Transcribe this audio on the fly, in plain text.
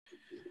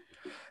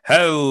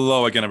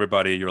Hello again,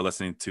 everybody. You're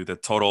listening to the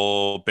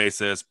Total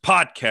Basis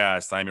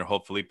Podcast. I'm your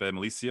host, Felipe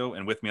Milicio,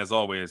 and with me, as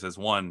always, is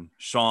one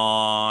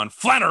Sean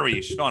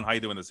Flannery. Sean, how you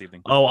doing this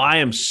evening? Oh, I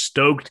am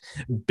stoked.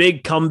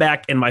 Big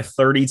comeback in my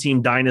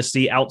 30-team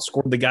dynasty.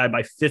 Outscored the guy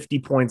by 50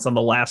 points on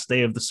the last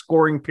day of the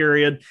scoring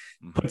period.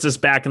 Puts us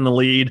back in the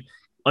lead.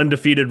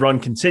 Undefeated run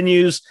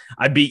continues.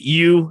 I beat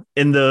you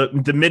in the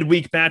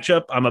midweek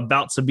matchup. I'm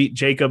about to beat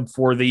Jacob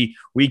for the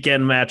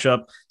weekend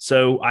matchup.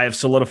 So I have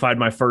solidified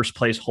my first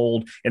place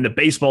hold in the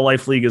Baseball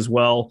Life League as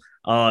well.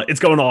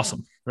 It's going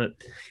awesome.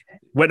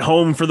 Went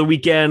home for the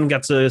weekend,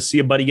 got to see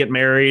a buddy get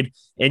married.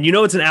 And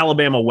it's an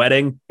Alabama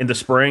wedding in the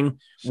spring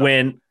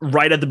when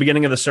right at the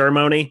beginning of the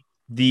ceremony,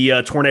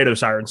 the tornado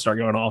sirens start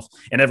going off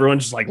and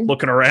everyone's just like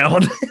looking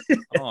around.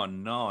 Oh,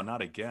 no,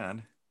 not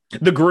again.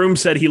 The groom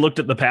said he looked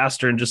at the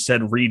pastor and just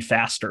said, "Read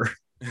faster."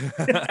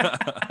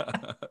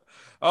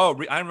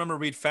 I remember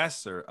Reed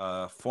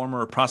Faster,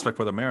 former prospect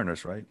for the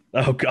Mariners, right?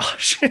 Oh,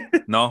 gosh.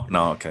 No,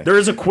 okay. There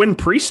is a Quinn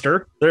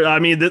Priester.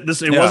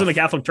 It wasn't a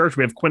Catholic church.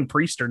 We have Quinn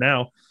Priester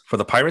now. For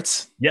the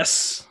Pirates?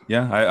 Yes.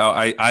 Yeah,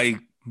 I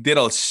did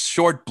a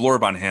short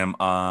blurb on him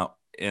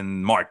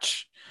in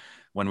March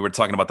when we were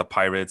talking about the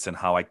Pirates and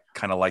how I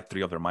kind of like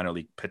three of their minor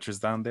league pitchers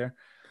down there.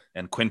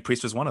 And Quinn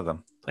Priester was one of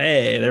them.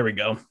 Hey, there we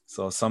go.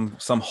 So some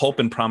hope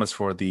and promise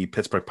for the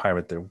Pittsburgh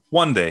Pirate there.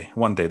 One day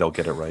they'll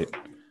get it right.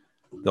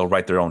 They'll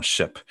write their own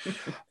ship.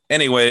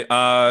 Anyway,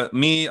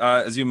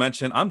 as you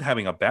mentioned, I'm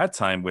having a bad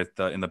time with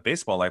in the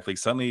Baseball Life League.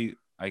 Suddenly,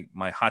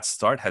 my hot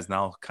start has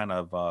now kind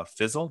of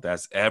fizzled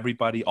as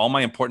all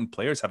my important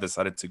players have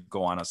decided to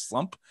go on a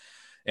slump.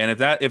 And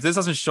if this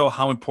doesn't show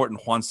how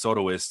important Juan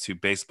Soto is to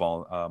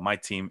baseball, my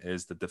team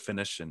is the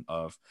definition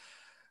of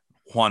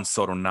Juan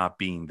Soto not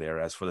being there.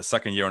 As for the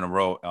second year in a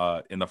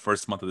row, in the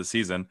first month of the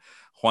season,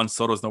 Juan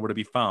Soto is nowhere to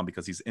be found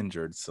because he's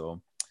injured.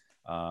 So,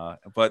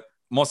 but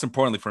most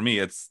importantly for me,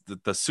 it's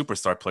the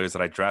superstar players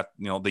that I draft.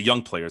 The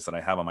young players that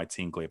I have on my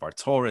team. Gleyber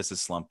Torres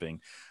is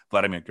slumping.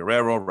 Vladimir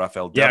Guerrero,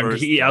 Rafael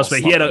Devers. Yeah,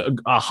 he had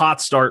a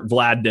hot start.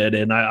 Vlad did,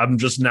 and I'm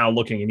just now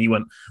looking, and he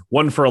went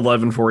 1 for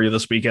 11 for you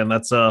this weekend.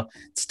 That's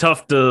it's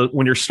tough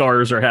when your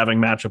stars are having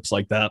matchups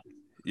like that.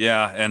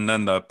 Yeah, and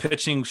then the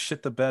pitching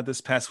shit the bed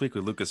this past week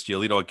with Lucas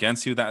Giolito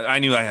against you. That I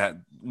knew I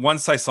had.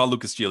 Once I saw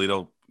Lucas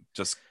Giolito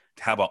just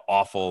have an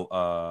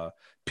awful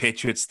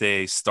Patriots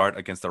Day start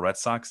against the Red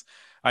Sox,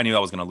 I knew I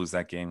was going to lose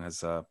that game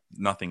as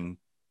nothing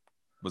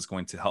was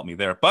going to help me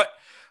there. But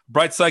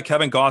bright side,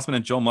 Kevin Gausman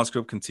and Joe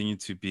Musgrove continue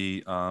to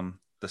be the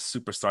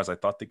superstars I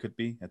thought they could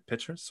be at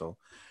pitcher. So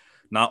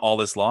not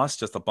all is lost,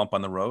 just a bump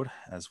on the road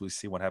as we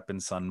see what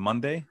happens on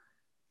Monday.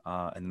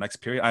 In the next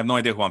period. I have no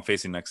idea who I'm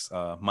facing next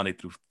Monday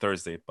through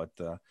Thursday, but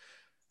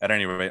at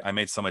any rate, I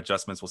made some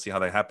adjustments. We'll see how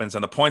that happens.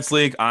 In the points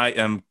league, I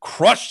am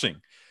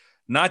crushing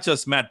not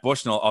just Matt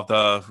Bushnell of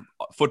the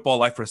Football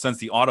Life Presents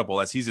the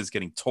Audible, as he's just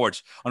getting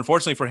torched.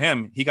 Unfortunately for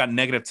him, he got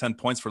negative 10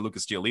 points for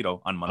Lucas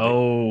Giolito on Monday.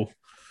 Oh,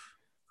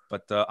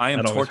 but I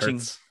am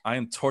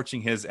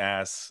torching his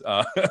ass.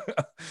 So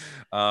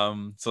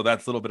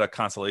that's a little bit of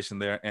consolation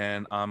there.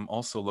 And I'm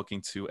also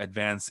looking to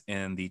advance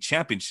in the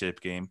championship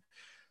game.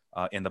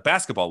 In the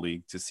basketball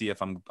league to see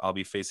if I'll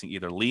be facing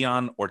either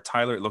Leon or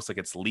Tyler. It looks like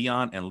it's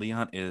Leon, and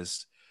Leon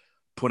is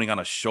putting on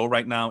a show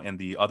right now in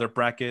the other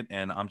bracket,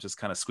 and I'm just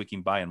kind of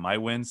squeaking by in my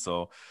win.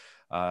 So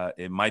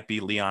it might be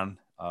Leon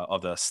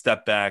of the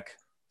Step Back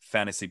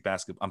Fantasy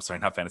Basketball. I'm sorry,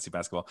 not Fantasy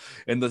Basketball.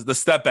 And the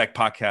Step Back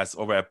podcast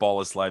over at Ball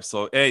is Life.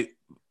 So, hey,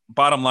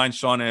 bottom line,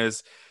 Sean,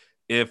 is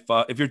if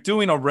you're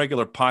doing a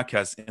regular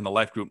podcast in the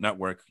Life Group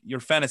Network, your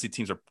fantasy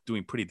teams are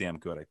doing pretty damn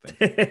good, I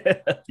think.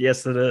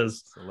 Yes, it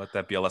is. So let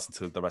that be a lesson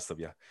to the rest of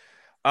you.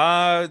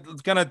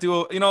 Gonna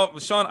do,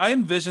 Sean, I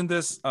envisioned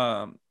this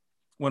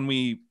when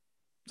we,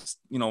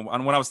 when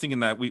I was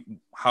thinking that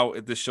how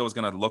this show is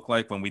gonna look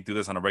like when we do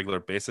this on a regular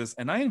basis,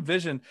 and I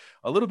envisioned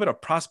a little bit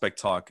of prospect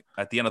talk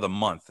at the end of the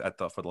month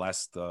for the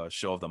last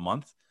show of the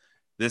month.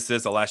 This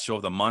is the last show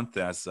of the month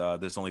as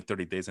there's only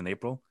 30 days in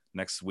April.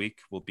 Next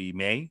week will be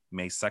May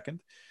 2nd.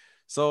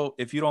 So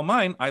if you don't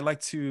mind, I'd like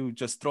to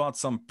just throw out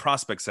some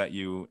prospects at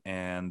you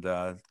and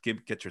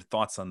get your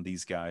thoughts on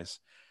these guys.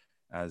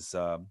 As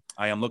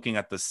I am looking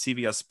at the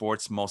CVS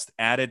Sports most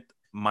added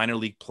minor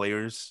league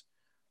players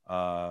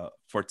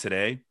for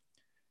today.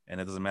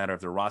 And it doesn't matter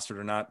if they're rostered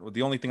or not.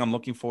 The only thing I'm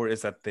looking for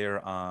is that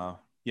they're, I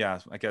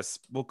guess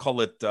we'll call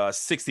it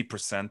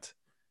 60%.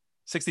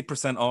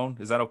 60%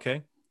 owned. Is that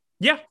okay?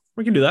 Yeah,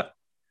 we can do that.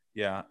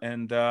 Yeah,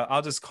 and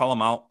I'll just call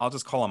him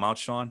out.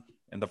 Sean.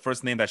 And the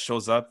first name that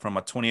shows up from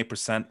a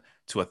 28%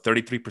 to a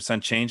 33%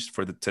 change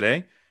for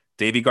today,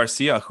 Deivi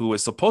Garcia, who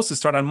is supposed to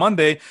start on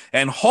Monday,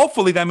 and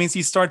hopefully that means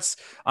he starts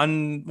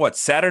on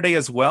Saturday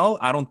as well.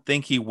 I don't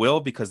think he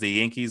will because the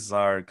Yankees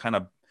are kind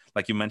of,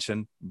 like you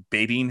mentioned,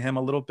 babying him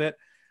a little bit.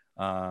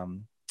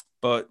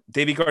 But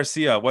Deivi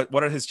Garcia, what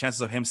are his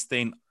chances of him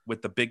staying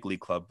with the big league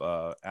club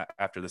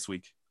after this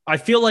week? I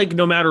feel like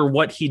no matter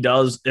what he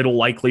does, it'll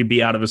likely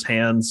be out of his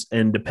hands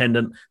and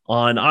dependent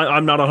on.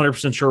 I'm not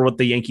 100% sure what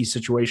the Yankees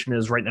situation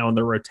is right now in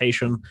their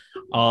rotation.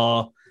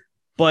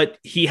 But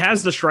he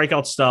has the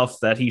strikeout stuff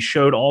that he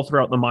showed all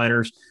throughout the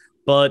minors.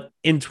 But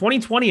in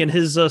 2020, in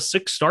his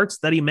 6 starts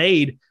that he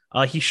made,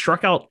 he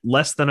struck out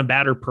less than a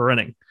batter per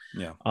inning.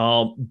 Yeah.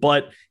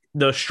 But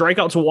the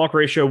strikeout to walk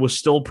ratio was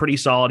still pretty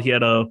solid. He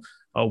had a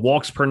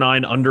walks per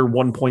 9 under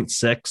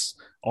 1.6.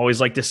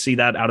 Always like to see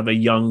that out of a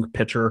young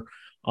pitcher.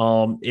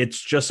 It's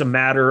just a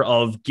matter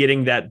of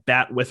getting that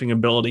bat whiffing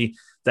ability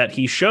that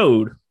he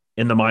showed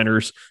in the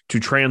minors to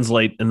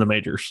translate in the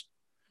majors.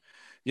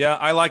 Yeah,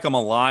 I like him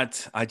a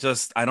lot. I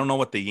don't know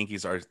what the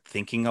Yankees are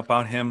thinking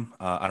about him.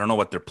 I don't know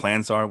what their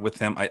plans are with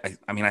him.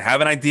 I mean, I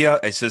have an idea.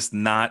 It's just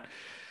not.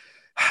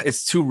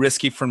 It's too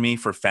risky for me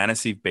for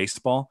fantasy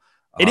baseball.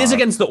 It is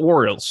against the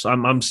Orioles.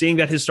 I'm seeing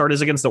that his start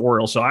is against the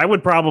Orioles, so I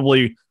would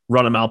probably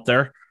run him out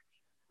there.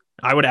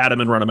 I would add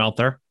him and run him out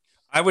there.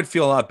 I would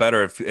feel a lot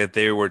better if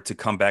they were to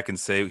come back and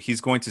say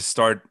he's going to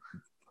start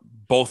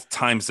both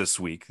times this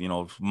week,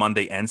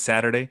 Monday and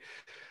Saturday,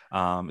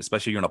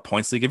 especially if you're in a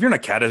points league. If you're in a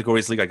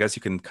categories league, I guess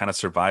you can kind of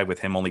survive with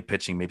him only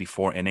pitching maybe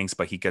 4 innings,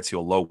 but he gets you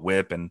a low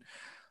whip and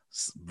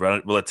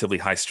relatively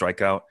high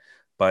strikeout.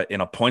 But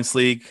in a points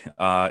league,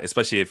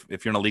 especially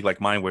if you're in a league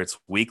like mine where it's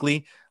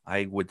weekly,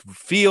 I would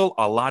feel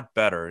a lot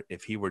better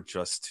if he were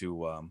just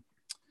to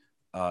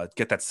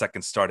get that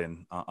second start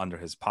in under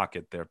his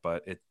pocket there.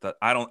 But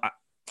I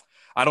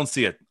don't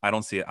see it.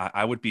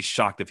 I would be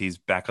shocked if he's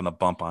back on the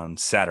bump on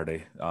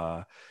Saturday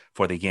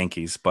for the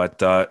Yankees.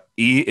 But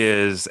he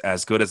is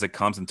as good as it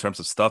comes in terms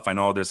of stuff. I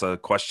know there's a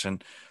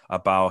question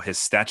about his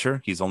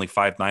stature. He's only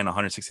 5'9",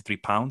 163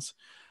 pounds.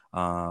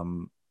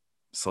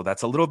 So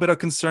that's a little bit of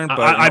concern.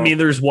 But I mean,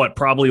 there's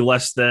probably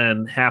less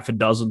than half a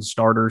dozen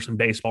starters in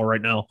baseball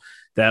right now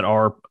that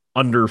are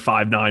under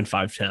 5'9",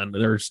 5'10".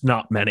 There's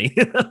not many.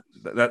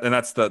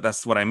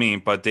 That's what I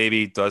mean. But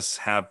Davey does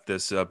have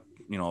this big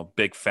not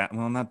big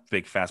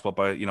fastball,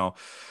 but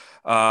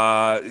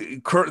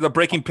the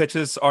breaking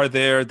pitches are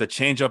there. The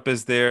changeup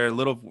is there.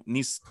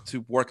 Needs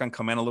to work on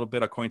command a little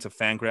bit, according to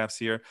Fangraphs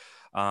here.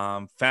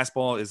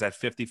 Fastball is at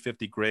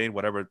 50-50 grade,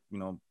 whatever,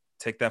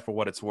 take that for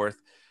what it's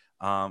worth.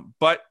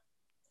 But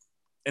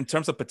in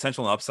terms of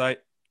potential and upside,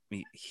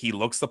 he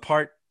looks the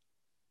part.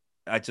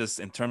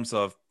 In terms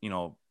of,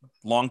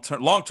 long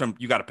term,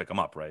 you got to pick him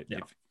up, right? Yeah.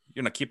 If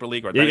you're in a keeper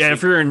league or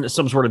if you're in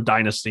some sort of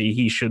dynasty,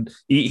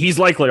 he's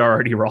likely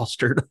already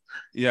rostered.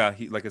 Yeah,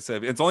 like I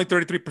said, it's only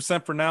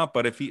 33% for now,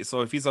 but if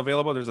he's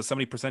available, there's a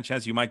 70%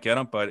 chance you might get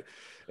him. But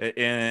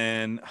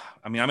I'm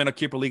in a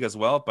keeper league as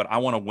well, but I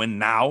want to win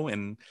now,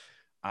 and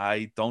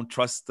I don't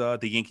trust the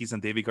Yankees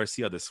and Davey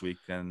Garcia this week,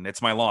 and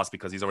it's my loss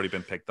because he's already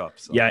been picked up.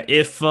 So. Yeah,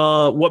 if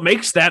what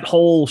makes that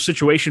whole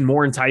situation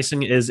more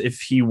enticing is if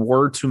he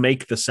were to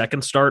make the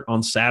second start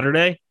on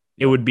Saturday,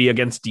 it would be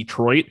against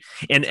Detroit.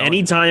 And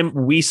anytime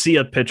we see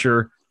a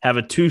pitcher have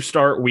a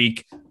 2-start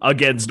week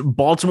against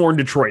Baltimore and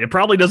Detroit, it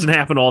probably doesn't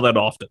happen all that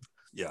often.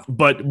 Yeah,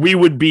 but we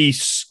would be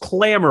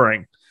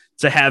clamoring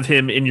to have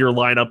him in your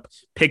lineup,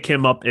 pick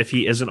him up if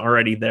he isn't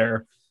already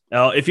there.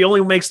 If he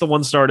only makes the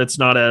 1 start, it's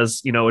not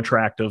as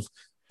attractive.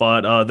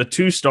 But the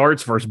 2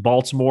 starts versus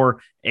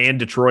Baltimore and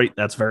Detroit,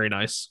 that's very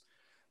nice.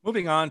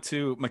 Moving on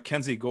to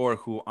Mackenzie Gore,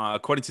 who,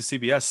 according to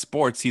CBS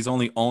Sports, he's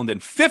only owned in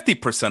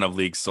 50% of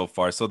leagues so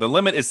far. So the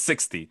limit is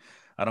 60.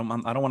 I don't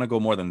want to go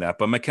more than that.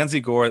 But Mackenzie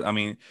Gore, I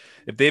mean,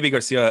 if Davey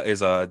Garcia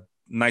is a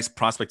nice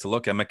prospect to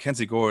look at,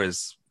 Mackenzie Gore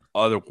is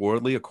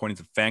otherworldly, according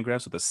to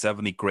Fangraphs, with a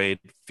 70 grade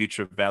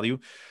future value.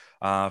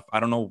 I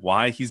don't know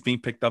why he's being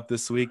picked up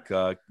this week.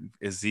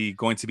 Is he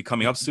going to be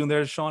coming up soon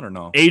there, Sean, or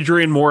no?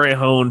 Adrian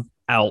Morejon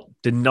out.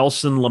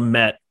 Dinelson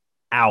Lamet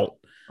out.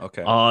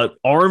 Okay.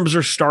 Arms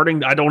are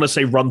starting, I don't want to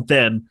say run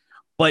thin,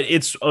 but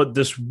it's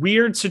this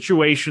weird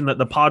situation that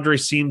the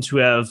Padres seem to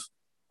have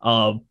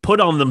put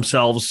on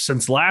themselves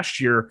since last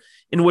year,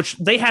 in which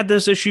they had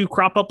this issue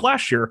crop up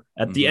last year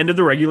at the end of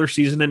the regular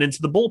season and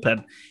into the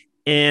bullpen.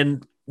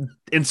 And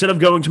instead of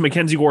going to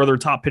Mackenzie Gore, their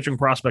top pitching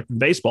prospect in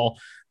baseball,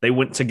 they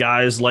went to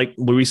guys like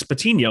Luis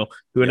Patino,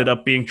 who ended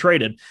up being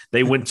traded.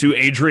 They went to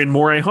Adrian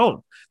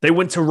Morejon. They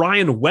went to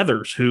Ryan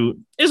Weathers, who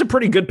is a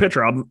pretty good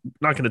pitcher. I'm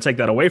not going to take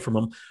that away from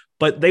him.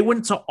 But they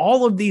went to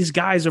all of these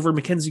guys over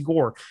Mackenzie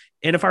Gore.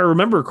 And if I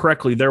remember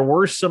correctly, there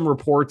were some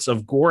reports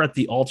of Gore at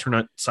the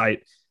alternate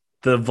site.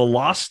 The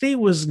velocity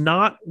was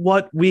not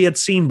what we had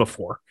seen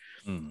before.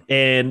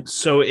 And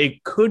so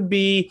it could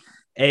be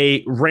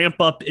a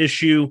ramp-up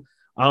issue.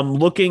 I'm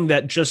looking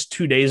that just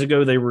 2 days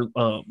ago, they were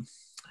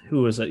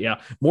who was it?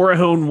 Yeah.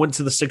 Morejon went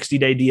to the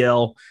 60-day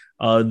DL.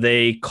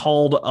 They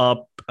called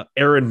up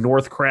Aaron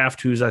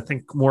Northcraft, who's, I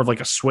think, more of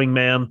like a swing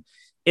man.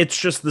 It's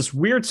just this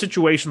weird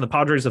situation the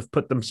Padres have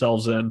put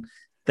themselves in,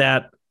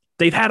 that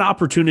they've had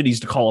opportunities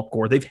to call up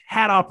Gore. They've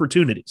had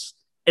opportunities,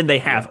 and they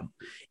haven't.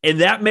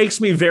 And that makes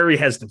me very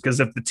hesitant,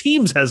 because if the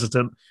team's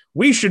hesitant,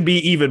 we should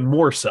be even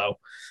more so.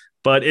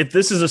 But if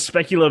this is a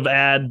speculative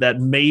ad that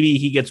maybe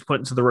he gets put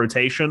into the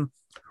rotation,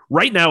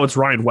 right now it's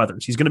Ryan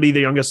Weathers. He's going to be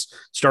the youngest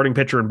starting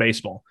pitcher in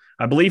baseball.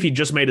 I believe he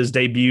just made his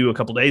debut a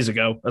couple days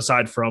ago,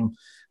 aside from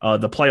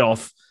the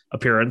playoff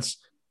appearance.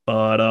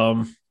 But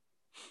I'm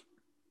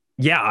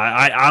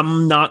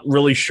not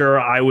really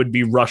sure I would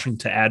be rushing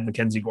to add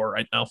Mackenzie Gore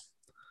right now.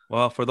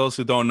 Well, for those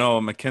who don't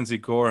know, Mackenzie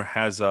Gore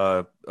has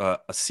a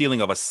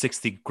ceiling of a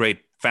 60 grade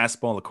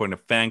fastball, according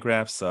to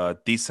Fangraphs.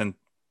 Decent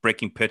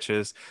breaking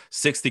pitches,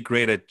 60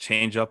 graded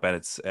changeup at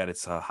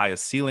its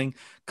highest ceiling,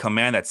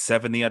 command at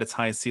 70 at its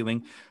highest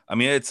ceiling. I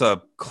mean, it's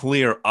a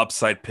clear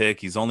upside pick.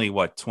 He's only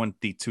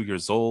 22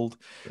 years old.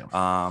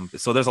 Yeah.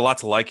 So there's a lot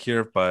to like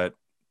here, but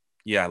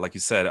yeah, like you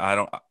said,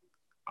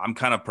 I'm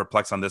kind of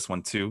perplexed on this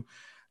one too,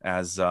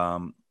 as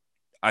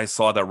I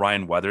saw that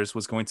Ryan Weathers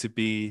was going to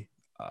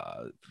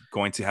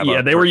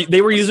have they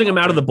were using him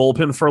out of the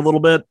bullpen for a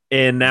little bit,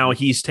 and now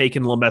he's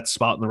taken Lamet's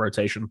spot in the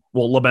rotation.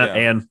 Well, Lamet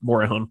and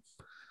Morejon.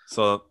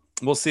 So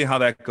we'll see how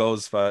that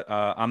goes, but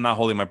I'm not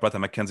holding my breath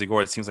on Mackenzie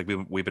Gore. It seems like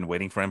we've been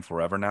waiting for him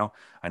forever now.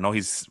 I know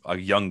he's a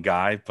young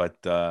guy,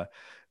 but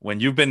when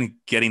you've been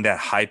getting that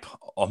hype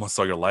almost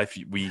all your life,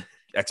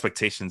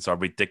 expectations are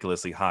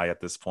ridiculously high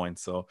at this point.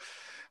 So,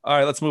 all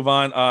right, let's move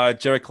on.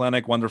 Jarred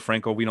Kelenic, Wander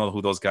Franco, we know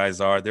who those guys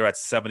are. They're at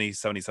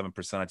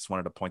 77%. I just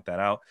wanted to point that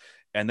out.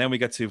 And then we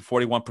get to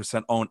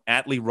 41% owned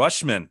Adley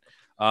Rutschman.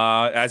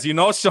 As you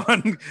know,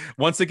 Sean,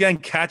 once again,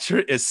 catcher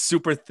is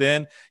super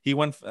thin. He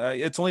went.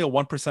 It's only a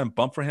 1%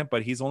 bump for him,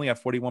 but he's only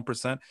at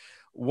 41%.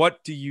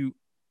 What do you?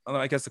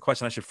 I guess the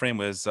question I should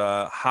frame is,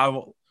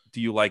 how do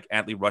you like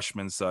Adley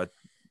Rutschman's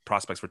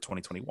prospects for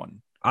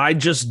 2021? I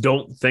just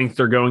don't think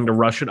they're going to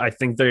rush it. I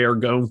think they are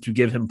going to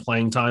give him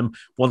playing time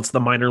once the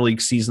minor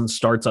league season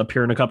starts up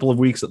here in a couple of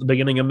weeks at the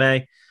beginning of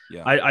May.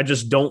 Yeah. I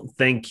just don't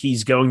think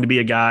he's going to be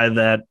a guy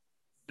that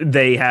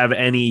they have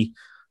any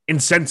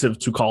incentive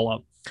to call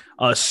up.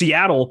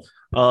 Seattle,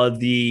 one of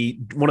the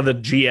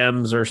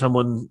GMs or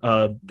someone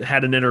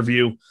had an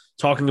interview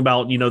talking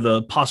about,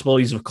 the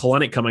possibilities of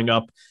Kelenic coming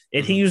up.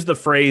 And he used the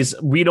phrase,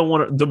 we don't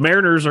want to, the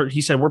Mariners are,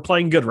 he said, we're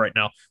playing good right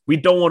now. We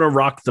don't want to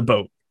rock the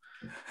boat.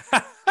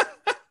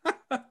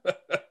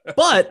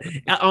 But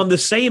on the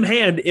same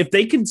hand, if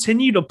they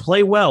continue to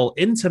play well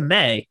into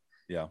May,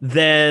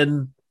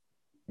 then,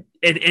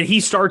 and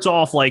he starts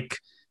off like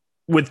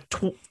with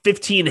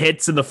 15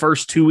 hits in the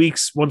first 2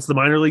 weeks once the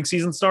minor league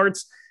season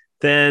starts,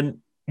 then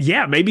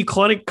maybe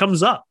Kelenic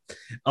comes up.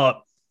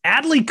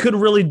 Adley could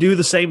really do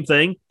the same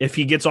thing if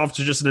he gets off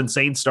to just an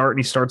insane start and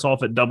he starts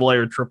off at AA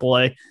or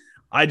AAA.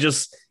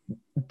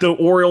 The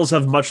Orioles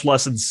have much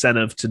less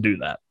incentive to do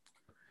that.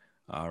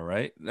 All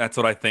right. That's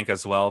what I think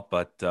as well.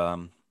 But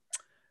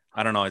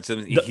I don't know.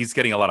 He's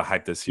getting a lot of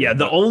hype this year. Yeah,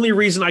 the only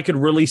reason I could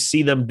really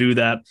see them do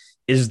that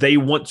is they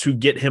want to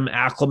get him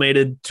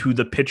acclimated to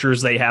the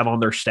pitchers they have on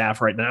their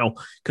staff right now.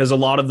 Because a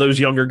lot of those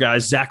younger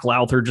guys, Zach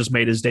Lowther just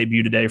made his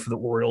debut today for the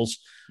Orioles.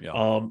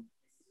 Yeah.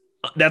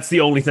 That's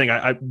the only thing.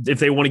 If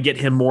they want to get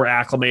him more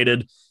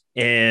acclimated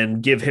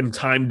and give him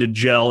time to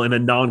gel in a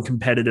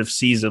non-competitive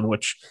season,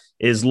 which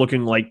is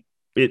looking like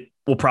it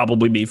will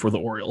probably be for the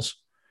Orioles.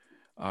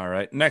 All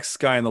right. Next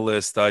guy on the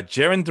list,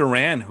 Jarren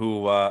Duran,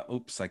 who, I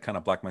kind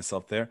of blocked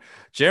myself there.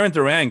 Jarren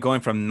Duran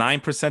going from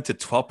 9% to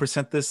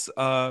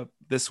 12%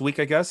 this week,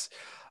 I guess.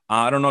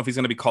 I don't know if he's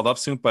going to be called up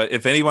soon, but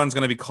if anyone's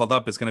going to be called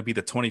up, it's going to be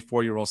the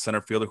 24-year-old center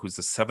fielder who's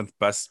the 7th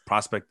best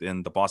prospect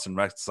in the Boston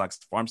Red Sox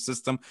farm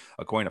system,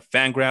 according to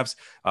Fangraphs.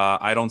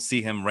 I don't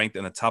see him ranked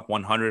in the top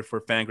 100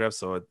 for Fangraphs,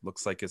 so it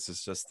looks like it's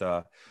just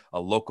a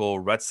local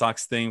Red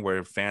Sox thing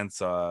where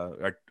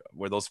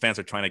those fans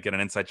are trying to get an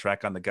inside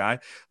track on the guy.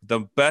 The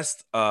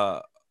best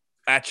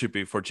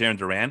attribute for Jarren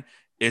Duran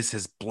is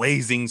his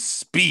blazing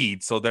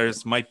speed. So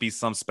might be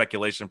some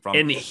speculation from.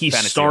 And he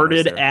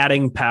started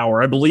adding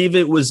power. I believe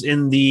it was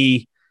in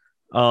the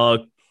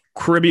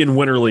Caribbean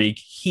Winter League.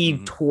 He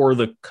tore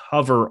the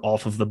cover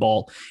off of the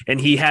ball,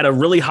 and he had a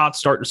really hot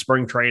start to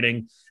spring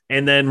training,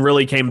 and then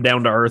really came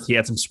down to earth. He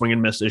had some swing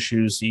and miss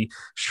issues. He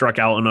struck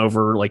out in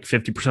over like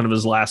 50% of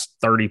his last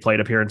 30 plate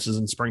appearances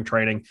in spring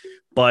training,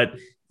 but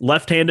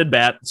left-handed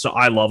bat, so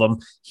I love him.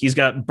 He's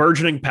got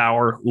burgeoning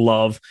power,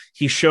 love.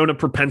 He's shown a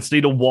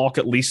propensity to walk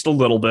at least a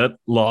little bit,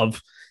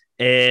 love.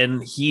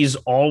 And he's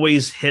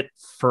always hit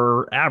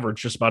for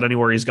average just about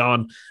anywhere he's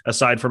gone,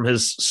 aside from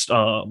his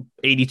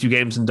 82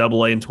 games in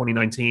AA in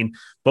 2019.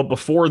 But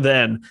before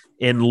then,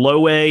 in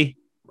low A,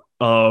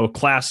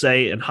 Class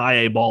A, and high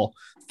A ball,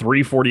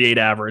 348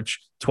 average,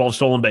 12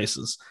 stolen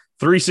bases.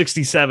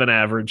 367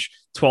 average,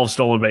 12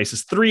 stolen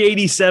bases.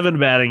 387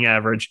 batting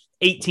average,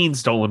 18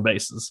 stolen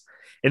bases.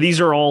 And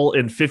these are all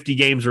in 50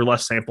 games or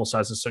less sample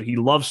sizes. So he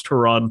loves to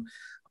run.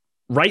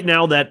 Right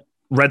now, that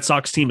Red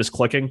Sox team is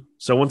clicking.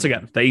 So once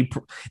again,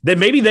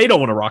 maybe they don't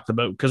want to rock the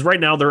boat because right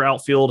now their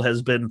outfield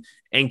has been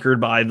anchored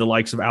by the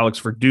likes of Alex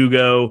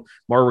Verdugo.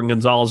 Marwin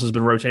Gonzalez has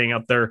been rotating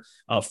out there.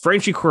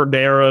 Franchy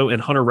Cordero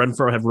and Hunter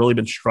Renfroe have really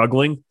been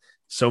struggling.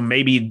 So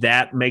maybe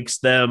that makes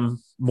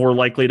them more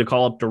likely to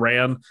call up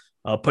Duran,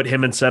 put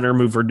him in center,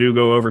 move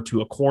Verdugo over to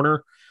a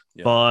corner.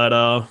 Yeah.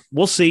 But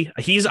we'll see.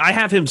 I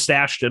have him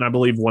stashed in, I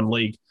believe, one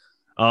league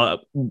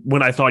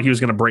when I thought he was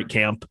going to break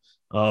camp.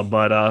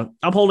 But I'm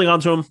holding on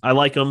to him. I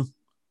like him.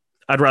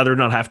 I'd rather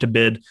not have to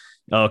bid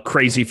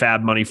crazy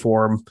fab money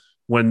for him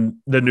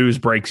when the news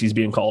breaks he's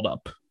being called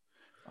up.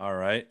 All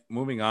right.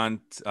 Moving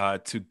on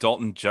to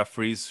Dalton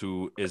Jeffries,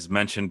 who is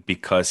mentioned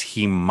because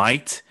he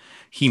might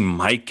he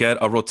might get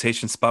a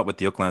rotation spot with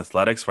the Oakland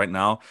Athletics right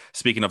now.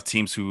 Speaking of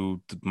teams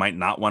who might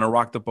not want to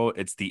rock the boat,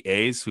 it's the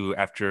A's who,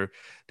 after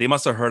they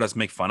must have heard us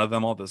make fun of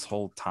them all this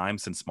whole time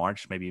since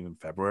March, maybe even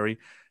February.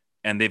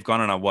 And they've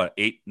gone on a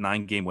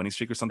 8-9 game winning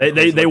streak or something.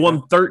 They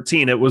won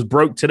 13. It was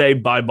broke today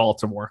by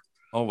Baltimore.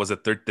 Oh, was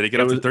it? Did they get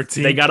up to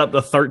 13? They got up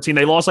to 13.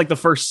 They lost like the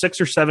first 6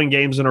 or 7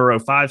 games in a row,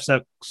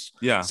 7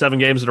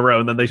 games in a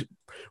row, and then they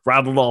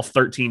rattled off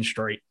 13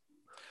 straight.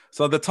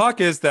 So the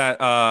talk is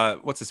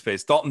that what's his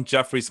face? Dalton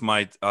Jeffries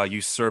might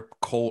usurp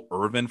Cole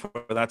Irvin for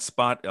that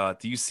spot.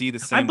 Do you see the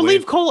same? I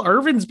believe Cole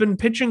Irvin's been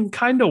pitching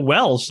kind of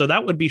well, so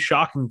that would be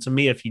shocking to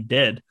me if he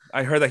did.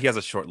 I heard that he has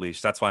a short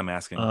leash. That's why I'm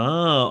asking.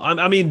 Oh,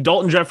 I mean,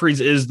 Dalton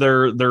Jeffries is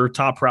their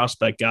top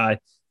prospect guy.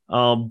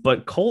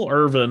 But Cole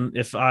Irvin,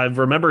 if I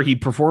remember, he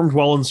performed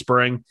well in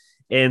spring,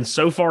 and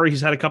so far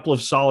he's had a couple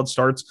of solid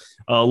starts.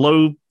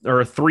 Low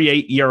or a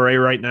 3.8 ERA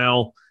right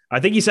now. I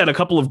think he's had a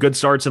couple of good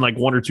starts and like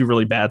 1 or 2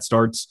 really bad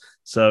starts.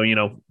 So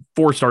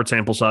 4-start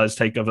sample size.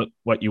 Take of it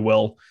what you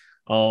will.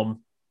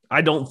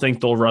 I don't think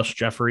they'll rush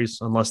Jeffries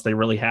unless they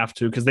really have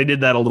to, because they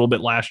did that a little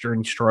bit last year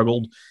and he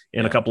struggled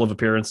in a couple of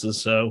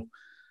appearances. So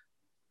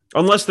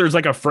unless there's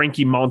like a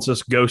Frankie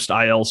Montas ghost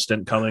IL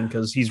stint coming,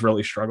 because he's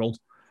really struggled.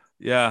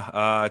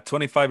 Yeah,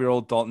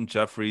 25-year-old Dalton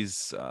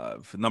Jeffries,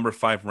 number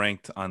 5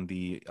 ranked on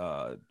the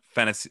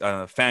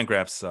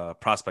Fangraphs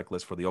prospect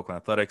list for the Oakland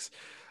Athletics.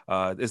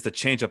 Is the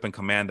changeup in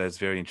command that is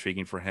very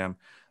intriguing for him.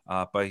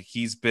 But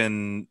he's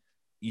been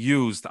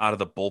used out of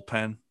the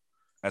bullpen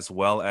as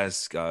well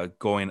as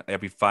going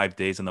every 5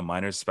 days in the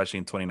minors, especially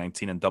in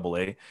 2019 in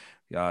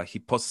AA. He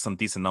posted some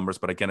decent numbers,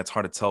 but again, it's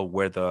hard to tell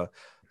where the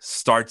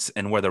starts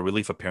and where the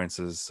relief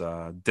appearances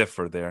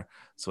differ there.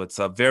 So it's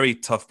a very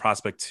tough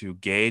prospect to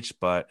gauge,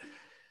 but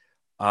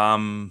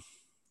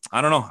I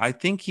don't know. I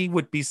think he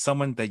would be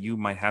someone that you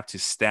might have to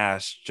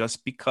stash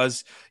just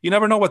because you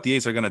never know what the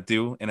A's are going to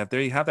do. And if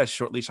they have that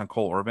short leash on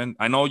Cole Irvin,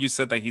 I know you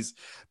said that he's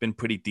been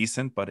pretty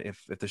decent, but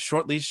if the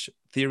short leash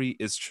theory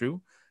is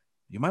true,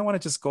 you might want to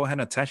just go ahead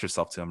and attach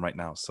yourself to him right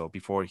now. So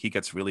before he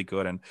gets really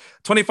good. And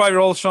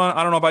 25-year-old Sean,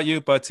 I don't know about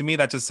you, but to me,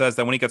 that just says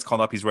that when he gets called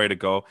up, he's ready to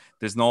go.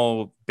 There's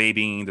no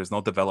babying. There's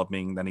no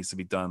developing that needs to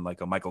be done like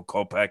a Michael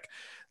Kopech.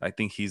 I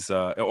think he's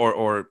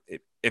or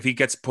if he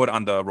gets put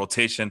on the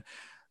rotation,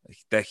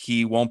 that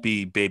he won't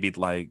be babied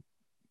like,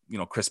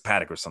 Chris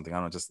Paddock or something. I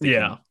don't know, just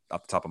thinking off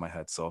the top of my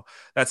head. So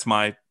that's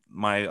my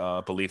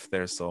belief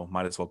there. So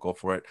might as well go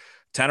for it.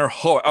 Tanner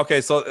Hoek.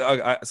 Okay,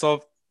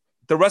 so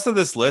the rest of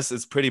this list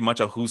is pretty much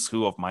a who's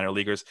who of minor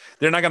leaguers.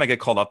 They're not going to get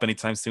called up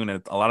anytime soon,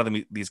 and a lot of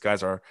these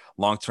guys are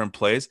long-term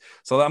plays.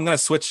 So I'm going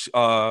to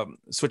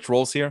switch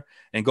roles here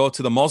and go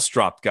to the most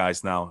dropped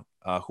guys now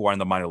who are in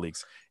the minor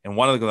leagues. And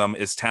one of them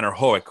is Tanner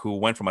Hoek, who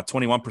went from a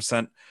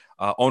 21%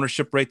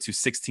 ownership rate to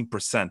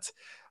 16%.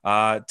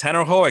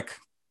 Tanner Hoek,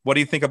 what do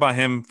you think about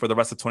him for the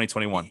rest of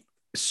 2021?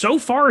 So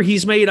far,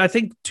 he's made, I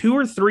think, 2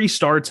 or 3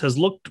 starts, has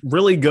looked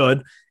really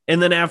good.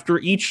 And then after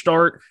each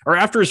start, or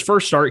after his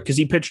first start, because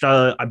he pitched,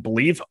 I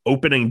believe,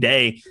 opening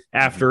day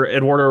after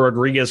Eduardo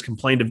Rodriguez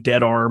complained of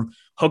dead arm,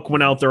 Hoek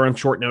went out there on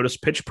short notice,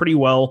 pitched pretty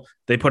well.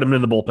 They put him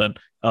in the bullpen.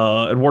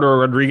 Eduardo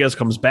Rodriguez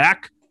comes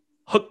back.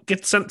 Hoek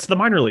gets sent to the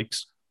minor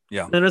leagues.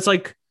 Yeah. And it's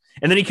like,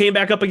 and then he came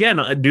back up again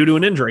due to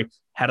an injury,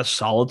 had a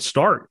solid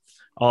start.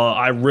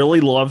 I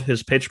really love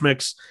his pitch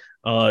mix.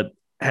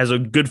 Has a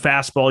good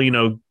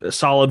fastball, a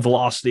solid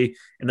velocity.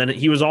 And then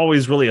he was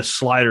always really a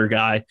slider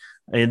guy.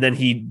 And then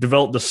he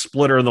developed the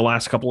splitter in the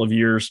last couple of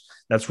years.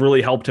 That's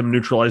really helped him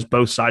neutralize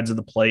both sides of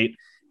the plate.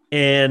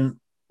 And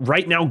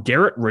right now,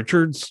 Garrett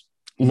Richards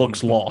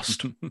looks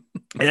lost.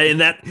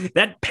 And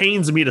that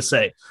pains me to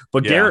say,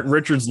 but Garrett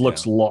Richards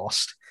looks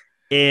lost.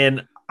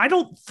 And I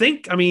don't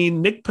think,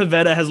 Nick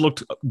Pivetta has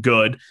looked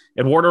good.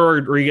 Eduardo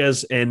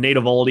Rodriguez and Nate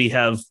Eovaldi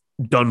have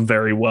done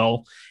very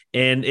well.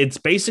 And it's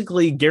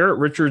basically Garrett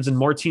Richards and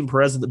Martin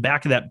Perez at the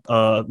back of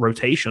that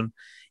rotation.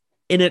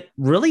 And it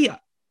really,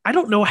 I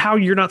don't know how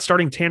you're not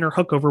starting Tanner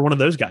Hoek over one of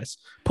those guys.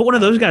 Put one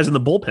of those guys in the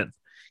bullpen.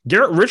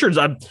 Garrett Richards,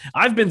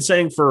 I've been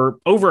saying for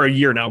over a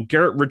year now,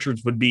 Garrett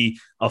Richards would be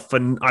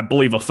I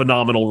believe a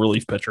phenomenal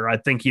relief pitcher. I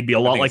think he'd be a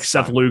lot like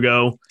Seth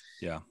Lugo.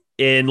 Yeah.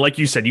 And like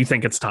you said, you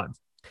think it's time.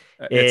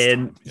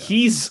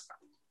 He's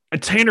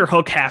Tanner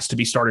Hoek has to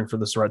be starting for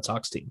this Red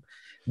Sox team.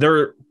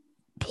 They're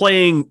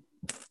playing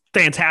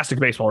fantastic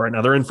baseball right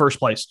now. They're in first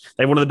place.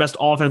 They have one of the best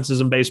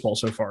offenses in baseball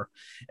so far.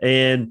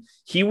 And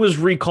he was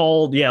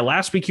recalled. Yeah,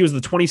 last week he was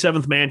the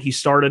 27th man. He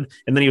started,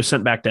 and then he was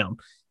sent back down.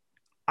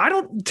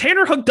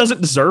 Tanner Hoek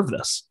doesn't deserve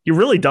this. He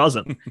really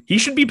doesn't. He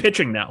should be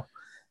pitching now.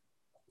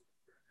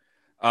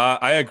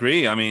 I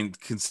agree.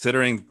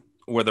 Considering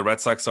where the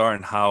Red Sox are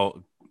and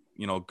how,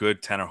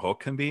 good Tanner Hoek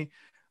can be,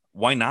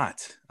 why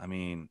not?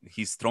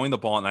 He's throwing the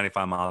ball at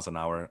 95 miles an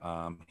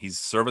hour. He's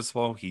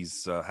serviceable.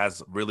 He's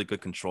has really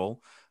good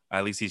control.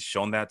 At least he's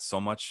shown that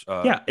so much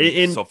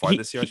so far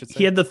this year, I should say.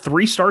 He had the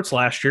 3 starts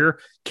last year,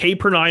 K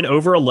per 9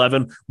 over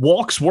 11.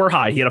 Walks were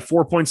high. He had a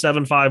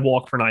 4.75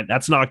 walk per 9.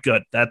 That's not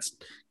good. That's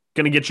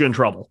going to get you in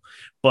trouble.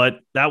 But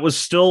that was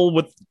still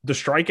with the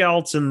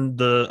strikeouts and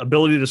the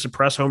ability to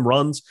suppress home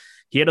runs.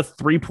 He had a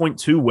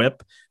 3.2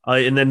 whip.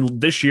 And then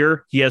this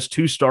year, he has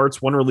 2 starts,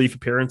 1 relief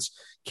appearance,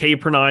 K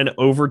per 9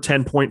 over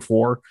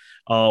 10.4,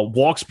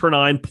 walks per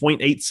 9,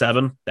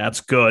 0.87.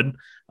 That's good.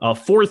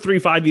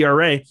 4.35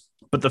 ERA,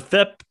 but the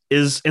FIP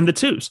is in the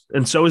 2s,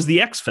 and so is the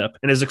xFIP.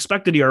 And his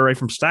expected ERA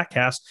from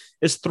StatCast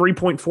is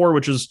 3.4,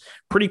 which is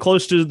pretty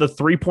close to the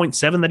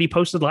 3.7 that he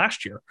posted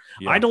last year.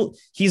 Yeah.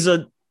 He's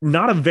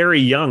not a very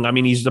young. I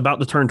mean, he's about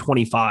to turn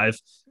 25,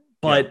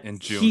 but in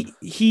June.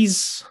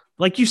 He's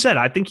like you said,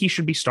 I think he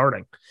should be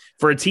starting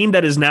for a team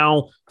that is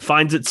now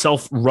finds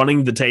itself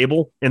running the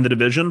table in the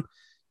division.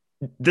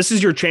 This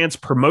is your chance.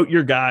 Promote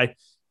your guy,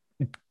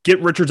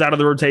 get Richards out of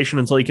the rotation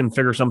until he can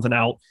figure something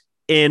out,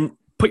 and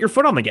put your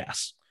foot on the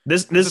gas.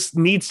 This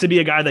needs to be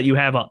a guy that you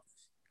have up.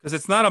 Because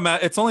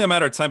it's only a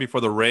matter of time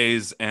before the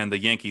Rays and the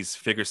Yankees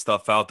figure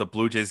stuff out. The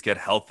Blue Jays get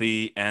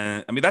healthy,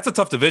 and I mean that's a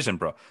tough division,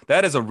 bro.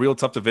 That is a real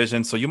tough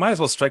division. So you might as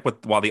well strike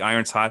while the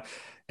iron's hot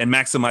and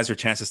maximize your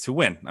chances to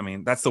win. I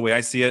mean that's the way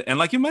I see it. And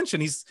like you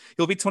mentioned,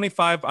 he'll be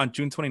 25 on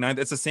June 29th.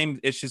 It's the same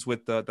issues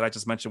with that I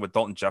just mentioned with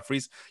Dalton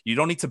Jeffries. You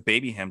don't need to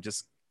baby him.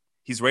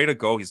 He's ready to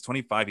go. He's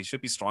 25. He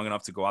should be strong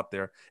enough to go out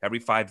there every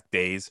 5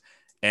 days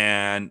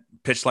and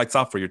pitch lights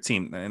out for your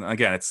team. And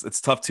again,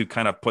 it's tough to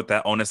kind of put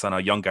that onus on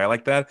a young guy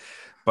like that.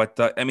 But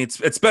I mean,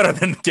 it's better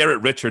than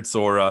Garrett Richards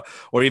or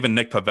even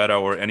Nick Pivetta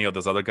or any of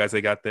those other guys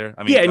they got there.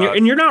 I mean, yeah,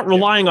 and you're not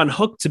relying on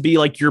Hook to be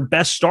like your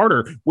best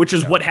starter, which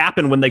is what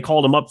happened when they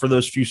called him up for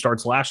those few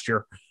starts last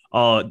year.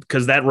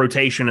 Because that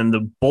rotation and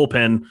the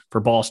bullpen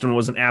for Boston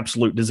was an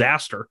absolute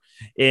disaster.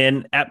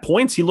 And at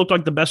points, he looked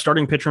like the best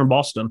starting pitcher in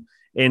Boston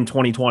in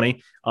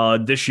 2020.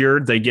 This year,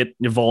 they get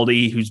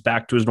Eovaldi, who's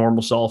back to his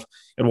normal self.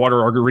 Eduardo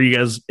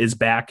Rodriguez is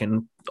back,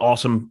 and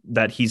awesome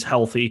that he's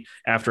healthy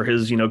after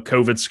his,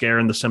 COVID scare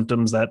and the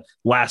symptoms that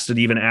lasted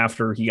even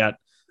after he got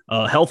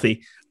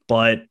healthy.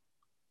 But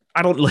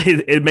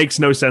it makes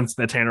no sense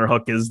that Tanner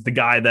Hook is the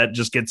guy that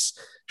just gets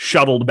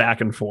shuttled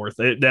back and forth.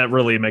 That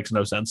really makes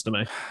no sense to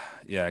me.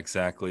 Yeah,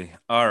 exactly.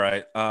 All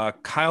right.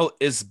 Kyle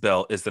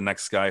Isbell is the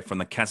next guy from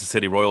the Kansas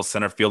City Royals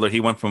center fielder. He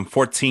went from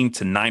 14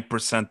 to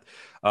 9%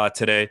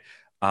 today.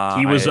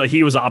 He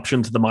was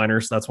optioned to the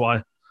minors. That's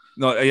why.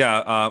 No,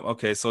 yeah.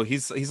 Okay, so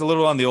he's a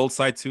little on the old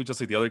side too, just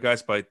like the other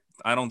guys, but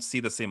I don't see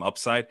the same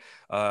upside.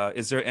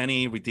 Is there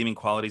any redeeming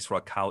qualities for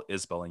Kyle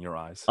Isbell in your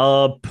eyes?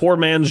 Poor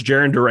man's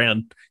Jarren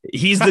Duran.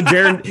 He's the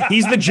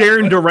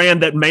Jarren Duran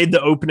that made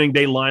the opening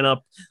day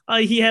lineup.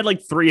 He had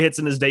like 3 hits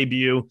in his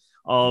debut.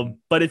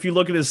 But if you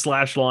look at his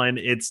slash line,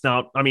 it's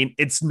not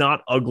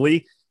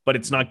ugly, but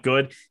it's not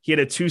good. He had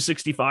a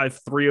 265,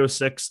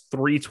 306,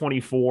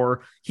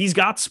 324. He's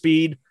got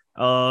speed.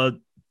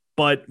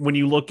 But when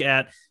you look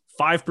at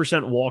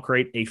 5% walk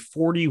rate, a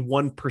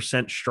 41%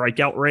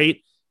 strikeout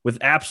rate with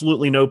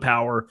absolutely no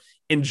power,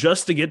 and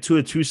just to get to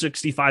a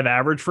 265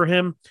 average for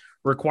him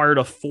required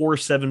a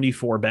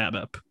 474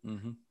 BABIP.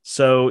 Mm-hmm.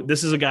 So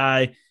this is a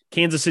guy,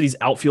 Kansas City's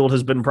outfield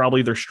has been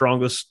probably their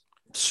strongest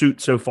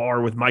suit so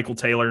far with Michael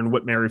Taylor and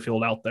Whit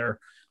Merrifield out there.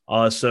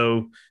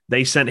 So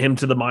they sent him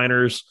to the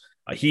minors.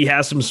 He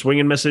has some swing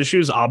and miss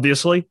issues,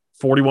 obviously.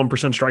 41%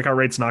 strikeout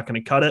rate's not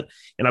going to cut it.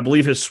 And I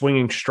believe his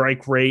swinging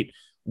strike rate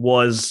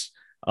was,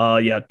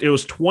 it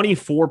was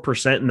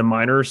 24% in the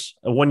minors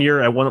one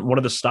year at one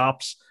of the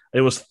stops.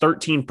 It was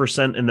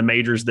 13% in the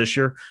majors this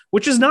year,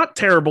 which is not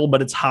terrible,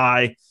 but it's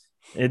high.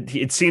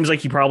 It seems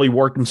like he probably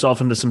worked himself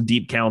into some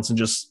deep counts and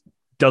just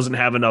doesn't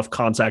have enough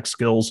contact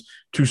skills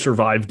to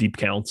survive deep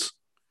counts.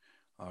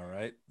 All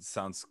right.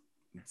 Sounds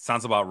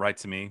about right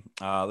to me.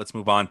 Let's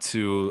move on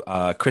to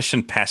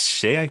Christian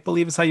Pache, I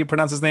believe is how you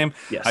pronounce his name.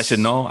 Yes. I should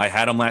know. I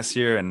had him last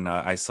year, and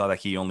I saw that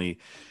he only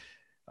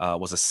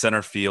was a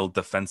center field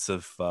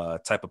defensive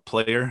type of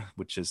player,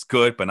 which is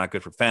good, but not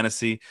good for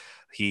fantasy.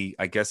 Did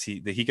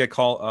he get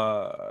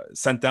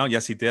sent down?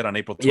 Yes, he did on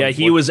April 24th. Yeah,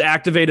 he was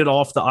activated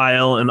off the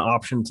IL and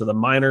optioned to the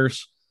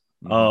minors,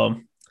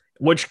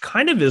 which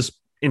kind of is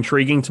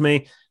intriguing to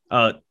me.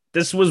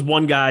 This was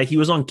one guy, he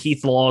was on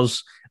Keith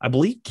Law's, I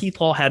believe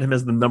Keith Law had him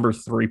as the number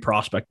 3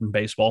 prospect in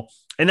baseball,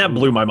 and that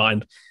blew my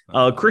mind.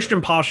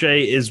 Christian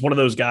Pache is one of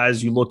those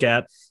guys you look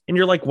at and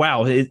you're like,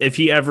 wow, if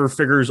he ever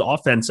figures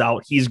offense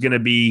out, he's going to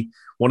be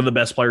one of the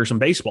best players in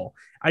baseball.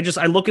 I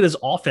look at his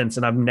offense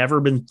and I've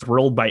never been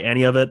thrilled by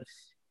any of it.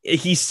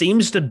 He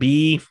seems to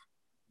be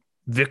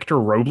Victor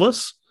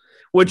Robles,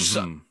 which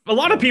a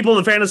lot of people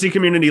in the fantasy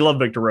community love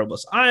Victor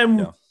Robles.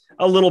 I'm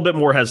a little bit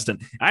more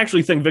hesitant. I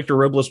actually think Victor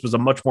Robles was a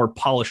much more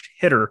polished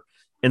hitter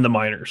in the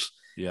minors.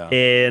 Yeah.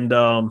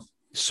 And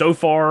so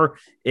far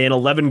in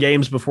 11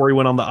 games before he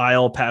went on the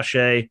IL,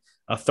 Pache,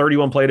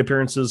 31 plate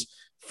appearances,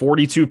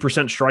 42%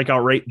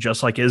 strikeout rate,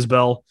 just like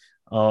Isbell,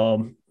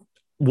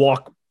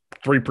 walk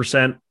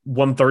 3%,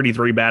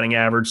 133 batting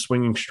average,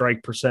 swinging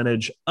strike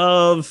percentage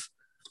of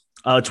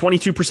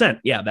 22%.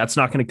 Yeah, that's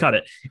not going to cut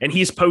it. And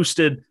he's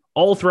posted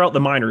all throughout the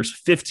minors,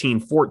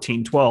 15,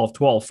 14, 12,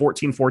 12,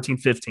 14, 14,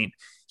 15.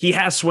 He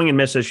has swing and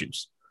miss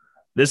issues.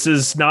 This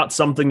is not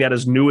something that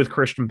is new with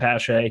Christian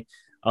Pache.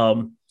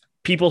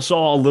 People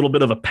saw a little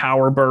bit of a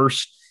power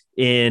burst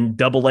in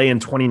Double-A in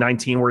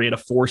 2019 where he had a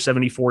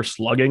 474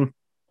 slugging.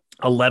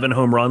 11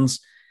 home runs.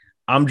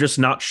 I'm just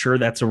not sure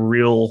that's a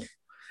real.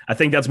 I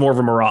think that's more of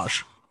a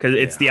mirage because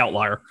it's the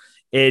outlier.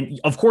 And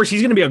of course,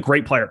 he's going to be a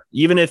great player,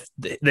 even if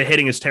the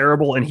hitting is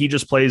terrible and he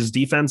just plays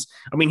defense.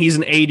 I mean, he's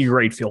an 80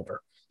 grade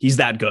fielder. He's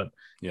that good.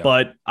 Yeah.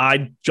 But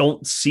I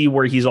don't see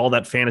where he's all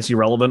that fantasy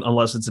relevant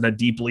unless it's in a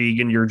deep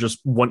league and you're just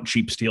want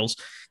cheap steals,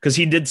 because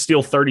he did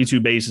steal 32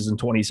 bases in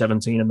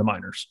 2017 in the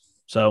minors.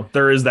 So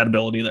there is that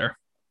ability there.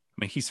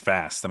 I mean, he's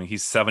fast. I mean,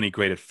 he's 70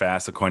 graded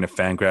fast according to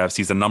Fangraphs.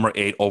 He's a number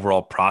 8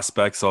 overall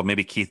prospect. So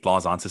maybe Keith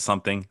Law's onto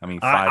something. I mean,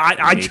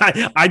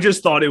 I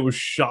just thought it was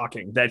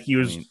shocking that he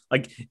was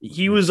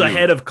he was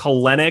ahead of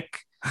Kalenic,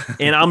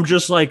 and I'm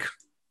just like,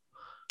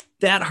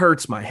 that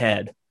hurts my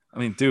head. I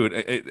mean,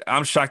 dude,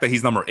 I'm shocked that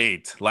he's number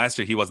 8. Last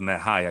year, he wasn't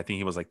that high. I think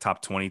he was like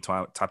top 20,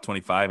 top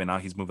 25, and now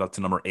he's moved up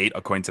to number 8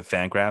 according to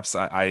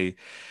Fangraphs.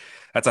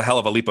 That's a hell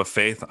of a leap of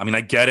faith. I mean,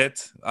 I get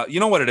it. You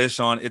know what it is,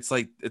 Sean? It's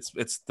like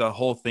it's the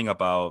whole thing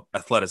about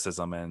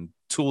athleticism and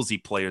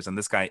toolsy players, and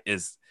this guy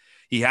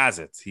has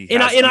it.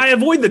 I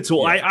avoid the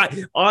tool. Yeah.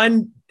 I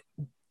on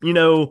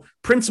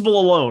principle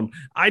alone,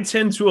 I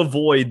tend to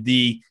avoid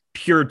the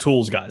pure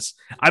tools guys.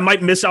 I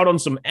might miss out on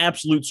some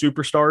absolute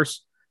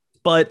superstars,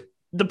 but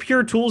the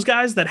pure tools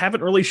guys that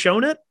haven't really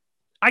shown it,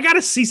 I got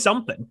to see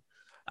something.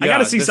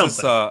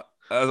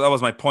 That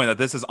was my point, that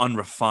this is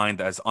unrefined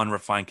as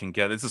unrefined can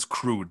get. This is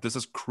crude. This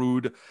is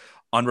crude,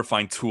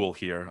 unrefined tool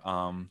here.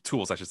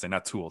 Tools, I should say,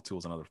 not tool.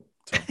 Tool's another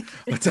term.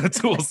 But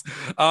tools.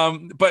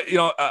 But,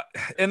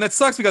 and that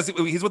sucks because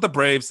he's with the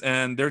Braves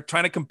and they're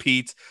trying to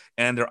compete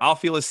and their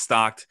outfield is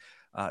stocked.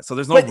 So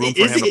there's no room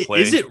for him to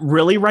play. Is it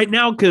really right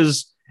now?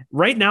 Because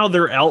right now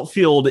their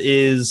outfield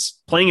is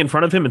playing in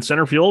front of him in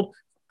center field.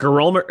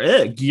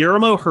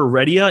 Guillermo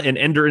Heredia and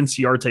Ender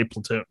Inciarte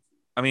platoon.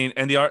 I mean,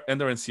 Ender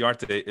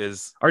Inciarte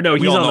is... Or no,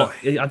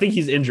 I think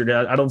he's injured.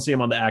 I don't see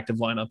him on the active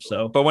lineup.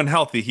 So, but when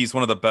healthy, he's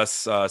one of the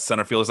best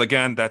center fielders.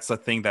 Again, that's a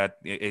thing that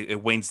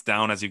it wanes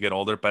down as you get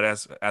older. But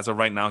as of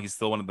right now, he's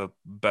still one of the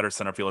better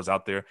center fielders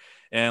out there.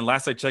 And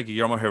last I checked,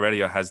 Guillermo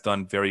Heredia has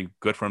done very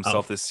good for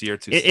himself this year.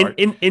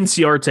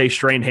 Inciarte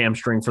strained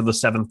hamstring for the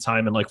 7th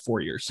time in like 4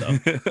 years. So,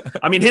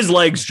 I mean, his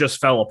legs just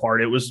fell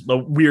apart. It was a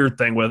weird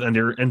thing with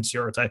Ender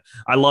Inciarte.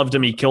 I loved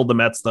him. He killed the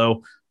Mets,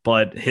 though.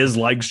 But his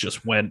legs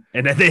just went,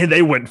 and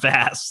they went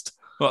fast.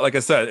 Well, like I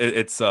said,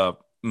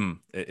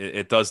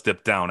 it does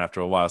dip down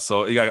after a while.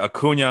 So you got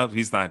Acuna,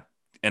 he's not,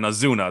 and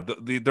Ozuna.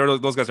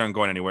 Those guys aren't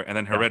going anywhere. And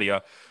then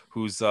Heredia,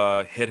 who's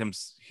hit him,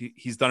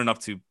 he's done enough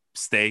to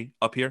stay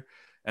up here.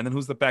 And then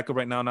who's the backup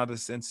right now? Now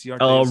this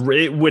NCR.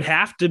 It would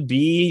have to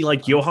be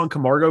like Johan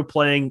Camargo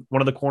playing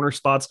one of the corner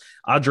spots.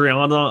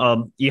 Adriana,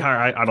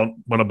 I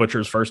don't want to butcher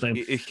his first name.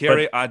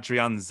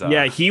 Adrianza.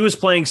 Yeah, he was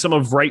playing some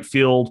of right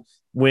field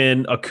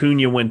when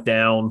Acuna went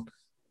down.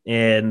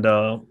 And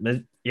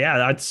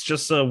that's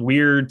just a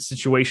weird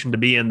situation to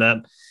be in,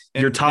 that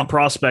your top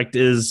prospect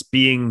is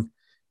being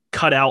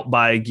cut out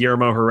by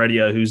Guillermo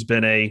Heredia, who's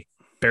been a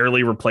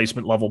barely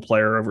replacement level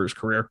player over his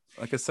career.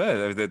 Like I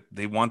said,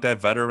 they want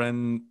that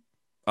veteran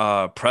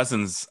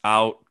presence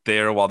out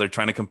there while they're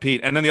trying to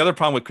compete. And then the other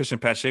problem with Christian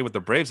Pache with the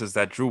Braves is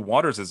that Drew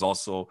Waters is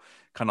also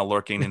kind of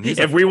lurking. And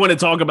if we want to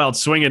talk about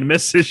swing and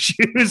miss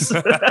issues,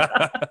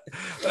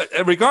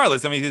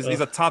 regardless, I mean,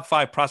 he's a top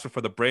 5 prospect for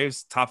the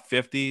Braves, top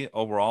 50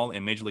 overall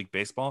in Major League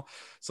Baseball.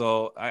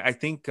 So I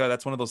think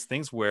that's one of those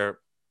things where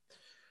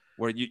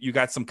you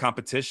got some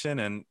competition,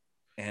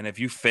 and if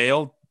you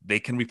fail, they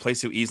can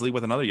replace you easily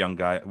with another young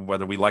guy,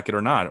 whether we like it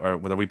or not, or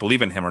whether we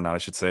believe in him or not, I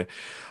should say.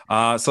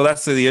 So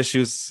that's the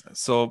issues.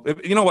 So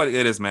you know what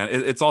it is, man.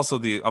 It's also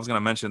I was going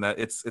to mention that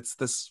it's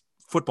this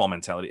football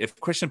mentality. If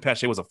Christian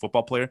Pache was a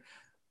football player,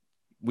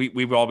 we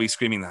would all be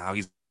screaming how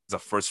he's a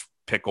first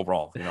pick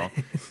overall,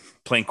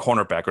 playing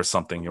cornerback or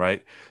something,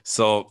 right?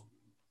 So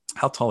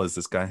how tall is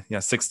this guy? Yeah,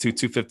 6'2",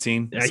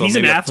 215. Yeah, so he's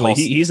an athlete.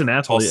 He's an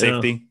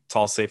athlete.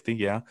 Tall safety,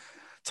 yeah.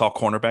 Tall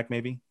cornerback,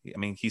 maybe. I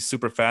mean, he's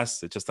super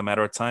fast. It's just a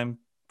matter of time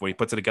when he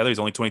puts it together. He's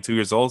only 22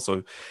 years old,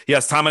 so he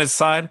has time on his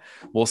side.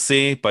 We'll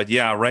see. But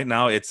yeah, right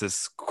now it's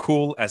as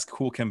cool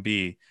can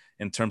be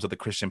in terms of the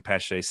Christian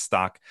Pache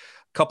stock.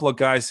 A couple of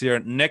guys here.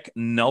 Nick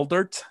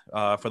Neidert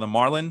for the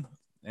Marlins.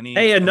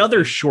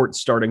 Another short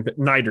starting, but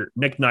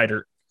Nick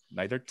Neidert.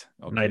 Neidert?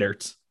 Okay.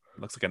 Neidert.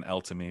 Looks like an L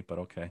to me, but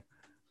okay.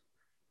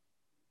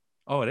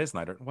 Oh, it is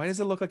Neidert. Why does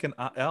it look like an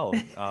L?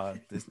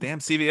 This damn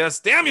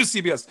CBS. Damn you,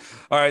 CBS.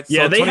 All right.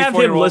 Yeah, they have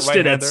him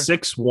listed at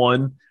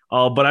 6'1".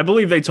 But I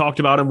believe they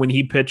talked about him when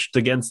he pitched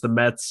against the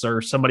Mets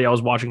or somebody. I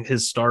was watching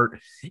his start,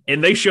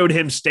 and they showed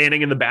him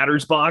standing in the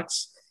batter's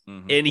box,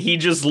 and he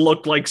just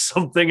looked like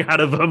something out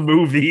of a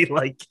movie.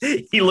 Like,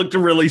 he looked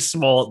really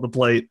small at the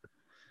plate.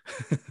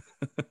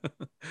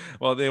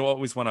 Well, they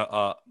always want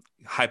to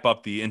hype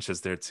up the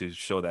inches there to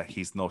show that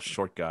he's no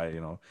short guy,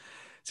 So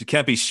you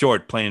can't be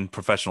short playing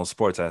professional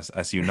sports,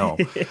 as you know.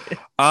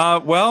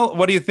 Well,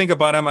 what do you think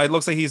about him? It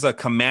looks like he's a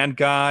command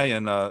guy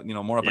and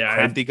more of a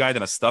crafty guy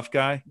than a stuff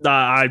guy.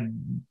 I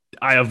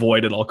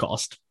avoid at all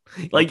cost.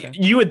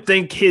 You would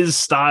think his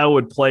style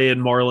would play in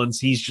Marlins.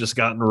 He's just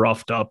gotten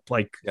roughed up.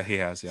 Yeah, he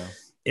has. Yeah,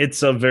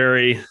 it's a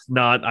very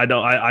not. I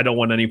don't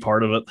want any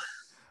part of it.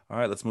 All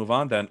right, let's move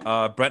on then.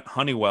 Brent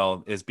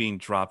Honeywell is being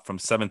dropped from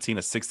 17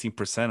 to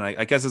 16%.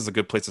 I guess this is a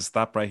good place to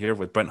stop right here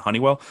with Brent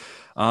Honeywell.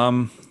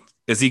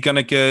 Is he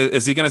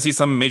gonna see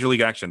some major league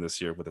action this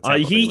year with the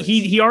Tampa Bay Rays?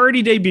 He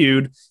already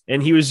debuted,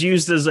 and he was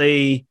used as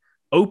a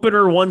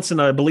opener once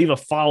and I believe a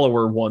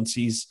follower once.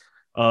 He's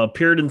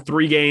appeared in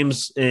 3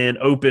 games and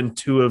opened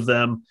 2 of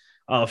them.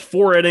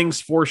 4 innings,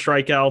 4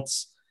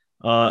 strikeouts,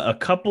 a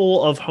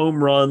couple of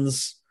home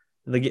runs.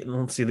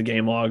 Let's see the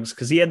game logs,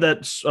 because he had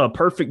that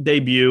perfect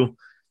debut.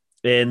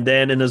 And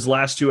then in his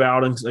last 2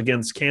 outings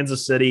against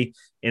Kansas City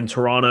and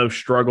Toronto,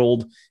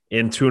 struggled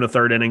in 2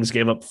 1/3 innings,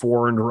 gave up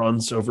 4 earned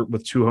runs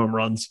with 2 home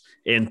runs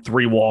and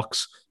 3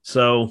 walks.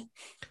 So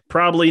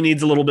probably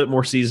needs a little bit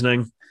more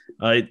seasoning.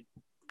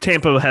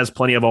 Tampa has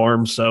plenty of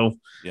arms, so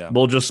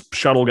we'll just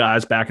shuttle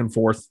guys back and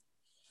forth.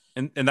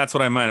 And that's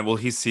what I meant. Will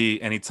he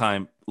see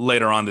anytime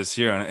later on this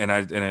year? And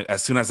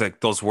as soon as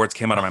those words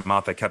came out of my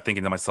mouth, I kept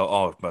thinking to myself,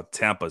 "Oh, but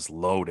Tampa's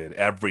loaded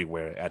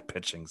everywhere at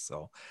pitching."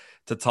 So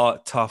it's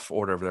a tough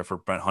order there for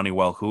Brent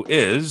Honeywell, who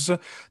is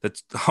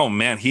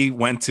he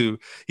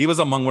was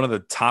among one of the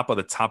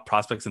top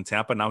prospects in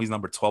Tampa. Now he's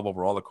number 12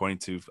 overall according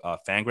to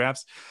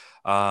Fangraphs.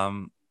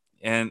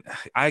 And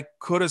I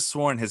could have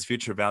sworn his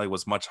future value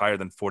was much higher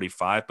than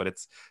 45, but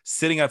it's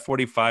sitting at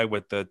 45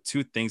 with the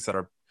 2 things that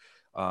are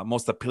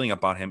most appealing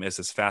about him is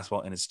his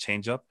fastball and his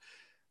changeup.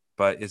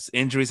 But his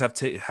injuries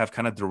have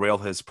kind of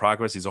derailed his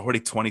progress. He's already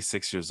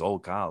 26 years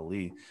old.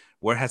 Golly,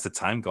 where has the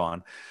time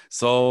gone?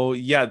 So,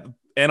 yeah.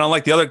 And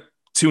unlike the other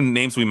 2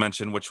 names we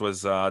mentioned, which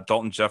was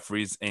Dalton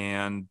Jeffries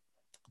and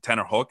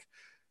Tanner Hook,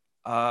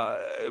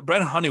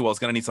 Brent Honeywell is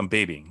going to need some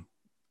babying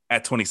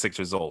at 26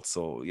 years old.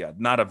 So, yeah,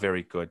 not a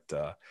very good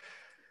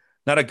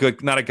not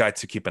a guy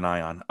to keep an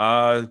eye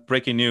on.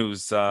 Breaking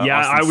news.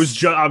 I was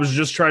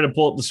just trying to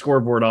pull up the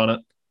scoreboard on it.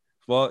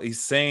 Well, he's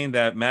saying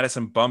that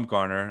Madison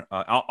Bumgarner,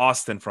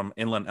 Austin from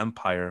Inland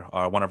Empire,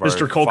 one of our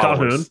Mr. Cole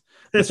followers,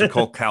 Calhoun, Mr.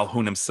 Cole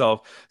Calhoun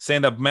himself,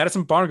 saying that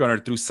Madison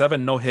Bumgarner threw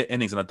 7 no-hit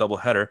innings in a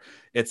doubleheader.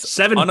 It's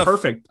 7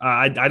 perfect.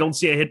 I don't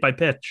see a hit by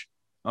pitch.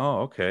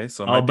 Oh, okay.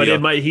 So,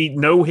 he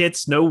no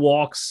hits, no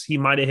walks. He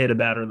might have hit a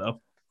batter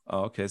though.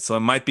 Oh, okay. So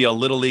it might be a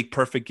little league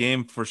perfect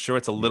game for sure.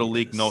 It's a little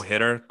league no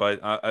hitter,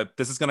 but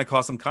this is going to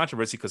cause some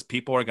controversy because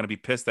people are going to be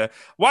pissed at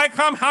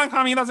how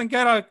come he doesn't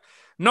get a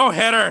no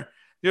hitter?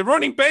 You're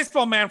ruining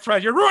baseball,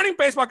 Manfred. You're ruining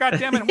baseball. God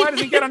damn it. Why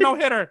does he get a no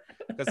hitter?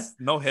 Because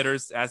no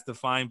hitters, as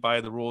defined by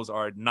the rules,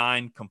 are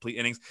 9 complete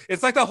innings.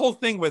 It's like the whole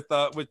thing with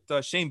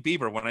Shane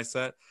Bieber when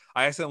I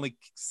accidentally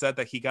said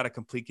that he got a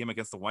complete game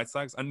against the White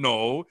Sox.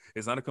 No,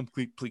 it's not a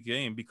complete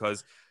game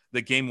because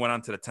the game went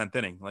on to the 10th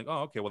inning. Like,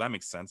 oh, okay, well that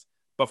makes sense.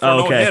 But for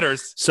no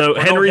hitters, so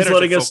Henry's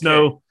letting us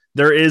know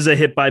there is a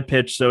hit by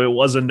pitch, so it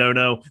was a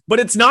no-no,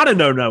 but it's not a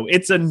no-no.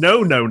 It's a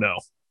no-no-no.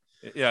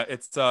 Yeah,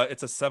 it's a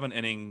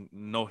 7-inning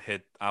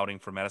no-hit outing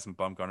for Madison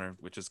Bumgarner,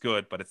 which is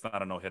good, but it's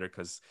not a no-hitter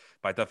because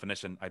by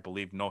definition, I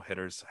believe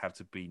no-hitters have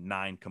to be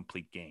 9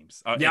 complete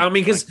games.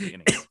 Because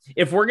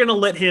if we're gonna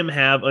let him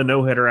have a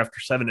no-hitter after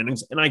 7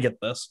 innings, and I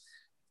get this,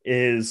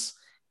 is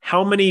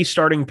how many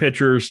starting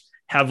pitchers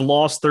have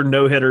lost their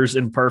no-hitters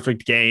in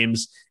perfect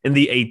games in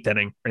the 8th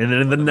inning and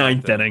then in the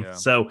 9th inning. Yeah.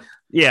 So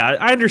yeah,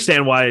 I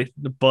understand why,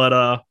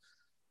 but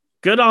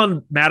good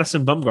on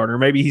Madison Bumgarner.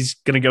 Maybe he's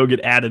going to go get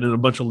added in a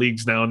bunch of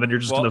leagues now, and then you're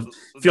just going to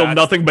feel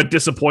nothing but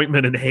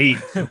disappointment and hate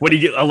when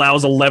he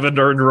allows 11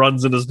 earned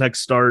runs in his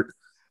next start.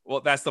 Well,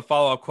 that's the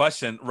follow-up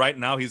question. Right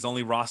now, he's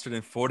only rostered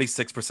in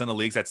 46% of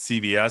leagues at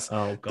CVS.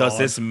 Oh, God. Does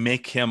this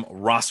make him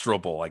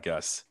rosterable, I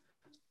guess?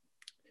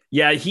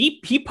 Yeah,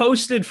 he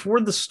posted for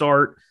the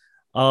start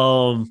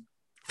through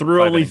 5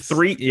 only innings.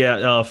 3,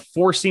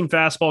 4-seam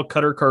fastball,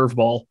 cutter,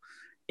 curveball,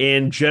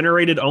 and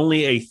generated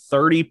only a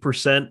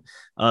 30%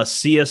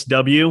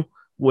 CSW,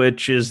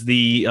 which is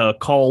the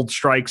called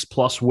strikes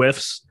plus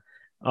whiffs.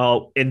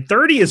 And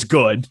 30 is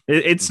good.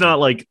 It's not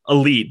like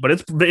elite, but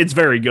it's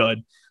very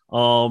good.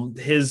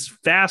 His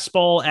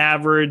fastball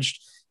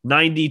averaged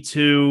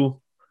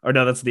 92, or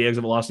no, that's the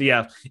exit velocity.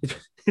 Yeah.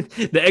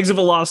 The exit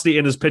velocity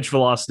and his pitch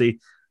velocity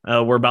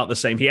were about the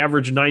same. He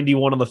averaged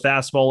 91 on the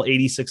fastball,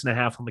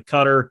 86.5 on the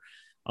cutter.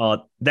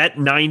 That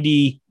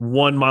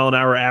 91 mile an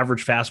hour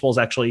average fastball is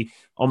actually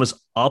almost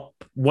up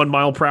 1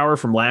 mile per hour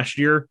from last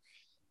year.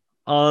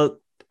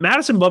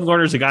 Madison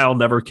Bumgarner is a guy I'll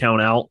never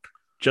count out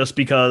just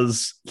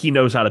because he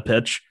knows how to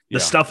pitch. The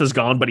stuff is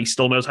gone, but he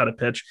still knows how to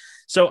pitch.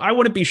 So I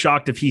wouldn't be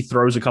shocked if he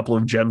throws a couple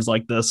of gems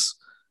like this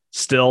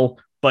still,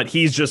 but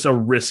he's just a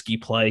risky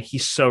play.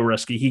 He's so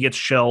risky. He gets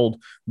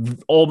shelled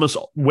almost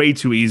way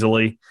too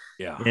easily.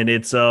 Yeah. And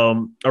it's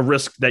a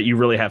risk that you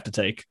really have to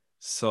take.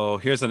 So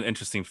here's an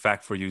interesting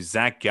fact for you.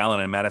 Zach Gallen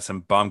and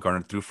Madison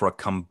Bumgarner threw for a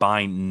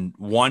combined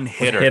 1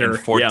 hitter in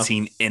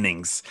 14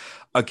 innings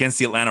against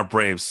the Atlanta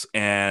Braves.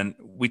 And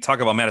we talk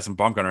about Madison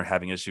Bumgarner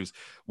having issues.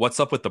 What's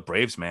up with the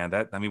Braves, man?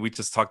 We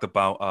just talked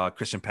about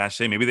Christian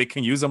Pache. Maybe they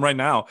can use him right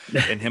now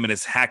and him and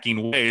his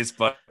hacking ways,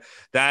 but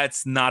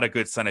that's not a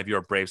good sign if you're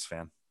a Braves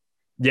fan.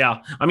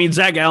 Yeah. I mean,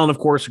 Zach Gallen, of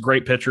course, a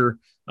great pitcher.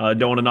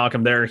 Don't want to knock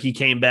him there. He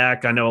came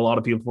back. I know a lot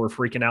of people were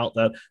freaking out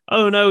that,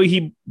 oh no,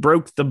 he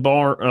broke the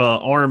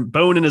arm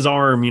bone in his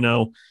arm,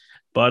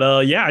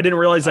 But yeah, I didn't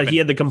realize that he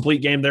had the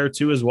complete game there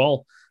too as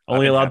well.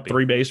 Only allowed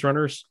 3 base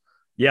runners.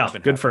 Yeah,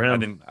 good for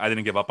him. I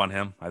didn't give up on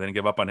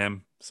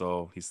him.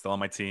 So he's still on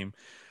my team.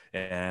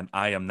 And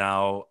I am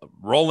now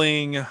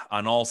rolling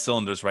on all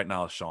cylinders right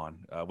now,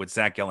 Sean, with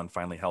Zach Gallen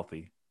finally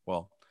healthy.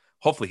 Well,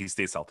 hopefully he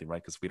stays healthy,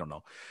 right? Because we don't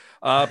know.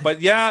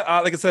 But yeah,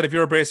 like I said, if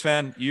you're a Braves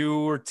fan,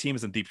 your team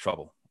is in deep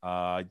trouble.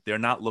 They're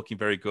not looking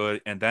very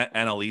good. And that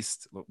NL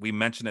East, we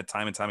mentioned it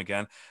time and time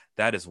again,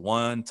 that is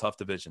one tough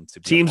division.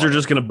 Teams are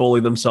just going to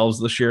bully themselves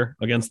this year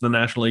against the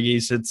National League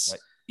East. It's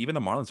even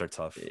the Marlins are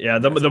tough. Yeah,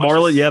 the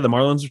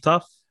Marlins are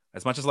tough.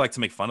 As much as I like to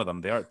make fun of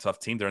them, they are a tough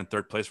team. They're in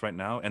 3rd place right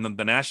now. And then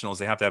the Nationals,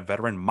 they have that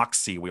veteran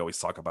Moxie we always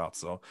talk about.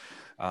 So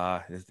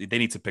they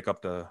need to pick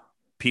up the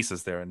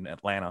pieces there in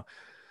Atlanta.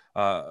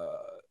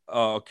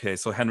 Okay,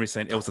 so Henry's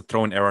saying it was a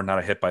throw-in error, not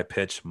a hit by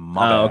pitch.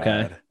 My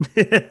bad.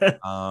 Okay.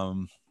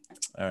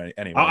 All right.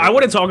 Anyway, I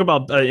want to talk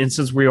about, and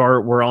since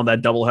we're on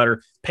that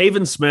doubleheader,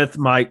 Pavin Smith,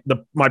 my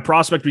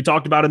prospect. We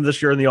talked about him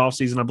this year in the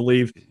offseason, I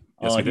believe.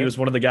 Yes, he was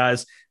one of the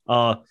guys.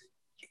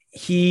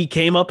 He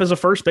came up as a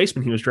first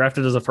baseman. He was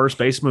drafted as a first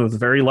baseman with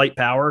very light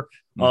power.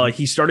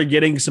 He started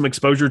getting some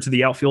exposure to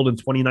the outfield in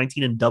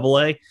 2019 in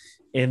Double-A.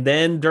 And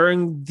then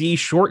during the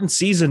shortened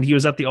season, he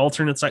was at the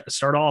alternate site to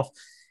start off.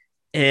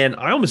 And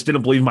I almost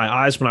didn't believe my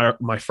eyes when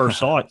I first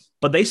saw it.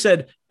 But they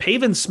said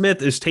Pavin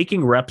Smith is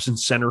taking reps in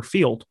center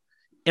field.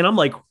 And I'm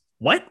like,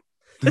 what?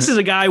 This is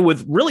a guy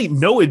with really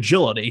no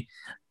agility.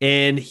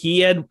 And he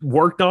had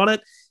worked on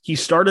it. He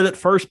started at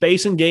first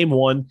base in game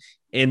 1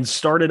 and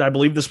started, I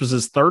believe this was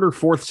his 3rd or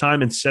 4th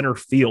time in center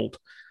field.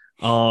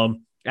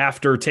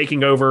 After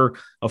taking over,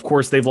 of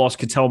course, they've lost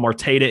Ketel Marte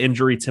to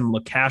injury, Tim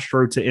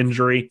LaCastro to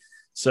injury.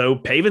 So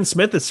Pavin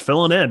Smith is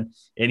filling in,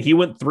 and he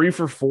went 3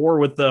 for 4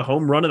 with the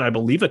home run and I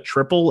believe a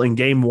triple in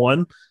game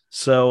 1.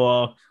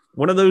 So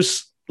one of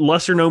those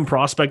lesser known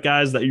prospect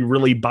guys that you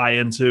really buy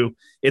into.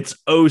 It's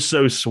oh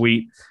so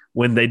sweet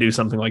when they do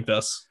something like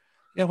this.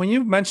 Yeah, when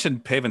you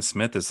mentioned Pavin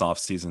Smith this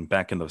offseason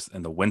back in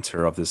the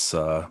winter of this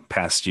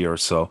past year or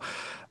so,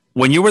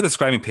 when you were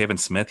describing Pavin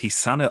Smith, he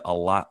sounded a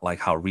lot like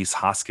how Rhys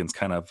Hoskins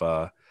kind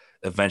of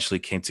eventually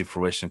came to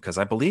fruition, because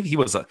I believe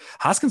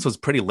Hoskins was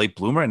pretty late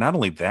bloomer. And not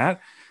only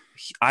that,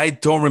 I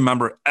don't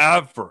remember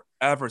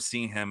ever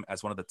seeing him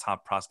as one of the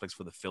top prospects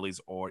for the Phillies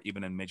or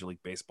even in Major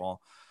League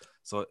Baseball.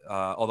 So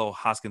although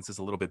Hoskins is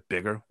a little bit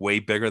bigger, way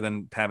bigger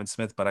than Pavin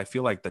Smith, but I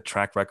feel like the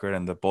track record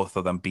and the both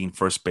of them being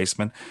first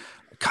basemen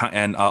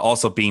and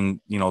also being,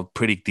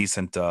 pretty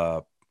decent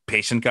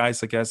patient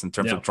guys, I guess, in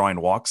terms of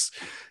drawing walks,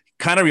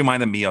 kind of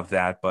reminded me of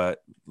that, but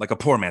like a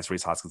poor man's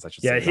Rhys Hoskins, I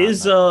should say. Yeah,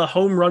 his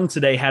home run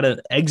today had an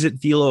exit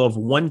velo of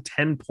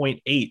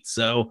 110.8.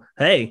 So,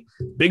 hey,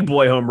 big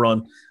boy home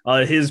run.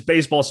 His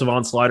baseball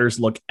savant sliders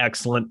look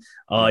excellent.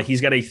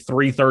 He's got a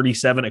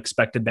 337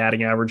 expected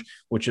batting average,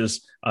 which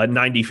is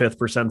 95th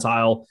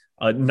percentile,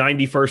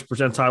 91st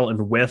percentile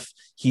in whiff.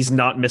 He's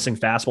not missing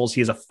fastballs.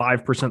 He has a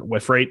 5%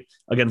 whiff rate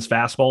against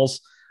fastballs.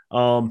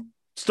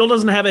 Still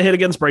doesn't have a hit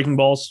against breaking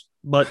balls,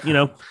 but,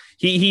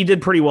 he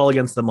did pretty well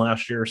against them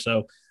last year.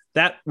 So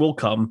that will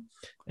come.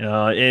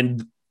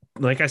 And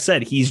like I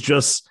said, he's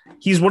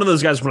one of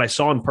those guys. When I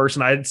saw in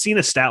person, I had seen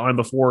a stat line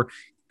before: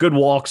 good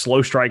walks,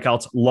 low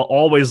strikeouts.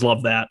 Always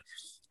love that.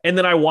 And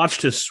then I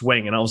watched his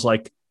swing, and I was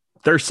like,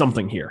 "There's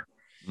something here."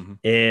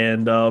 Mm-hmm.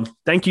 And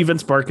thank you,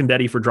 Vince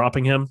Marcandetti, for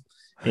dropping him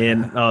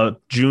in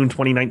June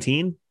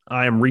 2019.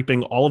 I am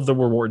reaping all of the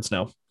rewards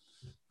now.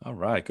 All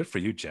right, good for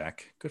you,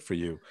 Jack. Good for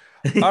you.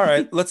 All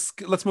right, let's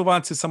move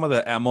on to some of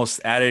the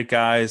most added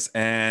guys.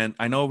 And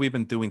I know we've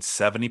been doing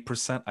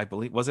 70%, I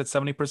believe. Was it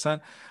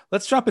 70%?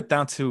 Let's drop it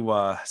down to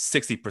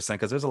 60%,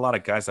 because there's a lot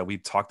of guys that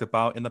we've talked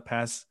about in the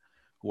past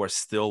who are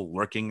still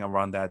working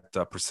around that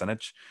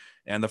percentage.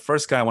 And the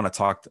first guy I want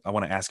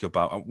to ask you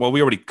about, well,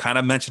 we already kind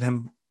of mentioned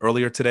him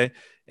earlier today,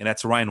 and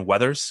that's Ryan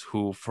Weathers,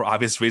 who for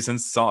obvious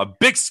reasons saw a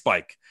big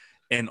spike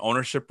in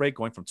ownership rate,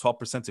 going from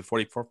 12% to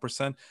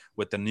 44%,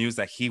 with the news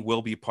that he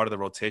will be part of the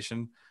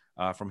rotation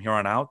from here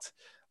on out.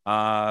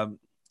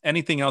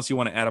 Anything else you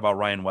want to add about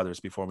Ryan Weathers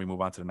before we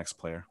move on to the next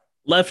player?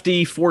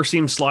 Lefty,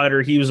 four-seam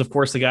slider. He was, of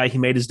course, the guy who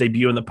made his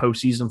debut in the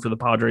postseason for the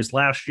Padres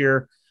last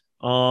year.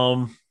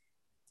 I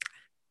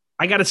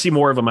got to see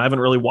more of him. I haven't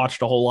really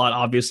watched a whole lot.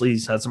 Obviously,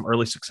 he's had some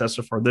early success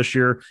so far this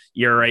year.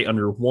 ERA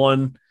under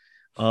 1.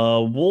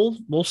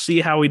 We'll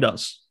see how he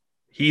does.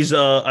 He's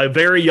a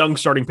very young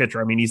starting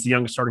pitcher. I mean, he's the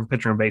youngest starting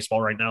pitcher in baseball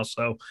right now.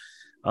 So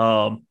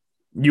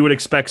you would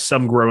expect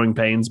some growing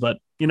pains, but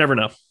you never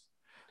know.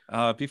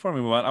 Before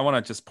we move on, I want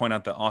to just point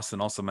out that Austin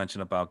also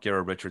mentioned about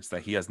Garrett Richards,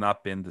 that he has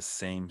not been the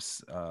same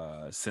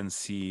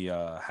since he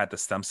had the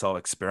stem cell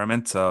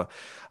experiment.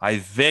 I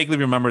vaguely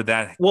remember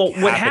that. Well,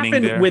 what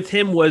happened with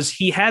him was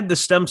he had the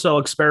stem cell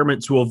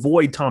experiment to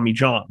avoid Tommy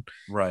John.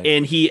 Right.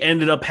 And he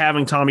ended up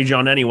having Tommy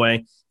John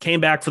anyway, came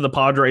back for the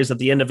Padres at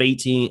the end of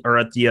 18 or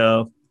at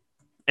the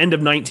end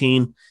of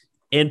 19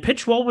 and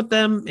pitched well with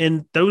them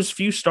in those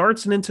few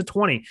starts and into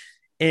 20.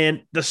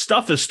 And the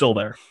stuff is still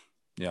there.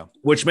 Yeah.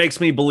 which makes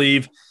me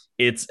believe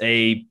it's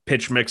a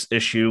pitch mix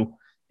issue,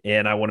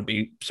 and I wouldn't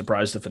be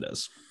surprised if it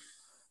is.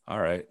 All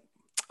right.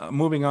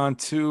 Moving on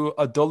to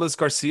Adolis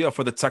Garcia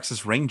for the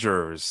Texas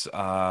Rangers.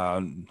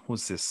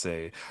 Who's this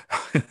say?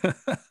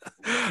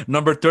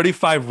 Number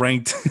 35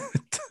 ranked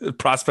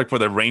prospect for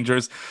the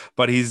Rangers,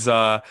 but he's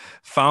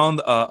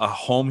found a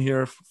home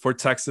here for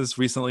Texas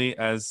recently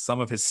as some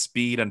of his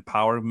speed and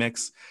power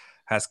mix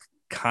has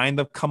kind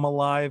of come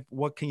alive.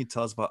 What can you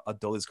tell us about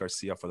Adolis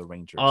Garcia for the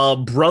Rangers?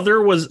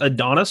 Brother was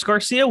Adonis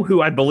Garcia,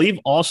 who I believe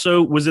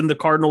also was in the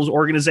Cardinals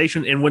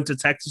organization and went to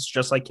Texas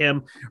just like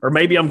him. Or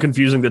maybe I'm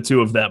confusing the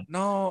two of them.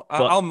 No,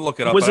 I'll look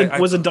it up.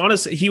 Was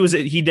Adonis? He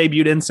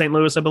debuted in St.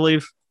 Louis, I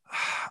believe.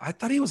 I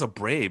thought he was a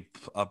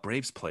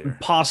Braves player.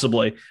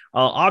 Possibly.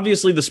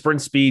 Obviously, the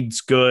sprint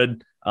speed's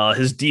good.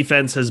 His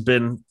defense has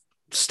been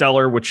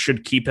stellar, which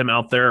should keep him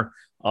out there.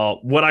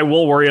 What I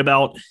will worry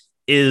about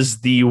is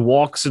the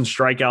walks and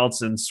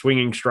strikeouts and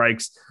swinging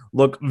strikes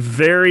look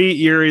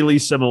very eerily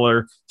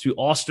similar to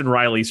Austin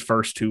Riley's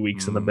first 2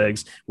 weeks in the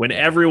bigs, when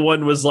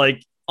everyone was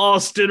like,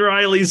 Austin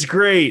Riley's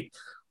great.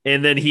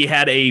 And then he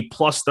had a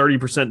plus 30%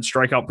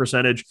 strikeout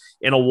percentage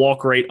and a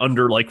walk rate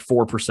under like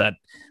 4%.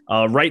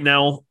 Right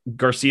now,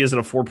 Garcia's at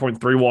a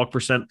 4.3 walk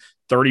percent,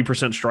 30%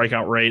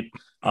 strikeout rate.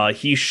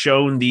 He's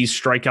shown these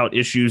strikeout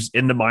issues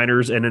in the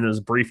minors and in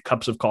his brief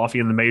cups of coffee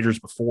in the majors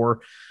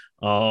before.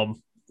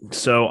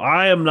 So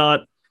I am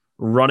not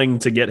running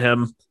to get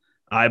him.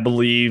 I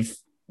believe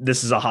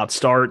this is a hot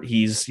start.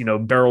 He's,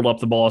 barreled up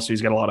the ball, so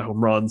he's got a lot of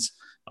home runs,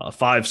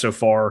 5 so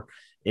far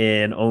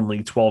in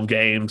only 12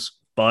 games.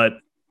 But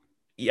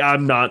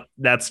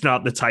that's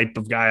not the type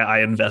of guy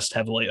I invest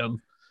heavily in.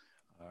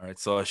 All right,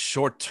 so a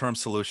short-term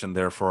solution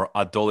there for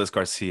Adolis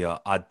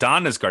Garcia.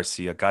 Adonis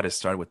Garcia got his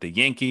start with the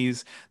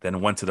Yankees,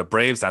 then went to the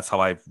Braves. That's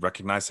how I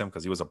recognize him,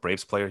 because he was a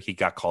Braves player. He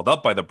got called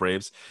up by the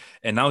Braves,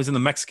 and now he's in the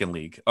Mexican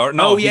League. I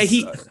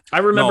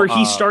remember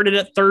he started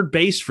at third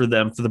base for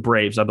the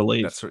Braves, I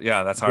believe.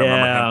 That's how I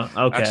remember him.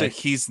 Okay.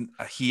 Actually,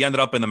 he ended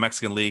up in the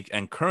Mexican League,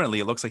 and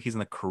currently it looks like he's in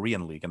the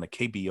Korean League, in the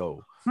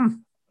KBO.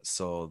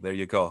 So there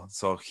you go.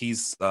 So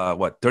he's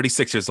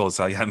 36 years old.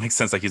 So yeah, it makes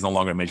sense that he's no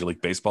longer in Major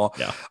League Baseball.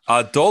 Yeah.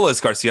 Adolis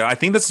Garcia, I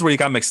think this is where you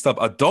got mixed up.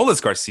 Adolis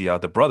Garcia,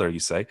 the brother, you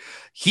say,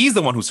 he's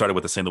the one who started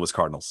with the St. Louis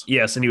Cardinals.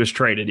 Yes, and he was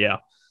traded. Yeah.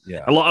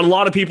 Yeah. A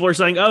lot of people are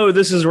saying, "Oh,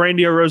 this is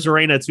Randy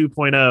Arozarena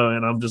 2.0,"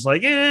 and I'm just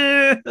like,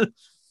 I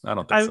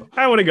don't think so.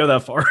 I wouldn't go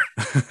that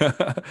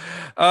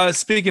far.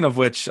 Speaking of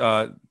which,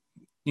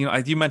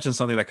 you mentioned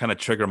something that kind of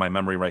triggered my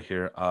memory right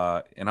here,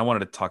 and I wanted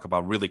to talk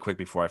about really quick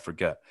before I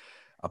forget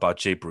about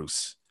Jay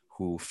Bruce,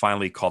 who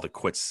finally called it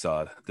quits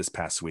this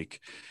past week.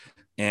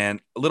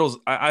 And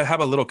I have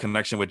a little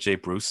connection with Jay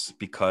Bruce,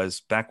 because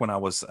back when I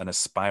was an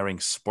aspiring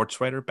sports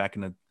writer back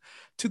in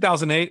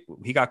 2008,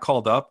 he got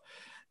called up.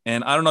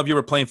 And I don't know if you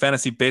were playing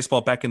fantasy baseball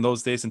back in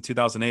those days in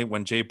 2008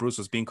 when Jay Bruce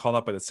was being called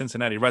up by the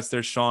Cincinnati Reds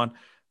there, Sean.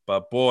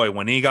 But boy,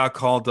 when he got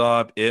called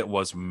up, it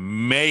was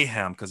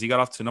mayhem, because he got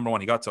off to, number one,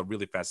 he got to a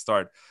really fast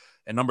start.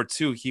 And number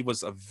two, he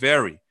was a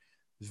very,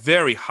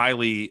 very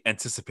highly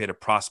anticipated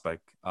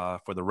prospect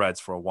for the Reds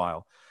for a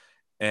while.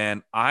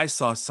 And I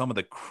saw some of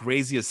the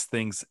craziest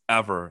things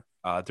ever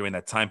during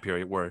that time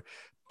period, where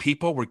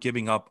people were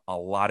giving up a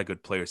lot of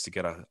good players to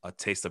get a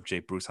taste of Jay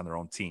Bruce on their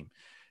own team.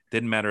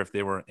 Didn't matter if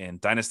they were in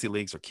dynasty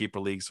leagues or keeper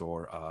leagues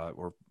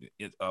or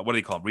what do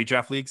they call them,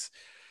 redraft leagues.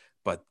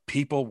 But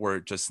people were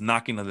just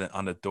knocking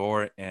on the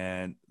door,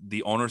 and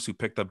the owners who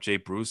picked up Jay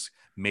Bruce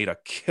made a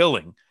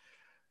killing,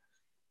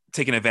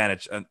 taking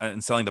advantage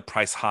and selling the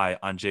price high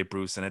on Jay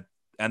Bruce. And it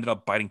ended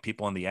up biting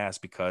people in the ass,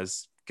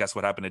 because guess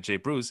what happened to Jay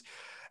Bruce?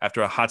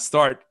 After a hot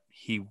start,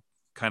 he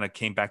kind of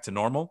came back to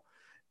normal.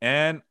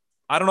 And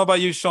I don't know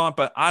about you, Sean,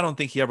 but I don't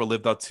think he ever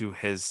lived up to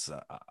his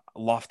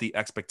lofty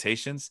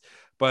expectations.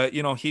 But,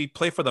 he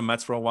played for the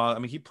Mets for a while. I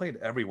mean, he played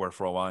everywhere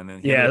for a while. And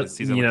then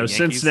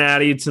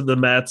Cincinnati to the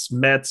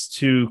Mets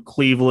to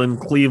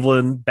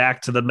Cleveland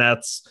back to the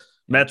Mets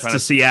to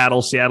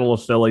Seattle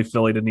to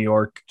Philly to New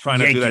York. Trying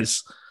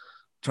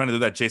to do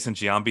that Jason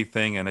Giambi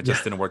thing, and it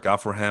just didn't work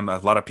out for him. A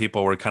lot of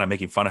people were kind of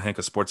making fun of him,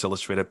 because Sports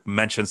Illustrated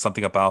mentioned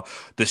something about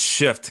the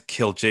shift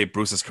killed Jay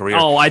Bruce's career.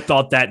 Oh, I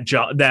thought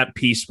that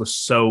piece was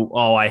so.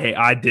 Oh, I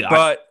hated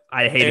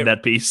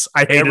that piece.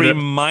 It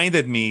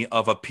reminded me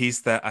of a piece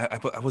that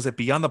I was it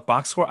Beyond the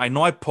Box Score. I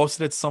know I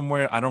posted it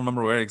somewhere. I don't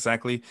remember where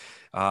exactly,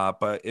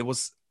 but it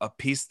was a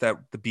piece that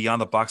the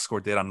Beyond the Box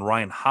Score did on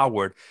Ryan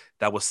Howard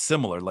that was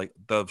similar. Like,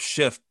 the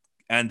shift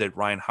ended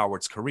Ryan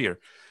Howard's career.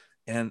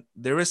 And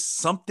there is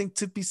something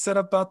to be said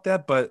about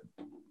that. But,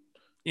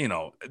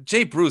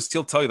 Jay Bruce,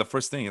 he'll tell you the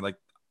first thing, like,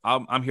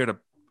 I'm here to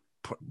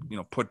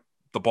put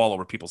the ball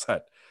over people's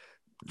head,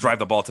 drive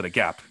the ball to the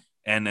gap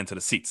and into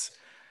the seats.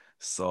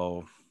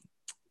 So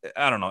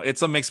I don't know.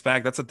 It's a mixed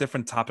bag. That's a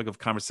different topic of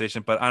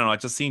conversation. But I don't know. I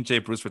just seen Jay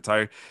Bruce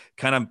retire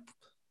kind of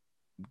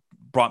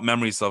brought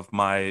memories of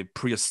my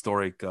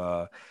prehistoric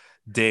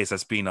days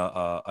as being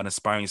an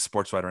aspiring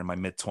sports writer in my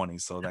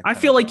mid-20s. So I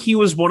feel like he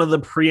was one of the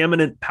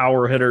preeminent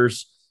power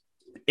hitters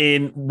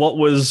in what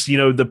was,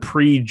 the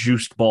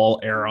pre-juiced ball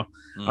era.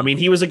 I mean,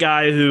 he was a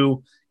guy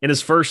who in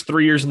his first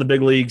 3 years in the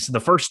big leagues. The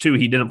first two,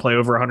 he didn't play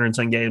over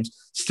 110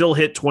 games, still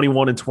hit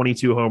 21 and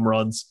 22 home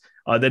runs.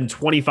 Then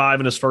 25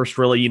 in his first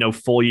really,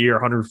 full year,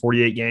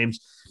 148 games.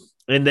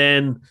 And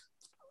then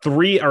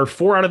 3 or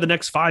 4 out of the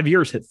next 5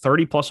 years hit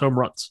 30 plus home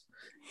runs.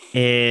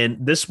 And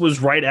this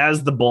was right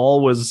as the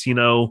ball was,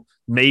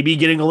 maybe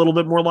getting a little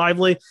bit more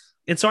lively.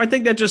 And so I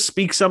think that just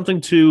speaks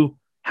something to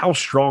how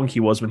strong he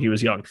was when he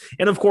was young.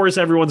 And of course,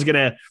 everyone's going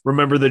to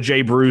remember the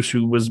Jay Bruce,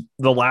 who was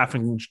the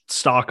laughing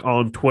stock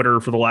on Twitter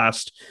for the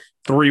last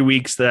 3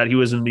 weeks that he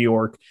was in New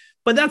York.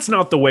 But that's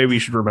not the way we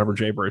should remember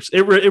Jay Bruce.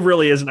 It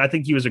really isn't. I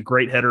think he was a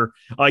great hitter.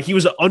 He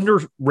was an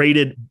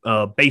underrated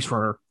base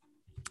runner,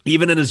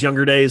 even in his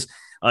younger days.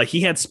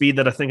 He had speed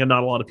that I think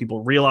not a lot of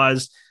people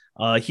realized.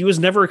 He was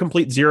never a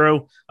complete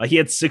zero. He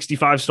had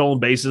 65 stolen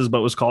bases,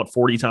 but was caught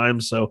 40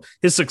 times. So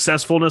his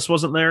successfulness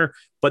wasn't there,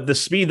 but the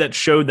speed that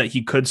showed that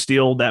he could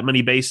steal that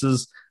many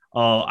bases.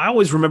 I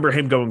always remember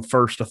him going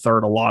first to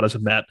third a lot as a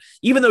Met,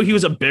 even though he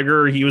was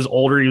he was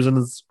older, he was in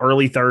his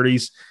early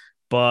 30s,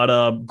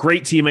 but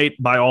great teammate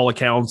by all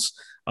accounts.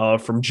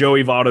 From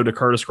Joey Votto to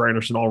Curtis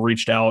Granderson all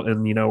reached out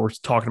and, we're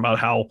talking about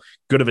how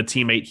good of a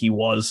teammate he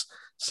was.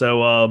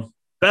 So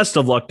best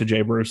of luck to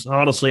Jay Bruce.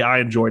 Honestly, I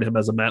enjoyed him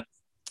as a Met.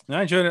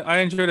 I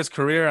enjoyed his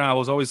career. I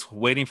was always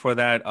waiting for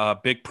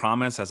that big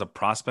promise as a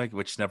prospect,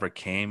 which never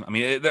came. I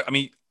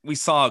mean, we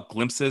saw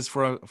glimpses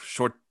for a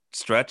short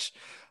stretch,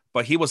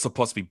 but he was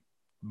supposed to be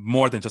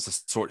more than just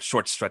a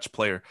short stretch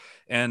player.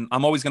 And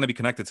I'm always going to be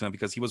connected to him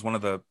because he was one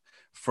of the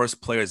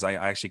first players I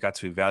actually got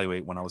to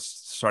evaluate when I was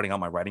starting out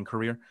my writing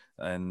career,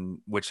 and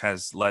which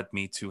has led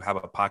me to have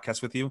a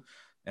podcast with you.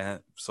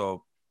 And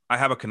so I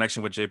have a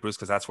connection with Jay Bruce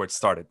because that's where it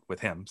started with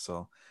him.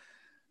 So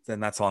then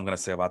that's all I'm going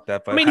to say about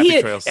that. But he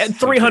had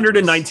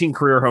 319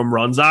 career home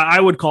runs. I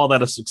would call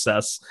that a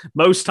success.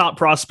 Most top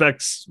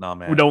prospects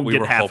don't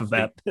get half of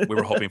that. We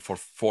were hoping for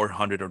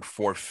 400 or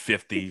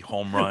 450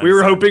 home runs. We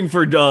were hoping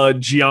for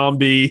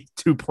Giambi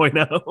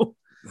 2.0.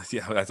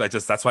 Yeah,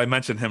 that's why I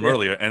mentioned him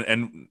earlier.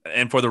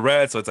 And for the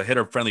Reds, so it's a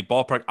hitter-friendly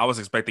ballpark. I was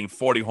expecting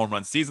 40 home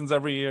run seasons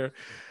every year.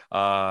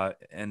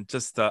 And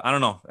just, I don't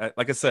know.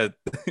 Like I said,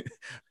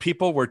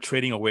 people were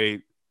trading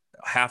away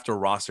half their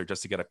roster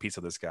just to get a piece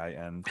of this guy,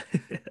 and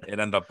it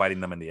ended up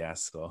biting them in the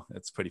ass. So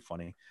it's pretty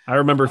funny. I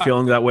remember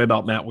feeling that way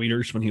about Matt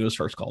Wieters when he was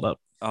first called up.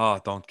 Oh,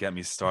 don't get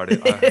me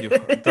started.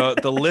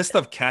 The list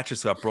of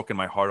catchers who have broken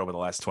my heart over the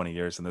last 20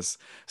 years in this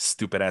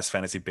stupid ass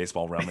fantasy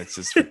baseball realm, it's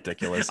just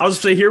ridiculous. I was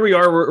saying, here we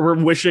are.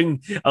 We're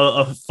wishing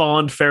a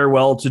fond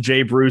farewell to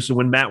Jay Bruce, and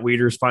when Matt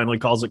Wieters finally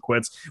calls it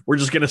quits, we're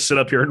just going to sit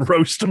up here and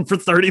roast him for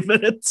 30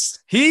 minutes.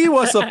 He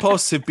was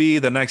supposed to be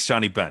the next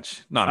Johnny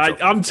Bench. No,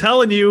 I'm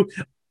telling you.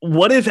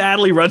 What if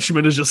Adley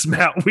Rutschman is just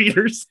Matt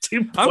Wieters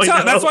 2.0?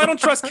 That's why I don't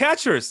trust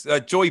catchers.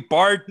 Joey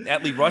Bart,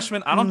 Adley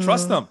Rutschman, I don't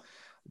trust them.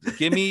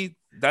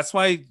 That's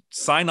why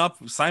sign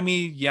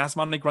me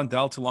Yasmani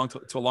Grandal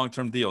to a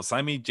long-term deal.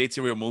 Sign me JT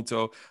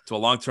Realmuto to a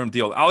long-term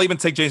deal. I'll even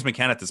take James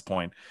McCann at this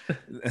point.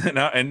 and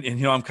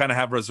I'm kind of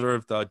have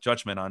reserved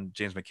judgment on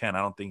James McCann.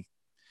 I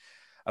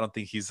don't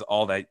think he's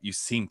all that you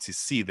seem to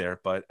see there,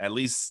 but at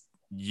least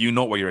you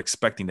know what you're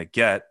expecting to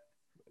get.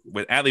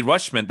 With Adley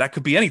Rutschman, that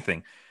could be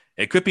anything.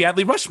 It could be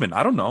Adley Rutschman.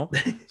 I don't know.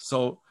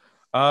 So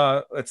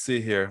let's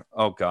see here.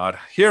 Oh, God.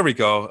 Here we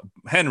go.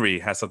 Henry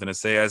has something to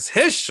say as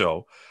his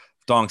show,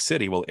 Dong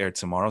City, will air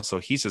tomorrow. So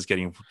he's just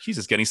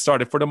getting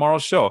started for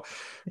tomorrow's show.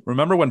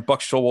 Remember when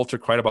Buck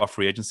Showalter cried about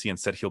free agency and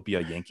said he'll be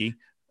a Yankee?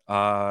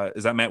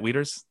 Is that Matt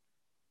Wieters?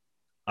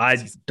 I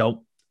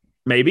don't.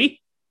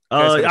 Maybe.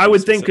 I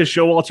would think because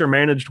Showalter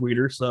managed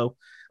Wieters, so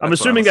I'm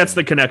assuming that's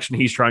the connection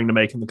he's trying to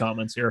make in the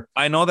comments here.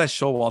 I know that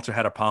Showalter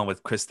had a problem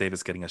with Chris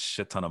Davis getting a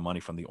shit ton of money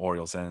from the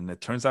Orioles, and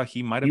it turns out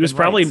he might have. He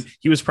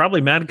was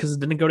probably mad because it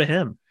didn't go to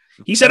him.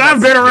 He said,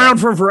 "I've been around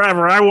for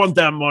forever. I want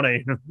that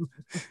money."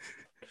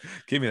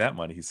 Give me that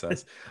money, he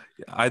says.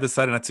 I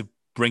decided not to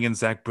bring in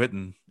Zach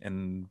Britton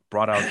and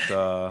brought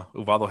out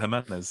Uvaldo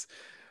Jimenez.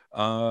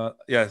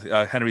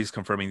 Henry's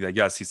confirming that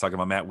yes, he's talking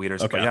about Matt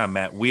Wieters. Okay. But yeah,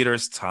 Matt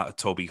Wieters,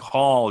 Toby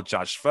Hall,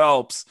 Josh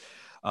Phelps.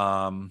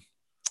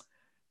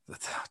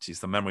 Geez,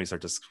 the memories are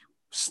just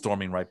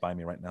storming right by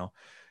me right now.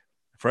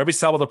 For every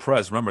Salvador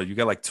Perez, remember, you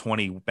got like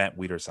 20 Matt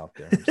Wieters out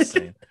there. I'm just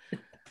saying.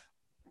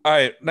 All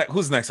right,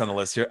 who's next on the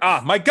list here?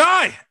 My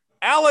guy,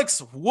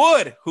 Alex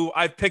Wood, who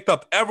I've picked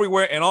up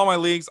everywhere in all my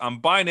leagues. I'm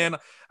buying in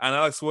on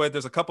Alex Wood.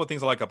 There's a couple of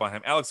things I like about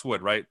him. Alex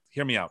Wood, right?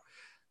 Hear me out.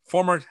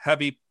 Former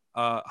heavy,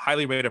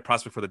 highly rated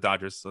prospect for the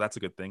Dodgers, so that's a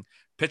good thing.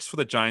 Pitched for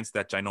the Giants,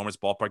 that ginormous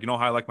ballpark. You know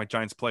how I like my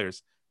Giants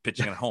players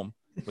pitching at home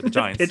with the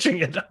Giants.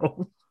 Pitching at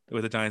home.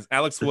 With the Giants.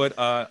 Alex Wood,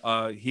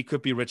 he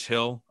could be Rich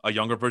Hill, a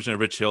younger version of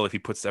Rich Hill if he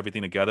puts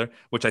everything together,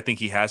 which I think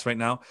he has right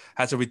now.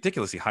 Has a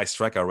ridiculously high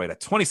strikeout rate at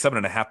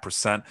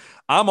 27.5%.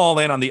 I'm all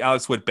in on the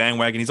Alex Wood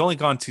bandwagon. He's only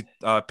gone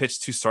to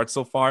pitch 2 starts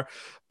so far,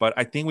 but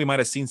I think we might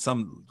have seen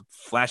some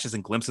flashes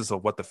and glimpses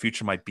of what the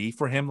future might be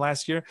for him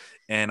last year.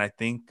 And I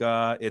think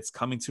it's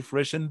coming to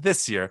fruition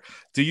this year.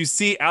 Do you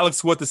see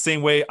Alex Wood the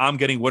same way I'm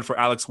getting Wood for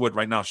Alex Wood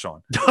right now,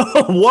 Sean?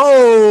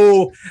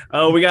 Whoa.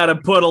 Oh, we got to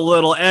put a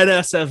little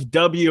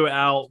NSFW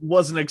out.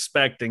 Wasn't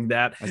expecting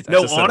that.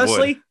 No,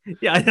 honestly,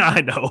 yeah,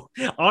 I know.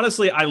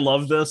 Honestly, I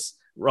love this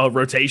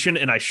rotation,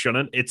 and I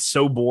shouldn't. It's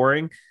so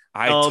boring.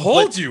 I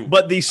told you.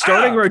 But the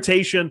starting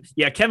rotation,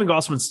 Kevin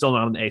Gossman's still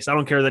not an ace. I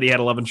don't care that he had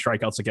 11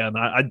 strikeouts again.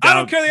 I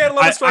don't care that he had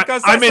 11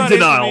 strikeouts. I'm in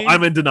denial.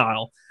 I'm in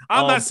denial.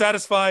 I'm not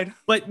satisfied.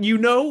 But you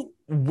know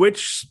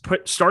which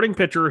starting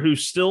pitcher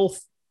who's still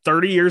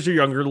 30 years or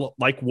younger,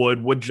 like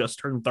Wood just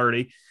turned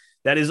 30,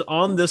 that is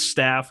on this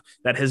staff,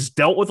 that has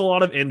dealt with a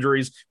lot of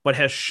injuries, but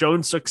has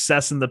shown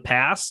success in the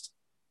past?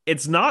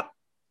 It's not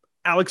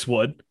Alex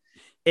Wood.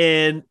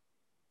 And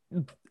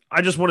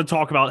I just want to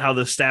talk about how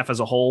the staff as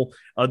a whole,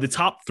 the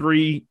top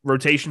 3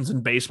 rotations in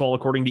baseball,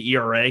 according to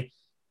ERA,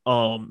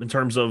 in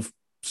terms of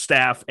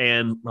staff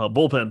and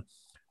bullpen,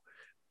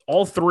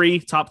 all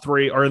top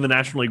three are in the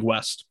National League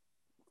West.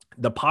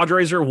 The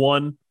Padres are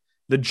 1,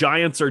 the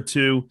Giants are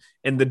 2,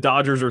 and the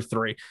Dodgers are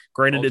 3.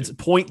 Granted, it's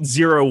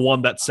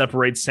 0.01 that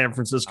separates San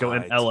Francisco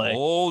and LA. I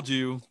told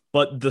you.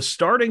 But the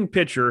starting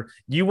pitcher,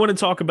 you want to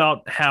talk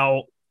about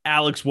how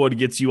Alex Wood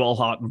gets you all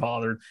hot and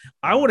bothered.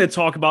 I want to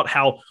talk about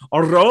how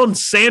Aaron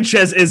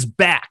Sanchez is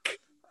back.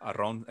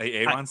 Aaron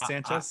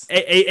Sanchez?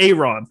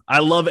 Aaron. I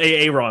love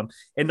Aaron.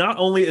 And not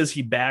only is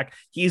he back,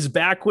 he's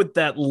back with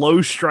that low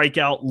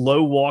strikeout,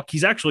 low walk.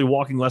 He's actually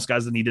walking less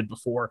guys than he did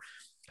before.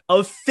 A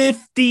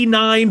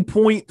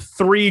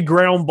 59.3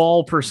 ground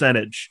ball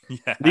percentage,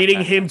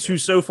 leading him to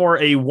so far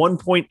a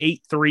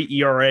 1.83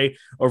 ERA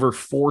over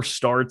 4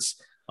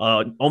 starts,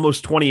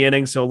 almost 20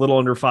 innings, so a little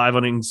under 5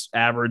 innings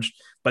average.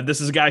 But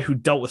this is a guy who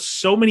dealt with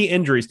so many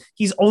injuries.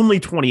 He's only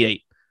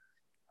 28.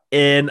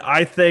 And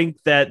I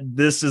think that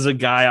this is a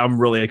guy I'm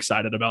really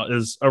excited about,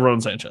 is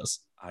Aaron Sanchez.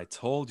 I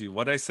told you.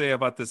 What did I say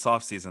about this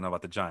offseason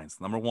about the Giants?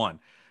 Number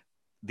one,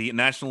 the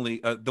National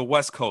League, the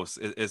West Coast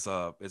is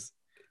when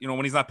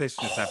he's not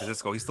pitching in San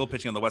Francisco, he's still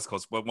pitching on the West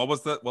Coast. What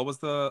was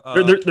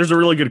the there's a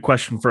really good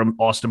question from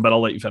Austin, but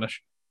I'll let you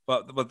finish.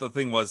 But the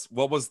thing was,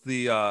 what was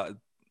the I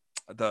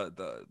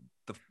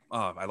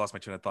lost my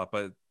train of thought,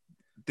 but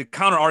the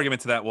counter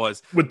argument to that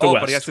was, with the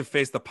West. But he has to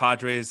face the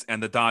Padres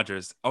and the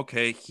Dodgers.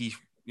 Okay,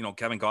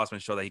 Kevin Gossman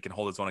showed that he can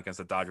hold his own against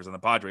the Dodgers and the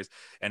Padres,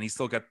 and he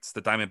still gets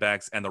the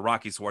Diamondbacks and the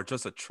Rockies, who are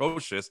just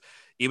atrocious,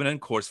 even in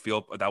Coors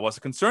Field. That was a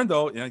concern,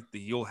 though.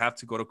 You'll have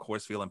to go to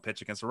Coors Field and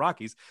pitch against the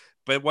Rockies.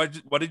 But what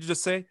did you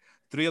just say?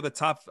 3 of the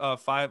top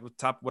 5,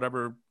 top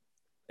whatever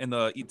in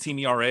the team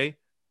ERA,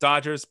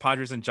 Dodgers,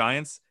 Padres, and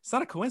Giants. It's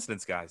not a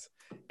coincidence, guys.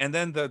 And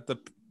then the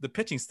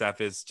pitching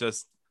staff is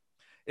just.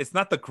 It's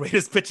not the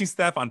greatest pitching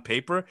staff on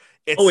paper.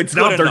 It's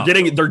not. They're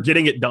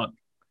getting it done.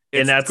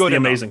 And that's the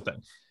amazing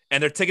thing.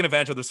 And they're taking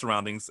advantage of their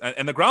surroundings.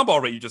 And the ground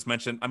ball rate you just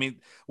mentioned, I mean,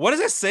 what does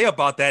it say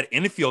about that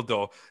infield,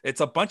 though?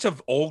 It's a bunch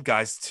of old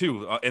guys,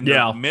 too, in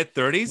their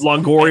mid-30s.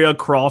 Longoria,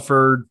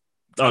 Crawford,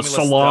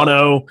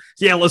 Solano.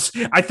 Yeah,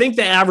 I think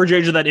the average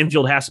age of that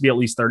infield has to be at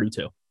least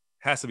 32.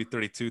 Has to be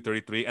 32,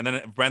 33. And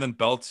then Brandon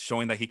Belt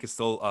showing that he can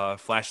still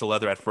flash the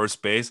leather at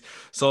first base.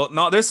 So,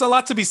 no, there's a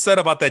lot to be said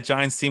about that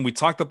Giants team. I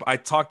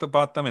talked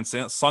about them and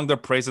sung their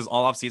praises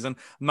all offseason.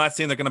 I'm not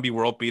saying they're going to be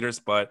world beaters,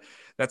 but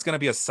that's going to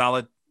be a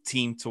solid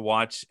team to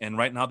watch. And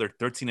right now they're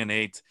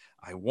 13-8.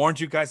 I warned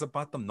you guys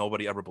about them.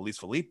 Nobody ever believes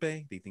Felipe.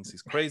 He thinks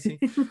he's crazy.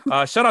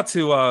 Shout out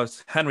to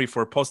Henry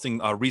for posting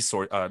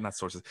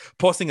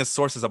posting his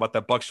sources about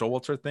that Buck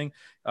Showalter thing.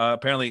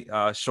 Apparently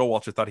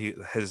Showalter thought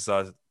his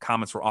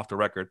comments were off the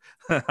record.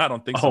 I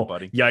don't think so,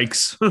 buddy.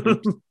 Yikes.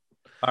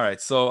 All right.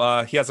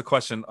 So he has a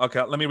question.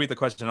 Okay. Let me read the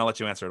question. I'll let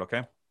you answer it.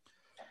 Okay.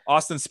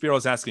 Austin Spiro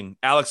is asking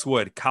Alex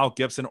Wood, Kyle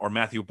Gibson, or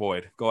Matthew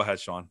Boyd. Go ahead,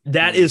 Sean.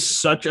 That is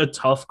such a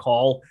tough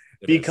call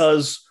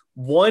because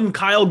one,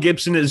 Kyle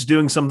Gibson is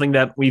doing something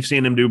that we've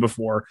seen him do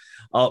before.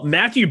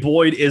 Matthew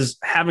Boyd is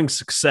having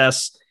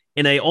success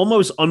in a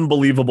almost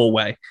unbelievable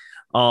way.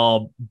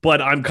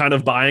 But I'm kind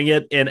of buying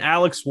it. And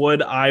Alex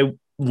Wood, I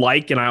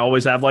like, and I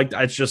always have liked.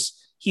 It's just,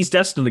 he's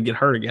destined to get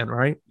hurt again,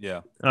 right?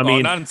 Yeah. I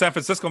mean, not in San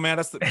Francisco, man.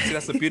 That's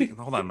the beauty.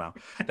 Hold on now.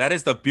 That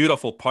is the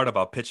beautiful part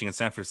about pitching in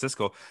San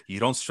Francisco. You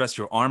don't stress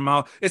your arm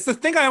out. It's the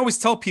thing I always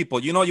tell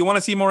people, you want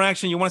to see more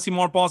action. You want to see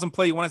more balls in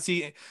play. You want to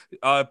see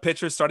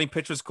starting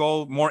pitchers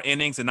go more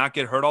innings and not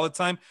get hurt all the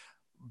time.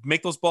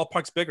 Make those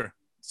ballparks bigger.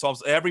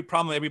 Solves every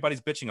problem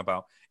everybody's bitching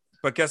about.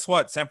 But guess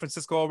what? San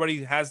Francisco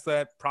already has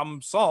that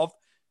problem solved.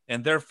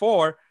 And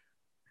therefore,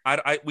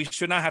 we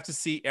should not have to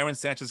see Aaron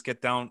Sanchez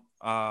get down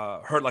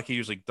hurt like he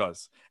usually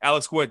does.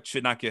 Alex Wood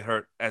should not get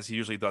hurt as he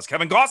usually does.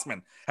 Kevin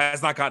Gossman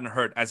has not gotten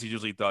hurt as he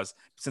usually does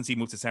since he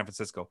moved to San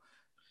Francisco.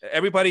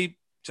 Everybody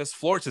just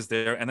flourishes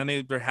there, and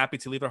then they're happy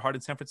to leave their heart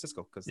in San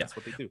Francisco because that's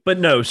what they do. But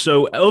no,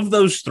 so of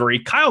those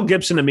 3, Kyle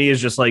Gibson to me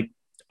is just like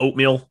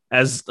oatmeal,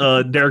 as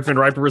Derek Van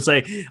Riper would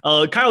say.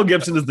 Kyle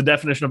Gibson is the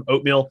definition of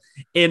oatmeal.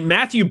 And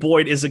Matthew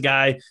Boyd is a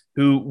guy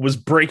who was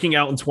breaking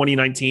out in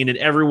 2019, and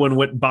everyone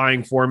went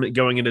buying for him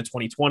going into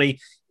 2020.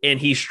 And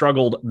he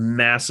struggled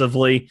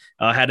massively,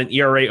 had an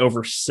ERA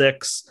over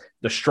 6.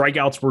 The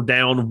strikeouts were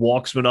down,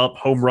 walks went up,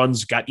 home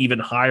runs got even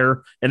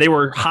higher, and they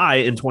were high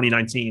in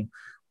 2019.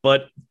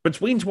 But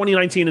between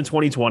 2019 and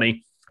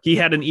 2020, he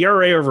had an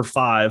ERA over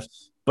 5,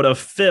 but a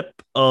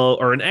FIP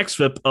or an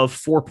xFIP of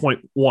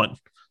 4.1.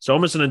 So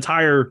almost an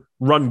entire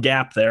run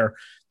gap there.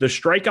 The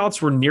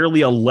strikeouts were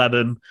nearly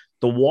 11.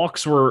 The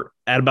walks were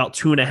at about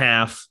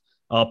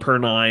 2.5 per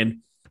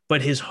 9,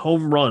 but his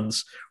home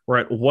runs were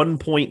at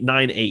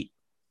 1.98.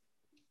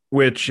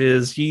 Which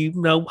is,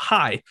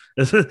 high.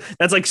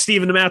 That's like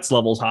Steven Matz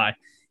levels high.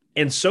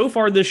 And so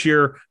far this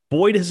year,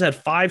 Boyd has had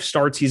 5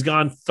 starts. He's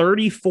gone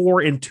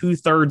 34 and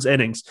 2/3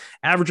 innings,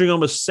 averaging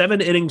almost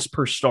 7 innings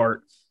per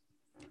start.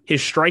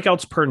 His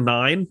strikeouts per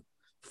 9,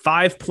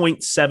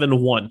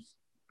 5.71.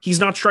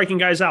 He's not striking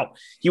guys out.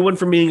 He went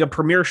from being a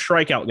premier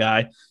strikeout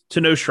guy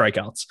to no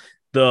strikeouts.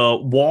 The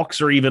walks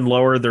are even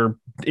lower. They're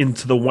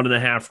into the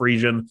 1.5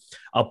 region,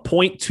 a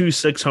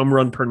 0.26 home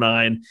run per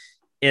 9,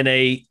 in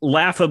a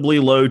laughably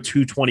low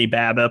 220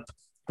 BABIP,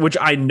 which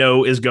I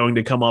know is going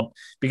to come up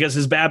because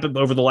his BABIP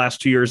over the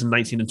last 2 years in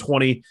 19 and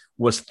 20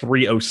 was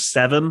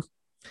 307.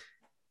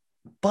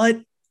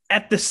 But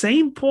at the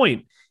same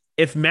point,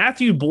 if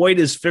Matthew Boyd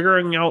is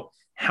figuring out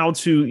how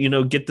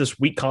to, get this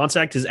weak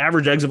contact, his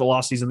average exit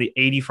velocity is in the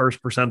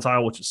 81st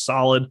percentile, which is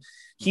solid.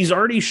 He's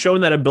already shown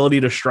that ability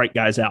to strike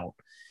guys out.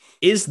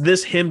 Is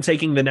this him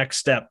taking the next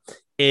step?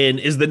 And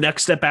is the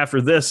next step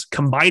after this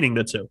combining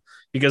the two?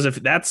 Because if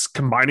that's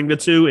combining the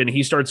two and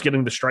he starts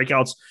getting the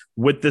strikeouts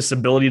with this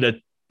ability to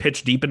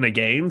pitch deep into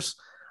games,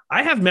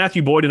 I have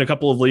Matthew Boyd in a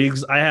couple of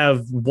leagues. I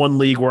have one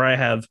league where I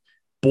have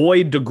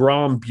Boyd,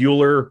 DeGrom,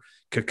 Buehler,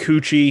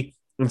 Kikuchi,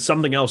 and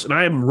something else. And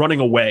I am running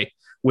away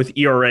with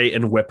ERA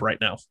and WHIP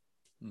right now.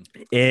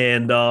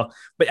 And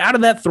but out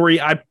of that 3,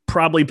 I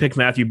probably pick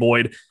Matthew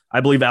Boyd.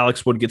 I believe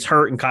Alex Wood gets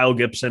hurt and Kyle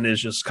Gibson is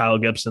just Kyle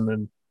Gibson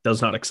and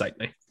does not excite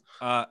me.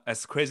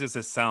 As crazy as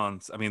this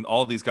sounds, I mean,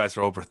 all these guys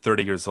are over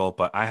 30 years old,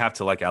 but I have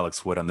to like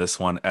Alex Wood on this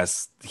one. I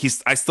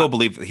still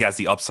believe he has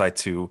the upside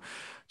to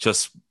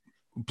just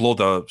blow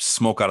the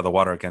smoke out of the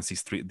water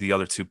against the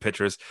other 2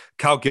 pitchers.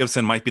 Kyle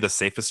Gibson might be the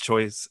safest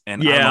choice,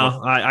 and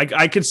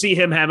I could see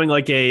him having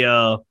like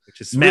a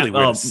which is really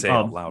weird to say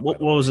out loud. What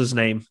was his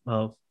name?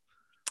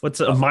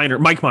 Minor?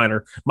 Mike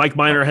Minor. Mike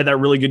Minor had that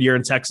really good year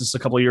in Texas a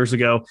couple of years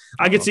ago.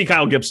 I could see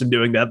Kyle Gibson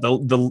doing that.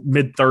 The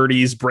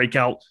mid-30s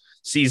breakout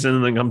season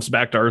and then comes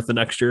back to earth the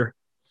next year.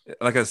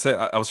 Like I said,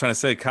 I was trying to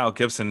say Kyle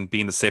Gibson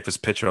being the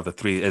safest pitcher of the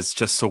 3 is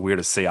just so weird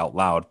to say out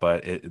loud,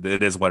 but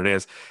it is what it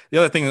is. The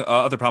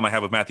other problem I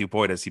have with Matthew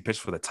Boyd is he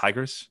pitched for the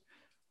Tigers.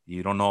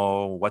 You don't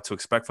know what to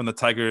expect from the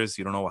Tigers.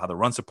 You don't know how the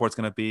run support's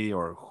going to be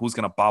or who's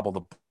going to bobble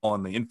the ball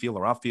in the infield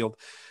or outfield.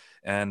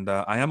 And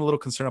I am a little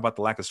concerned about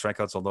the lack of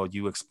strikeouts, although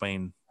you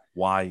explain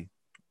why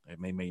it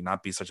may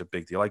not be such a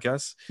big deal, I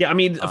guess. Yeah, I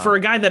mean, for a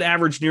guy that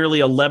averaged nearly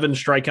 11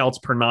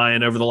 strikeouts per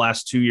 9 over the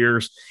last 2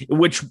 years,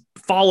 which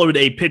followed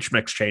a pitch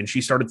mix change,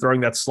 he started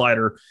throwing that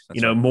slider,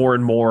 right, more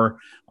and more.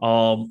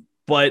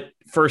 But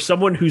for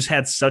someone who's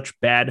had such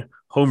bad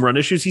home run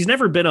issues, he's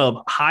never been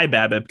a high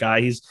BABIP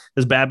guy. His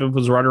BABIP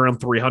was right around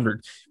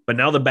 300, but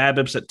now the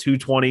BABIP's at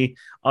 220.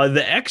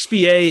 The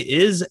XBA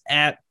is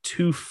at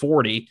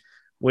 240,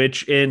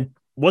 which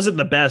wasn't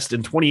the best.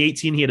 In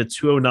 2018, he had a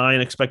 209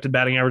 expected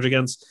batting average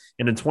against,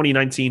 and in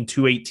 2019,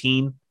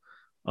 218.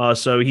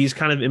 So he's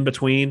kind of in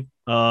between.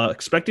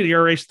 Expected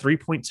ERA is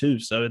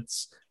 3.2, so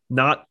it's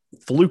not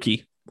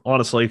fluky,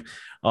 honestly,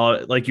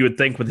 like you would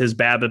think with his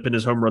BABIP and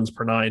his home runs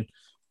per 9.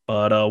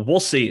 But we'll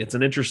see. It's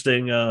an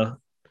interesting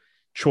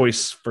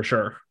choice for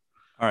sure.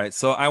 All right,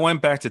 so I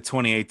went back to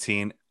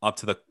 2018 up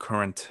to the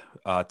current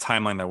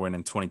timeline that we're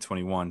in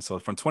 2021. So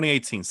from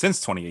 2018, since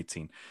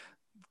 2018,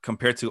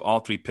 compared to all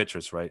 3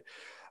 pitchers, right?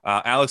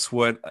 Alex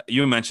Wood,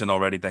 you mentioned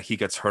already that he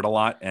gets hurt a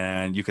lot,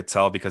 and you could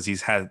tell because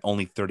he's had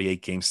only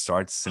 38 game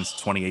starts since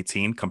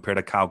 2018 compared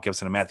to Kyle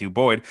Gibson and Matthew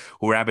Boyd,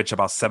 who average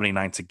about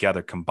 79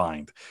 together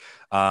combined.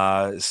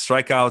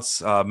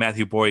 Strikeouts,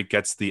 Matthew Boyd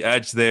gets the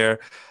edge there.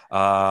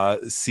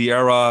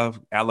 Sierra,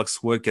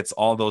 Alex Wood gets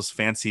all those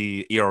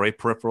fancy ERA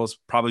peripherals,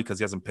 probably because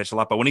he hasn't pitched a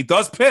lot. But when he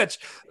does pitch,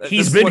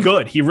 he's been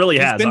good. He really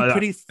has. He's been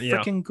pretty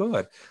freaking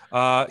good.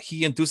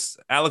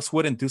 Alex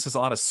Wood induces a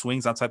lot of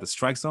swings outside the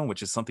strike zone,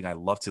 which is something I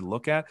love to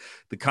look at.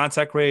 The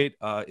contact rate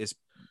is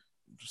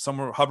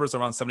somewhere hovers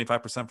around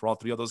 75% for all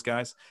 3 of those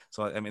guys.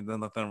 So, I mean, there's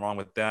nothing wrong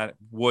with that.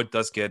 Wood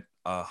does get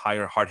a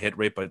higher hard hit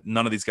rate, but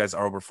none of these guys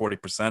are over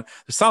 40%. They're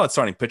solid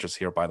starting pitchers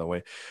here, by the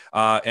way.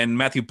 And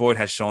Matthew Boyd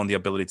has shown the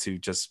ability to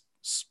just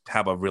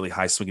have a really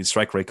high swinging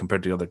strike rate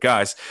compared to the other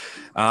guys.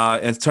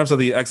 In terms of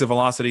the exit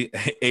velocity,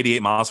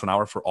 88 miles per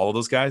hour for all of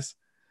those guys.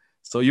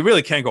 So you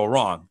really can't go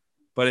wrong.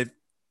 But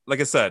like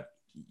I said,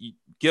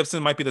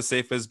 Gibson might be the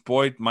safest.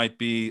 Boyd might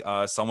be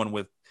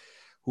someone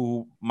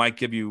who might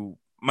give you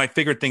might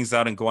figure things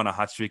out and go on a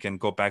hot streak and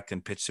go back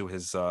and pitch to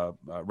his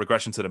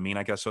regression to the mean,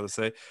 I guess so to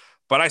say.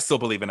 But I still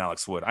believe in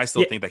Alex Wood. I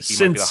still think that he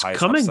might be the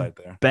highest upside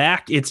there.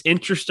 Back, it's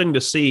interesting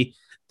to see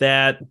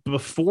that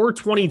before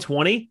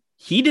 2020,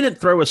 he didn't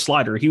throw a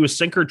slider. He was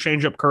sinker,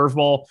 changeup,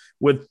 curveball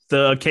with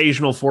the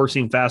occasional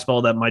four-seam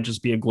fastball that might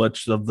just be a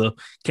glitch of the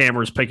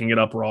cameras picking it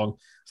up wrong.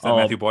 Is that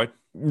Matthew Boyd?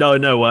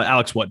 No,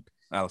 Alex Wood.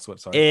 Alex Wood,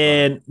 sorry.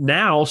 And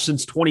now,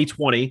 since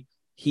 2020,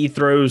 he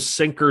throws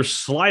sinker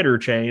slider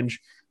change,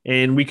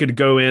 and we could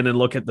go in and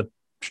look at the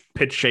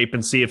pitch shape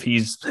and see if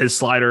his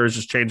slider has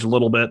just changed a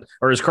little bit,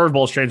 or his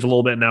curveball has changed a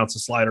little bit, and now it's a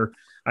slider.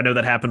 I know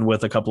that happened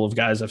with a couple of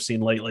guys I've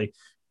seen lately.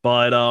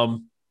 But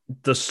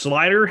the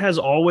slider has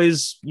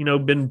always,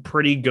 been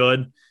pretty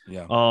good.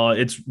 Yeah.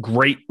 It's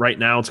great right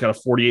now. It's got a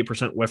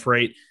 48% whiff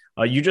rate.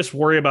 You just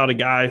worry about a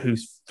guy who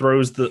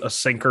throws a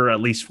sinker at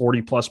least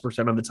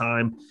 40+% of the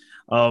time.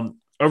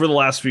 Over the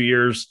last few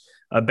years,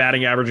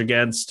 batting average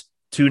against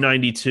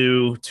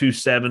 292,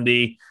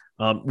 270,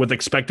 with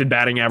expected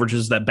batting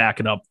averages that back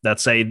it up, that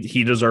say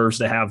he deserves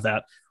to have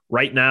that.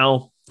 Right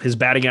now, his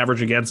batting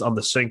average against on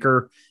the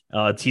sinker,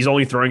 he's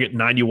only throwing it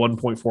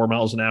 91.4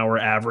 miles an hour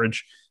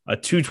average. A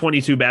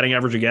 222 batting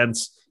average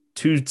against,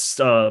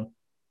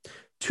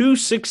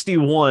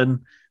 261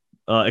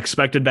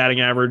 expected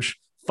batting average,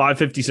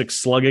 556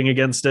 slugging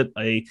against it,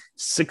 a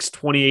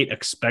 628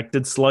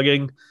 expected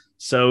slugging.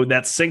 So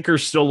that sinker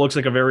still looks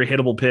like a very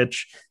hittable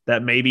pitch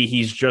that maybe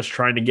he's just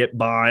trying to get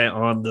by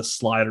on the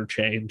slider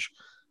change.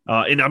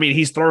 And I mean,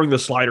 he's throwing the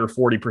slider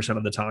 40%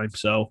 of the time.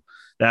 So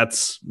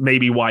that's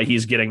maybe why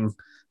he's getting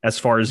as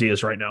far as he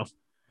is right now.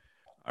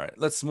 All right,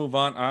 let's move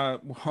on.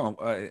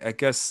 I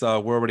guess we're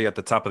already at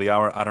the top of the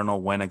hour. I don't know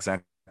when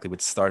exactly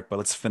would start, but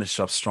let's finish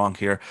up strong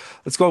here.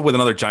 Let's go with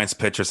another Giants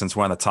pitcher since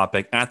we're on the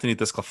topic. Anthony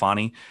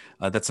DeSclafani.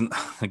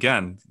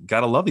 Again,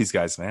 gotta love these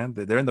guys, man.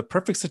 They're in the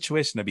perfect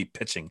situation to be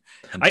pitching.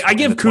 I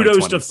give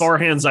kudos to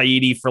Farhan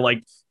Zaidi for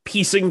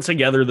piecing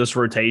together this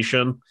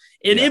rotation.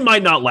 It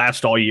might not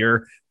last all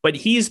year, but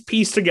he's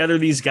pieced together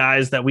these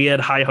guys that we had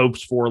high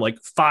hopes for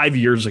 5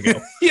 years ago.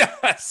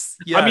 Yes.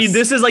 I mean,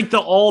 this is the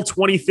all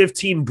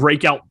 2015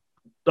 breakout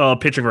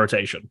pitching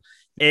rotation.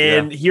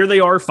 And here they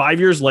are 5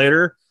 years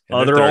later.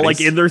 They're 30s. All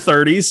in their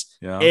 30s,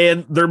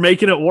 and they're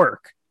making it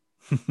work.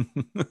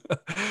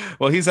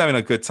 Well, he's having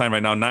a good time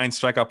right now. 9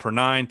 strikeout per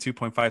 9,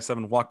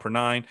 2.57 walk per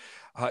 9.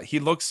 He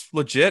looks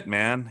legit,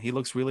 man. He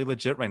looks really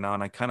legit right now,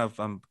 and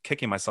I'm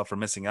kicking myself for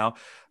missing out.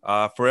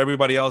 For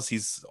everybody else,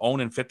 he's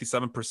owned in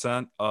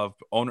 57%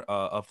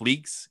 of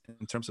leagues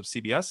in terms of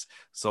CBS.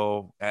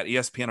 So at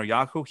ESPN or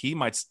Yahoo, he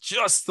might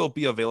just still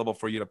be available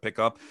for you to pick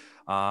up.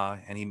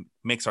 And he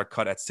makes our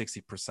cut at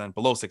 60%,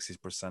 below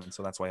 60%.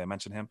 So that's why I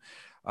mentioned him.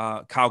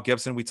 Kyle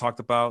Gibson, we talked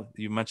about.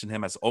 You mentioned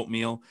him as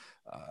oatmeal,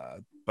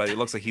 but it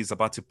looks like he's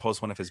about to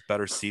post one of his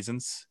better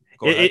seasons.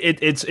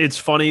 It's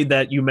funny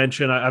that you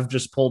mentioned. I've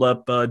just pulled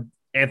up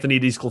Anthony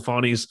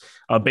DeSclafani's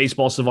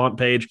Baseball Savant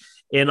page,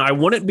 and I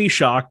wouldn't be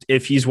shocked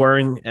if he's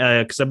wearing,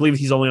 because I believe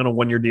he's only on a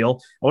 1-year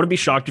deal. I wouldn't be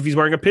shocked if he's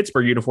wearing a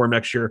Pittsburgh uniform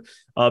next year,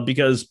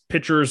 because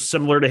pitchers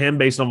similar to him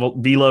based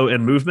on velo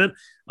and movement.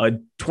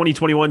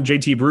 2021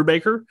 JT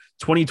Brubaker,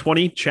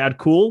 2020 Chad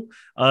Kuhl,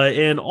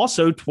 and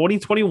also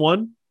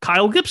 2021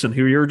 Kyle Gibson,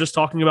 who you were just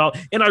talking about,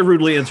 and I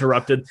rudely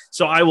interrupted.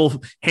 So I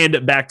will hand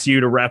it back to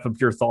you to wrap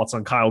up your thoughts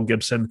on Kyle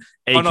Gibson,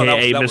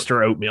 aka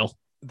Mr. Oatmeal.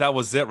 That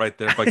was it right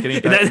there. But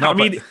getting back,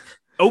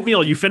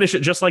 Oatmeal, you finish it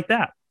just like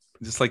that.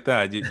 Just like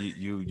that,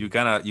 you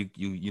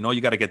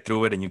gotta get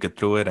through it, and you get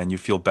through it, and you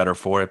feel better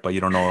for it, but you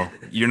don't know,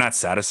 you're not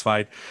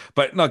satisfied.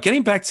 But no,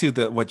 getting back to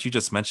what you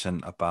just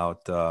mentioned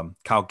about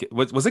Kyle,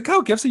 was it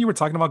Kyle Gibson you were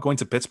talking about going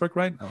to Pittsburgh,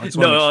 right?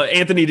 No,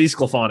 Anthony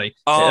DeSclafani.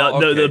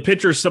 Okay. The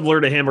pitchers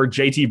similar to him are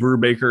JT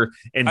Brubaker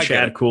and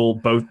Chad Kuhl,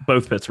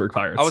 both Pittsburgh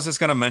Pirates. I was just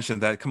gonna mention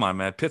that. Come on,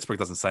 man, Pittsburgh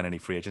doesn't sign any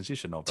free agents. You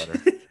should know better.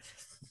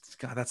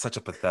 God, that's such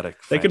a pathetic.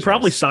 They could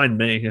probably sign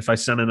me if I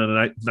sent in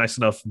a nice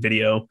enough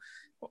video.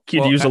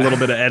 Could use a little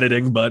bit of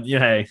editing, but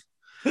hey.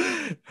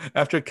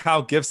 After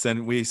Kyle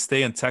Gibson, we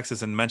stay in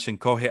Texas and mention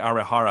Kohei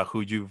Arihara, who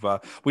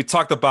we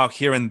talked about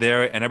here and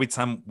there, and every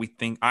time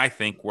I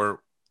think we're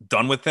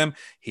done with him,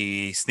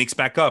 he sneaks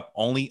back up.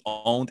 Only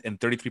owned in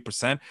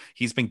 33%.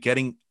 He's been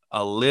getting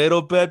a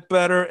little bit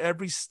better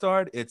every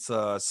start. It's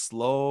a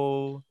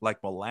slow,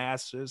 like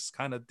molasses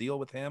kind of deal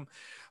with him,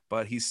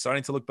 but he's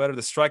starting to look better.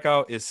 The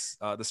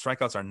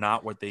strikeouts are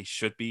not what they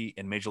should be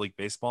in Major League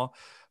Baseball.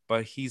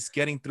 But he's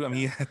getting through. I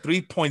mean,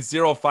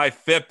 3.05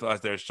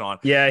 FIP there, Sean.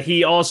 Yeah,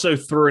 he also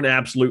threw an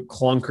absolute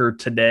clunker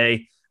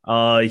today.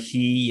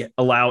 He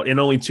allowed, in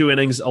only 2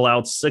 innings,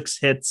 allowed 6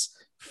 hits,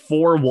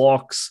 4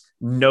 walks,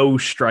 no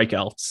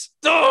strikeouts.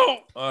 Oh!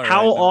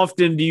 How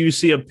often do you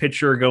see a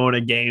pitcher go in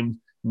a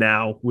game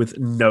now with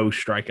no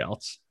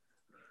strikeouts?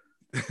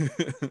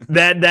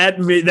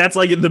 That's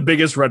like the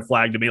biggest red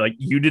flag to me. Like,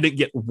 you didn't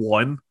get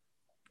one,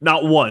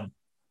 not one.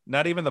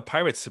 Not even the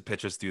Pirates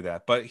pitchers do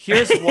that. But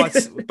here's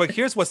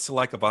what's to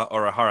like about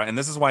Arihara, and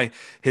this is why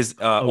his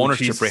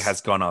ownership rate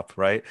has gone up,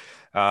 right?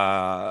 He's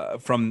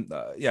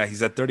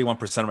at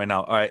 31% right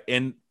now. All right,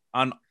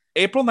 on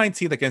April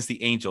 19th against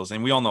the Angels,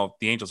 and we all know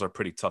the Angels are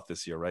pretty tough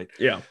this year, right?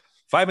 Yeah.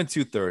 5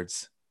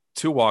 2/3,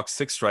 2 walks,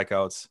 6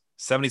 strikeouts,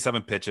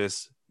 77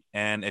 pitches.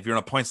 And if you're in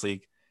a points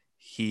league,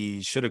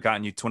 he should have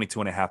gotten you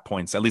 22.5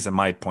 points. At least in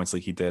my points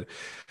league, he did.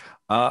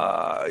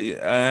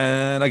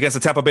 And against the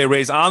Tampa Bay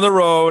Rays on the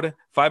road,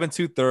 5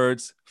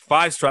 2/3,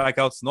 5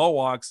 strikeouts, no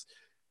walks,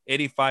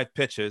 85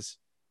 pitches,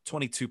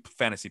 22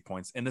 fantasy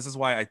points. And this is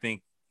why I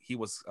think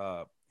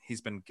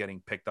he's been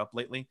getting picked up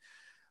lately,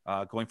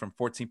 going from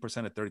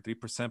 14% to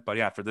 33%. But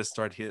yeah, for this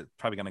start, he's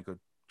probably going to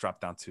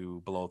drop down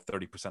to below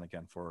 30%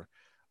 again for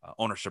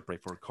ownership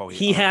rate for Kohei.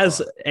 He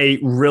has a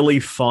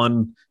really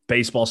fun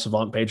baseball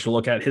savant page to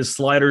look at. His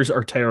sliders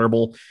are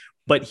terrible,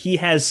 but he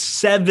has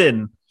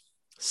seven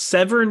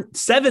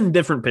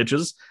different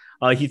pitches.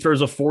 He throws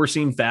a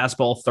four-seam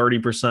fastball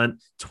 30%,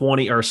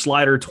 20 or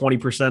slider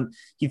 20%.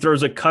 He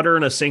throws a cutter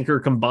and a sinker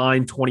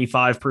combined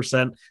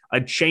 25%, a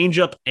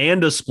changeup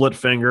and a split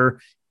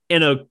finger,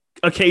 and a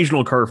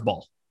occasional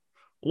curveball.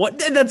 What?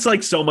 That's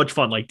like so much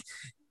fun. Like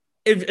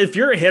if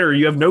you're a hitter,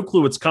 you have no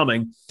clue what's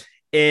coming.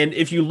 And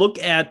if you look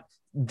at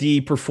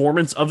the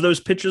performance of those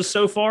pitches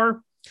so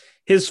far,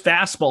 his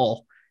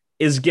fastball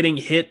is getting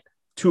hit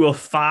to a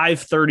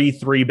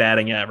 533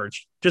 batting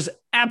average. Just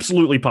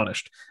absolutely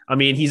punished. I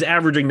mean, he's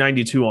averaging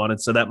 92 on it,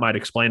 so that might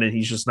explain it.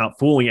 He's just not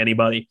fooling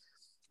anybody.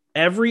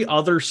 Every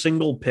other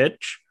single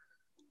pitch,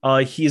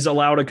 he's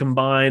allowed a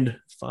combined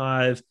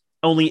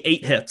only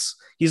 8 hits.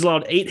 He's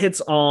allowed 8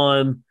 hits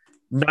on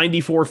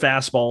 94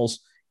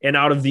 fastballs, and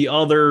out of the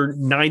other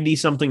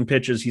 90-something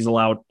pitches, he's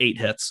allowed 8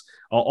 hits.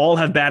 All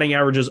have batting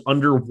averages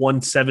under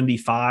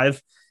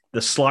 175.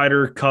 The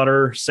slider,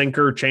 cutter,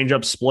 sinker,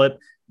 changeup, split,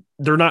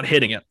 they're not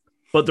hitting it,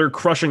 but they're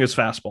crushing his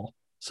fastball.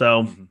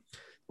 So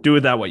do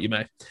with that what you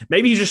may.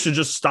 Maybe you should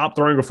just stop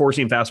throwing a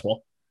four-seam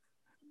fastball.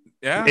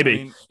 Yeah. Maybe.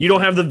 I mean, you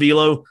don't have the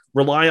velo.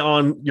 Rely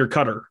on your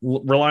cutter.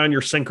 Rely on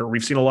your sinker.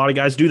 We've seen a lot of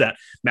guys do that.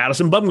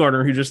 Madison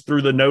Bumgarner, who just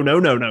threw the no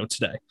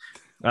today.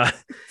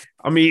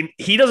 I mean,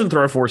 he doesn't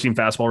throw a four-seam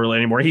fastball really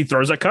anymore. He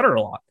throws that cutter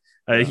a lot.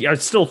 He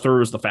still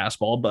throws the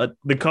fastball, but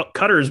the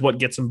cutter is what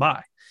gets him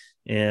by.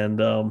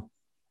 And,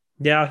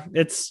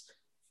 it's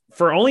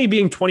for only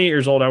being 28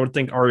 years old, I would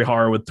think Ari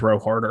Hara would throw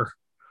harder.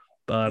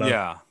 But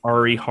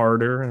Ari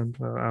Harder.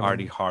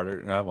 Ari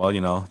Harder.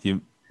 Well,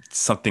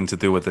 something to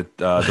do with it,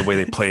 the way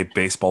they play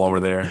baseball over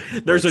there.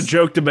 There's a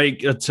joke to make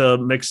to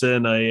mix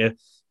in a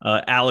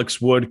Alex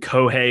Wood,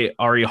 Kohei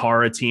Ari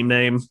Hara team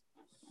name.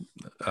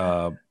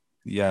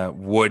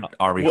 Wood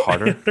Ari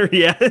Harder.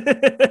 Yeah.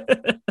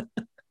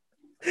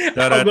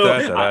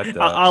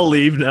 I'll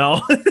leave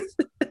now.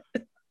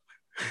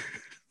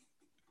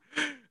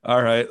 All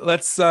right,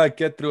 let's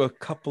get through a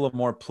couple of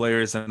more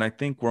players, and I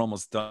think we're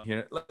almost done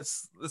here.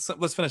 Let's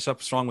finish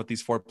up strong with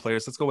these 4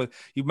 players. Let's go with,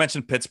 you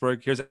mentioned Pittsburgh.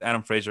 Here's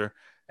Adam Frazier.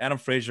 Adam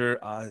Frazier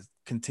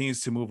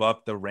continues to move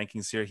up the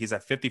rankings here. He's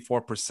at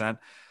 54%.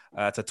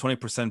 It's a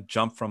 20%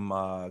 jump from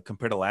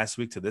compared to last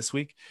week to this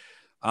week.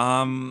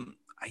 I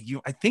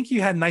think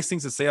you had nice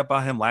things to say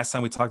about him last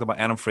time we talked about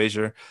Adam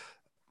Frazier.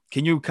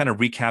 Can you kind of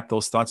recap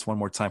those thoughts one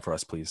more time for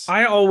us, please?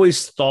 I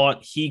always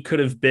thought he could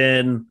have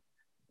been,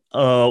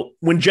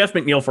 when Jeff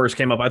McNeil first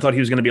came up, I thought he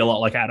was going to be a lot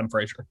like Adam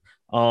Frazier.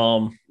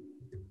 Adam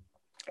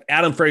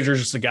Frazier is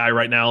just a guy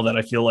right now that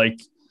I feel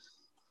like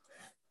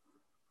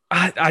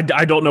I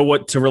don't know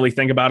what to really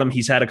think about him.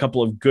 He's had a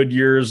couple of good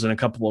years and a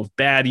couple of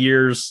bad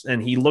years,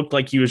 and he looked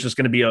like he was just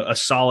going to be a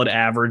solid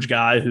average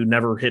guy who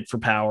never hit for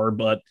power,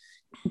 but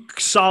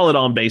solid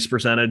on base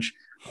percentage.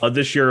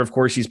 This year, of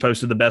course, he's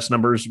posted the best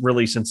numbers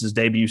really since his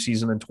debut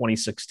season in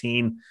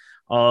 2016.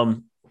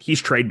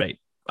 He's trade bait.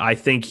 I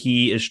think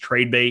he is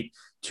trade bait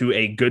to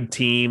a good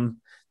team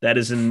that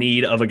is in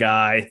need of a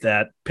guy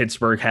that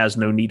Pittsburgh has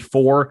no need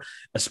for,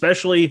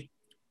 especially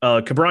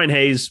Ke'Bryan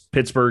Hayes,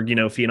 Pittsburgh,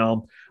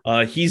 phenom.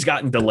 He's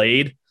gotten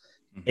delayed.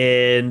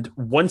 And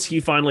once he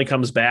finally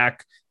comes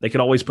back, they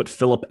could always put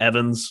Phillip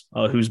Evans,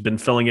 who's been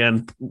filling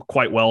in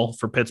quite well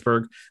for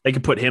Pittsburgh. They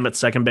could put him at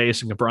second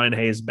base and Ke'Bryan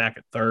Hayes back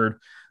at third.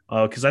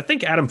 Because I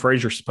think Adam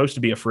Frazier is supposed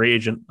to be a free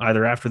agent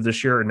either after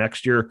this year or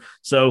next year.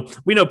 So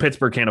we know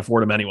Pittsburgh can't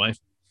afford him anyway.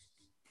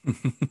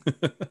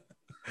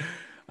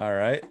 All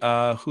right.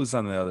 Who's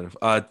on the other?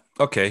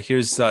 Okay,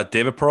 here's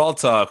David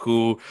Peralta,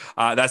 who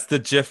that's the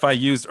GIF I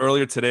used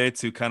earlier today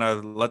to kind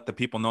of let the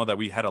people know that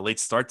we had a late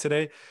start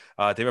today.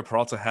 David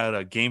Peralta had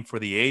a game for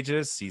the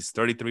ages. He's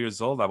 33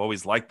 years old. I've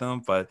always liked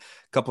him, but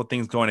a couple of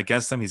things going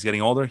against him. He's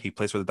getting older. He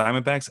plays for the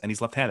Diamondbacks, and he's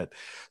left-handed.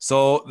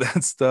 So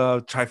that's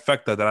the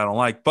trifecta that I don't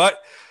like. But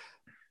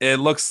it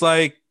looks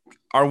like,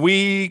 are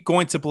we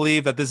going to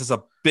believe that this is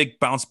a big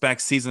bounce-back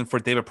season for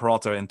David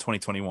Peralta in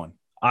 2021?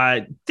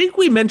 I think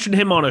we mentioned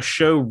him on a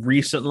show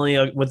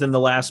recently within the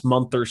last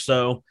month or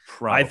so.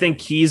 Probably. I think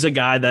he's a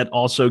guy that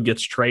also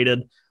gets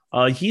traded.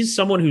 He's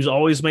someone who's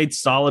always made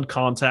solid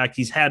contact.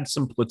 He's had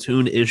some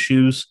platoon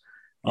issues,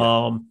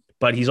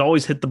 but he's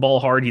always hit the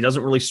ball hard. He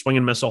doesn't really swing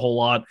and miss a whole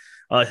lot.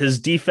 His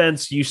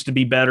defense used to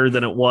be better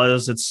than it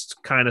was. It's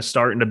kind of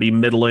starting to be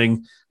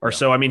middling or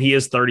so. I mean, he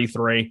is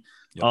 33.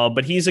 Yep.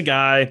 But he's a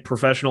guy,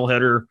 professional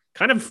hitter,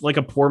 kind of like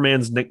a poor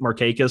man's Nick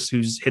Markakis,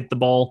 who's hit the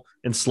ball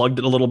and slugged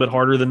it a little bit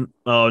harder than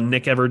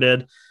Nick ever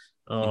did.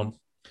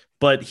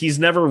 But he's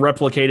never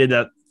replicated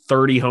that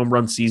 30 home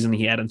run season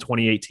he had in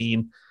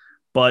 2018.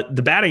 But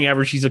the batting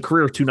average, he's a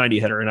career 290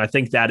 hitter, and I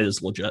think that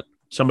is legit.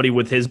 Somebody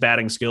with his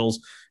batting skills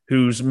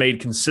who's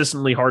made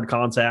consistently hard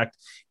contact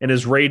and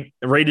is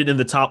rated in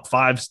the top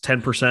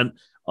 10%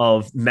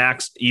 of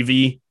max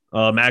EV,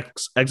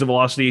 max exit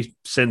velocity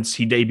since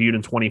he debuted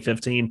in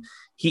 2015.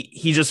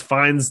 He just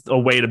finds a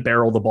way to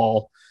barrel the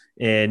ball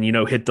and,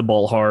 hit the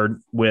ball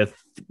hard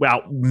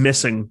without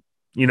missing,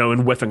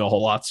 and whiffing a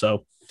whole lot.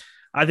 So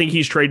I think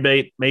he's trade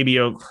bait. Maybe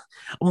I'm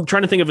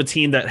trying to think of a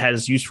team that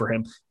has use for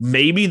him.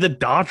 Maybe the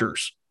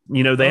Dodgers.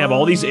 They have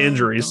all these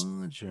injuries.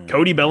 Dodgers.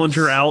 Cody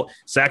Bellinger out,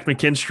 Zach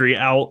McKinstry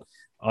out.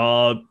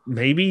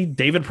 Maybe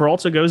David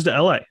Peralta goes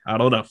to LA. I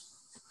don't know.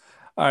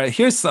 All right,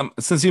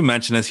 since you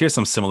mentioned this, here's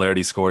some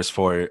similarity scores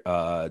for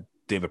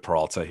David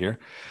Peralta here.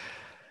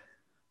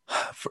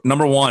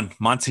 Number 1,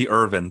 Monty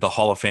Irvin, the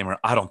Hall of Famer.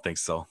 I don't think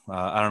so.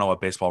 I don't know what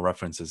Baseball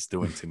Reference is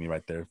doing to me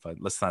right there, but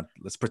let's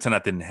pretend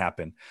that didn't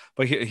happen.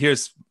 But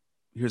here's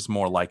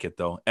more like it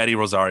though. Eddie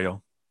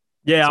Rosario.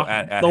 Yeah, so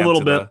add a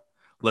little bit.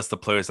 List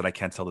of players that I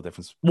can't tell the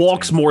difference.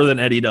 Walks more than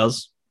Eddie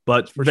does,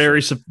 but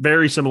very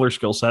similar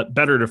skill set.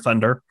 Better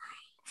defender.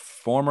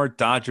 Former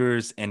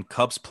Dodgers and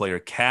Cubs player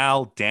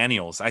Cal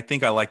Daniels. I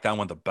think I like that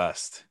one the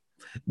best.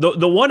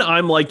 The one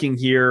I'm liking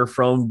here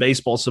from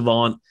Baseball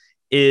Savant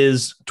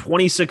is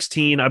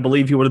 2016. I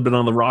believe he would have been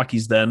on the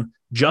Rockies then.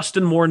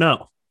 Justin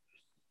Morneau.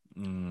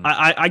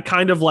 I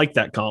kind of like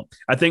that comp.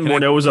 I think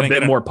Morneau was a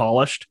bit more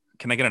polished.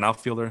 Can I get an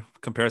outfielder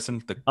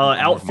comparison?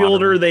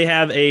 Outfielder, they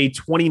have a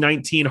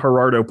 2019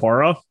 Gerardo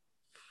Parra.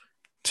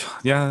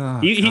 Yeah,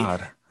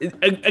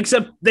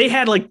 except they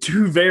had like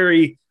two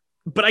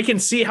but I can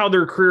see how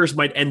their careers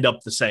might end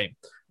up the same.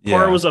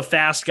 Parra was a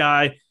fast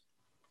guy.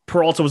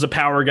 Peralta was a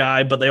power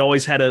guy, but they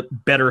always had a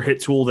better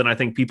hit tool than I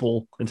think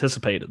people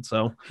anticipated.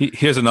 So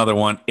here's another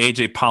one.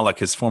 AJ Pollock,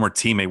 his former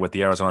teammate with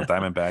the Arizona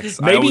Diamondbacks.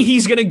 Maybe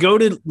he's going to go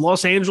to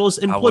Los Angeles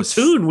and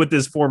platoon with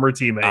his former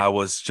teammate. I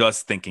was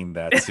just thinking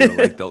that too.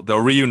 Like they'll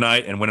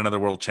reunite and win another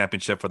world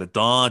championship for the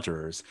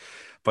Dodgers.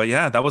 But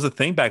yeah, that was a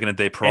thing back in the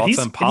day.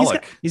 Peralta and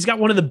Pollock. He's got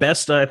one of the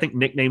best, I think,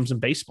 nicknames in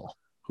baseball.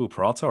 Who,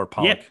 Peralta or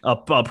Pollock?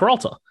 Yeah,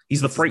 Peralta.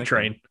 He's the freight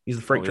train. He's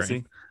the freight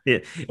train. Yeah.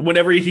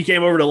 Whenever he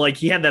came over to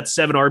he had that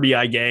 7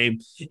 RBI game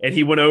and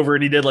he went over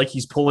and he did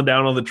he's pulling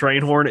down on the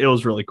train horn. It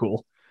was really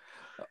cool.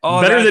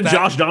 Better than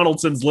Josh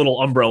Donaldson's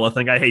little umbrella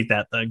thing. I hate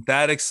that thing.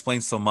 That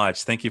explains so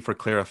much. Thank you for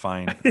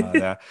clarifying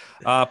that.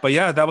 But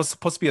yeah, that was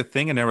supposed to be a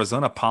thing in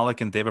Arizona, Pollock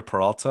and David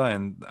Peralta.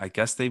 And I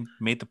guess they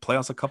made the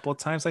playoffs a couple of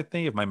times, I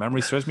think, if my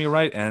memory serves me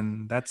right.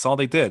 And that's all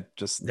they did.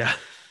 Just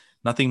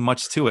nothing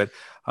much to it.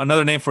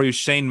 Another name for you,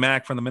 Shane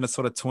Mack from the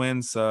Minnesota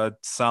Twins,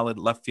 solid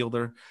left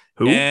fielder.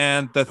 Who?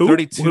 And the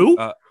 32,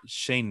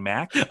 Shane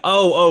Mack.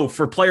 Oh,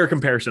 for player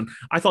comparison.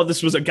 I thought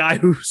this was a guy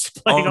who's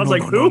playing. I was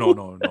who?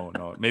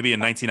 No. Maybe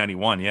in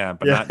 1991,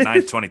 but not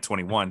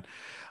 2021.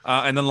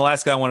 And then the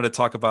last guy I wanted to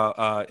talk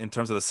about in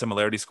terms of the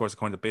similarity scores,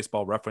 according to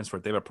Baseball Reference for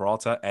David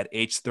Peralta, at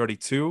age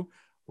 32,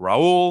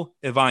 Raul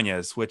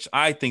Ibanez, which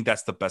I think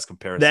that's the best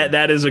comparison.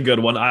 That is a good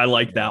one. I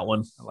like that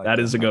one. That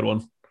is a good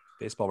one.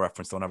 Baseball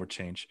Reference don't ever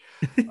change.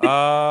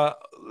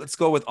 Let's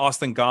go with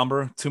Austin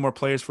Gomber. 2 more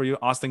players for you.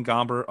 Austin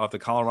Gomber of the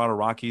Colorado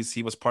Rockies.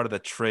 He was part of the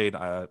trade.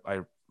 I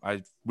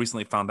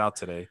recently found out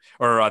today,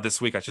 or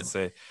this week, I should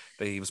say,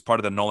 that he was part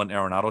of the Nolan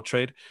Arenado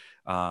trade.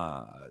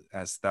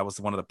 As that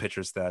was one of the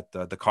pitchers that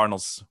the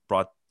Cardinals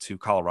brought to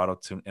Colorado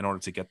in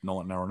order to get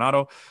Nolan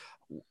Arenado.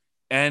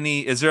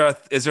 Is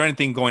there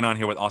anything going on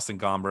here with Austin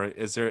Gomber?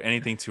 Is there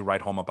anything to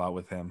write home about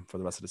with him for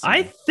the rest of the season?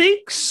 I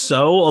think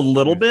so, a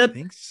little bit. I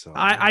think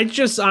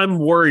so. I'm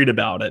worried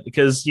about it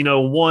because,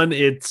 one,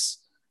 it's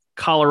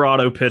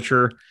Colorado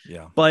pitcher.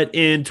 Yeah. But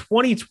in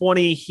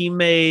 2020, he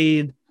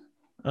made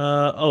he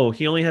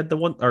only had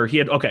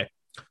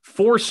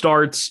 4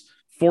 starts,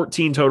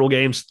 14 total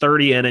games,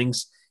 30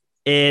 innings.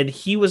 And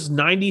he was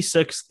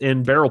 96th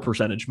in barrel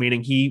percentage,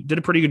 meaning he did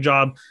a pretty good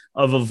job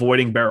of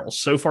avoiding barrels.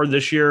 So far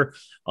this year,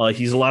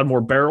 he's allowed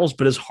more barrels,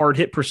 but his hard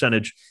hit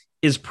percentage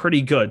is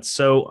pretty good.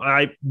 So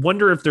I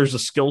wonder if there's a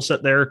skill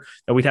set there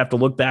that we'd have to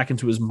look back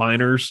into his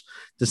minors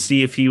to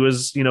see if he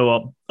was,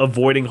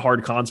 avoiding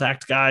hard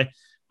contact guy.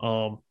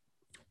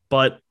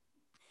 But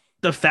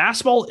the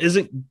fastball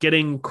isn't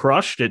getting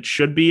crushed. It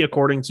should be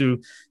according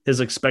to his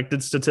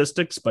expected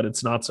statistics, but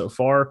it's not so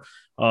far.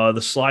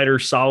 The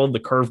slider's solid. The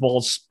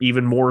curveball's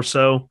even more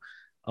so.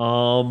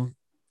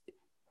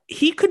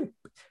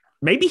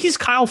 Maybe he's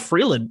Kyle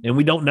Freeland and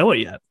we don't know it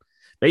yet.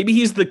 Maybe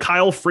he's the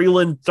Kyle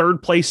Freeland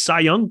 3rd place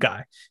Cy Young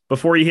guy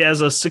before he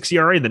has a 6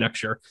 ERA the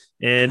next year.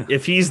 And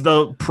if he's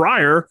the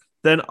prior,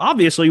 then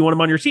obviously you want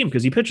him on your team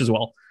because he pitches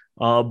well.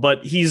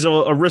 But he's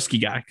a risky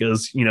guy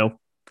because,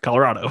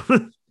 Colorado.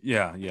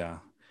 Yeah.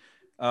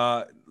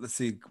 Let's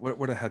see.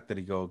 Where the heck did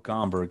he go?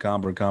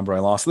 Gomber. I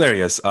lost. There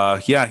he is.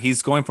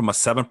 He's going from a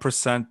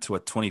 7% to a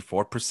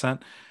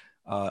 24%.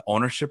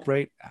 ownership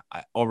rate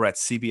over at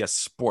CBS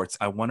Sports.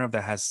 I wonder if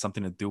that has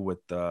something to do with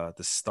the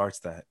starts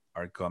that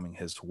are coming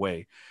his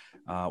way.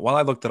 While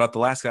I looked it up, the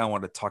last guy I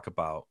wanted to talk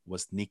about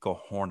was Nico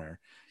Hoerner.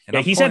 And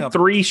Yeah, he's had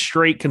 3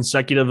 straight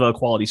consecutive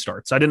quality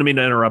starts. I didn't mean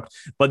to interrupt,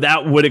 but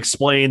that would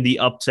explain the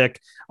uptick.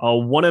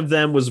 One of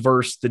them was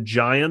versus the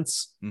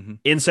Giants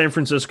in San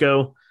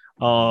Francisco.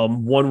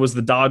 One was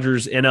the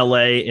Dodgers in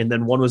LA, and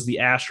then one was the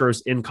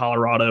Astros in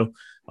Colorado.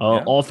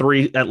 All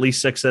 3 at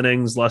least 6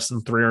 innings, less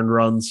than 3 earned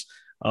runs.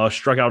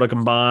 Struck out a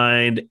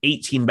combined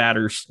 18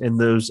 batters in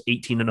those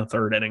 18 and a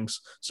third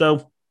innings.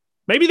 So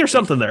maybe there's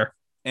something there.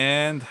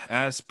 And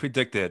as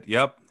predicted,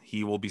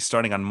 he will be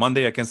starting on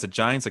Monday against the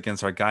Giants,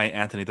 against our guy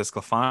Anthony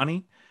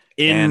DeSclafani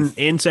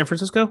in San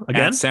Francisco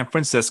again. San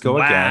Francisco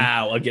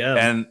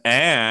again.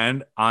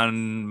 And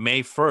on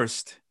May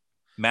 1st,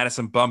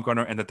 Madison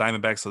Bumgarner and the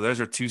Diamondbacks. So there's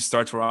your 2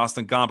 starts for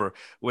Austin Gomber.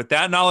 With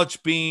that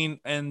knowledge being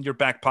in your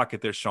back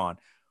pocket, there, Sean,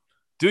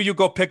 do you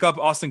go pick up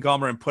Austin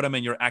Gomber and put him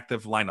in your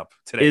active lineup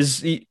today?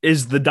 Is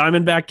the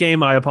Diamondback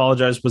game? I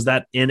apologize. Was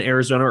that in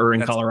Arizona or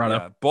in Colorado?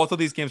 Yeah, both of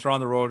these games were on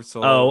the road.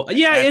 So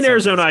in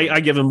Arizona, I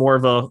give him more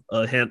of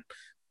a hint.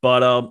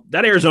 But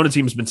that Arizona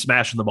team has been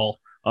smashing the ball,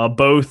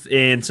 both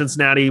in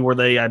Cincinnati, where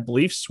they, I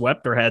believe,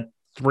 swept or had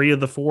 3 of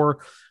the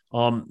 4.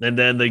 And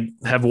then they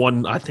have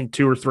won, I think,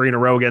 2 or 3 in a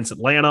row against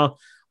Atlanta.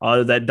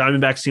 That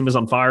Diamondbacks team is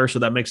on fire, so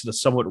that makes it a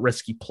somewhat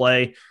risky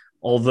play.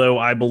 Although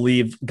I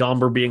believe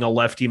Gomber being a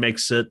lefty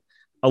makes it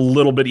a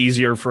little bit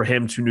easier for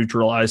him to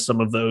neutralize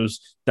some of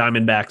those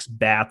Diamondbacks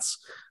bats.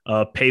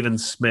 Pavin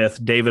Smith,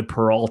 David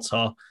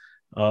Peralta,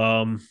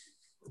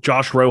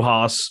 Josh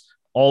Rojas,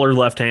 all are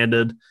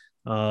left-handed.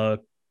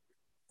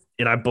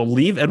 And I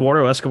believe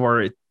Eduardo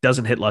Escobar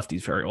doesn't hit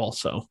lefties very well,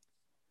 so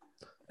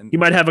he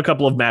might have a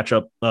couple of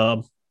matchup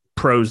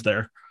pros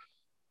there.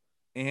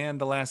 And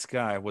the last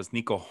guy was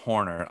Nico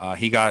Hoerner.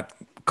 He got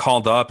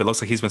called up. It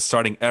looks like he's been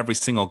starting every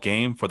single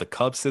game for the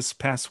Cubs this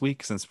past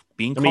week since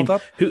being called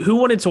up. Who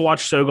wanted to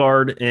watch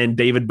Sogard and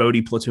David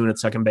Bodie platoon at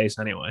second base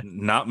anyway?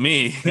 Not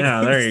me.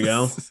 Yeah, there you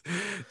go.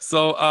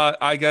 So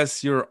I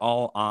guess you're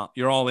all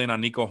in on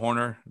Nico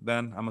Hoerner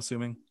then, I'm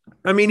assuming.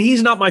 I mean,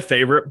 he's not my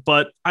favorite,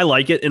 but I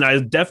like it. And I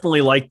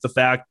definitely like the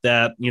fact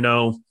that,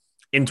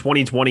 in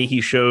 2020, he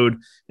showed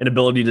an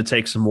ability to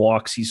take some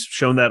walks. He's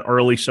shown that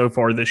early so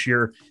far this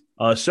year.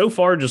 So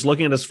far, just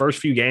looking at his first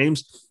few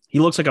games, he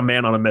looks like a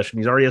man on a mission.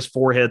 He's already has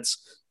 4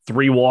 hits,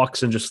 3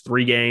 walks in just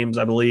 3 games,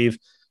 I believe.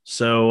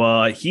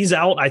 So he's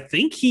out. I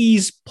think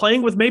he's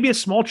playing with maybe a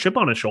small chip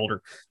on his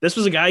shoulder. This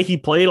was a guy, he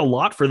played a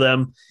lot for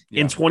them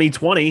in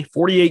 2020,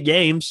 48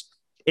 games.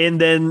 And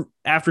then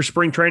after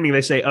spring training,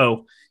 they say,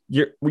 oh,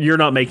 you're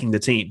not making the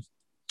team.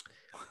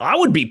 I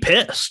would be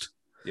pissed.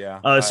 Yeah.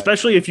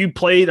 Especially if you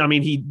played. I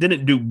mean, he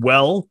didn't do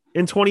well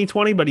in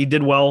 2020, but he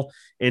did well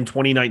in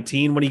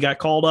 2019 when he got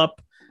called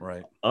up.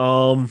 Right.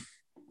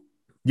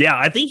 Yeah,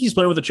 I think he's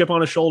playing with a chip on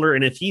his shoulder.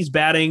 And if he's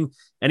batting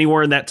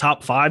anywhere in that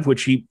top 5,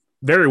 which he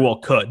very well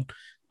could,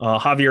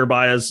 Javier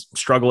Baez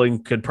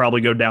struggling, could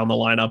probably go down the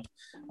lineup.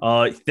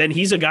 Then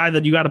he's a guy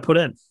that you got to put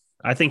in.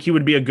 I think he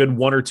would be a good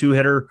 1 or 2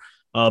 hitter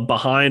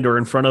behind or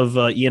in front of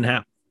Ian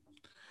Happ.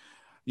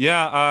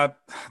 Yeah,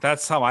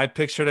 that's how I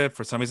pictured it.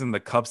 For some reason, the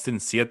Cubs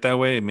didn't see it that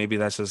way. Maybe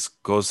that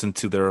just goes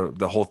into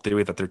the whole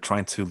theory that they're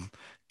trying to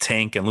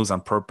tank and lose on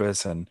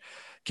purpose and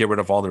get rid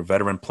of all their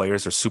veteran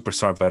players or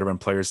superstar veteran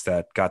players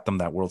that got them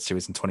that World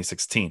Series in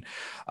 2016.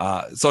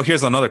 So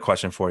here's another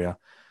question for you.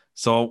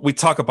 So we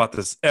talk about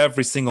this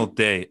every single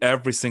day,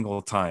 every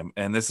single time.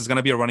 And this is going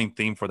to be a running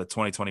theme for the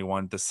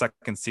 2021, the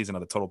second season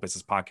of the Total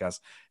Bases podcast.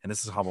 And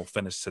this is how we'll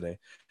finish today.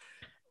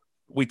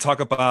 We talk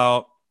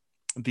about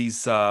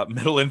these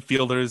middle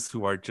infielders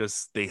who are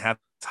just, they have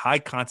high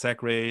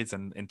contact rates.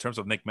 And in terms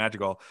of Nick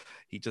Madrigal,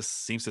 he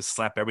just seems to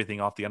slap everything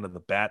off the end of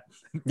the bat.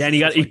 Yeah, and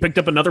he picked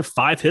up another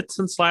 5 hits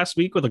since last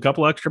week with a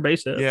couple extra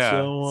base hits. Yeah.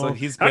 So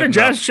how did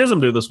Jazz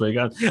Chisholm do this week?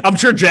 I'm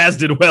sure Jazz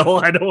did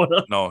well. I don't want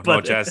to. No,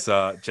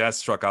 Jazz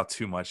struck out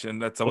too much.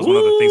 And that was one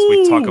of the things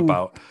we talk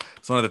about.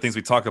 So one of the things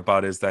we talk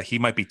about is that he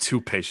might be too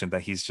patient,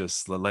 that he's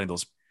just letting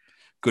those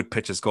good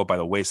pitches go by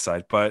the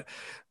wayside. But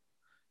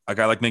a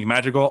guy like Nick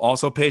Madrigal,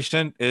 also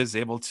patient, is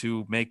able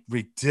to make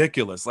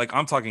ridiculous, like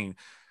I'm talking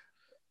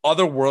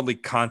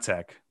otherworldly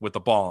contact with the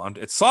ball.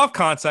 It's soft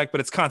contact,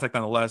 but it's contact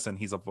nonetheless, and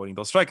he's avoiding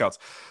those strikeouts.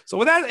 So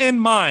with that in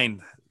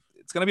mind,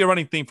 it's going to be a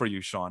running theme for you,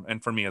 Sean,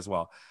 and for me as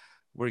well.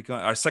 We're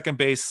going our second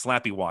base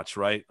slappy watch,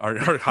 right?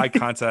 Our high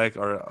contact,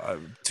 or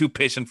too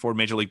patient for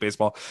Major League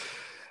Baseball.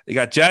 You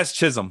got Jazz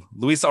Chisholm,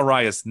 Luis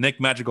Arias, Nick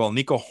Madrigal,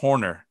 Nico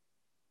Hoerner.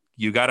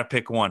 You got to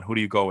pick one. Who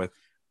do you go with?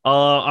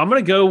 I'm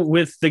going to go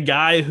with the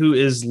guy who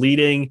is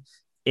leading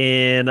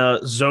in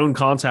zone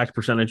contact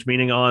percentage,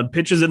 meaning on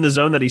pitches in the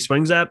zone that he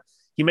swings at,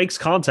 he makes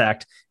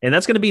contact, and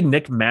that's going to be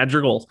Nick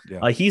Madrigal.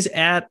 Yeah. He's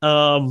at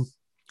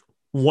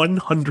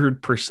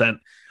 100%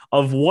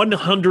 of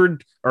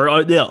 100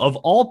 of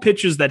all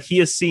pitches that he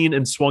has seen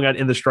and swung at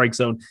in the strike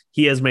zone,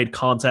 he has made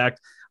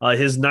contact.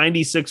 His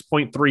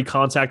 96.3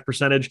 contact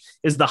percentage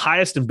is the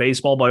highest in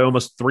baseball by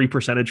almost 3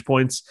 percentage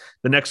points.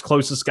 The next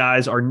closest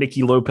guys are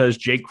Nicky Lopez,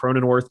 Jake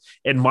Cronenworth,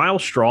 and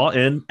Miles Straw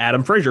and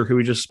Adam Frazier, who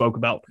we just spoke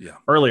about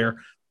earlier.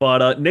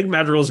 But Nick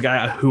Madrigal is a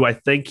guy who I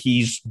think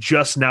he's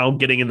just now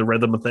getting in the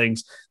rhythm of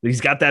things.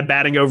 He's got that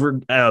batting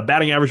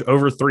average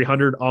over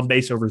 300, on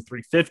base over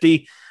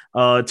 350.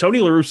 Tony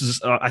La Russa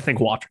is, I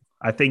think, watching.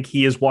 I think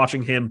he is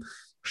watching him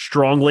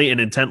strongly and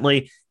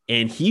intently,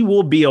 and he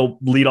will be a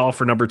leadoff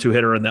or number 2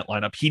 hitter in that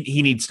lineup.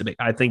 He needs to be.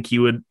 I think he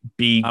would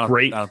be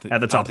great at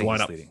the top of the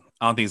lineup.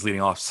 I don't think he's leading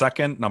off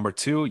second, number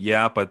 2.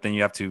 Yeah, but then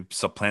you have to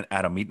supplant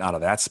Adam Eaton out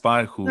of that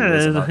spot. Who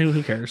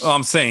cares?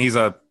 I'm saying he's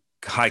a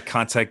high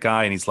contact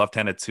guy and he's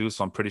left-handed too.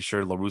 So I'm pretty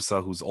sure La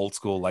Russa, who's old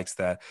school, likes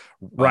that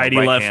righty,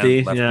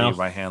 lefty,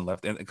 right hand,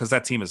 left, and because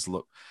that team is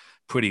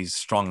pretty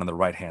strong on the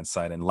right hand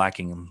side and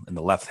lacking in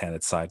the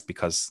left-handed side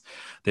because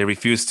they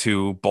refused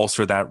to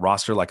bolster that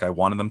roster like I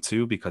wanted them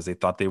to because they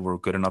thought they were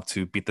good enough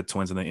to beat the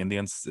Twins and the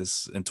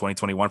Indians in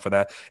 2021 for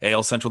that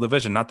AL Central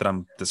Division. Not that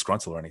I'm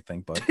disgruntled or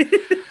anything, but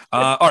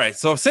all right.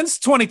 So since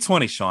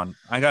 2020, Sean,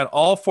 I got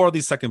all 4 of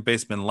these second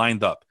basemen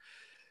lined up.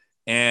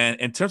 And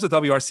in terms of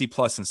WRC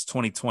plus since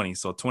 2020,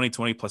 so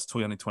 2020 plus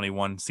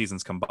 2021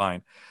 seasons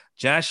combined,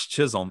 Jazz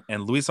Chisholm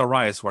and Luis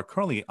Arias, who are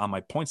currently on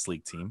my points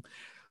league team,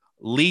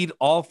 lead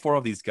all 4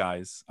 of these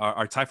guys,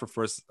 are tied for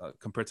first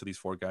compared to these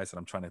 4 guys that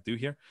I'm trying to do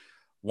here.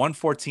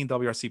 114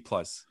 WRC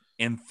plus.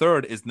 In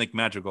third is Nick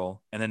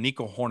Madrigal, and then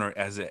Nico Hoerner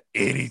as an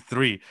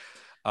 83.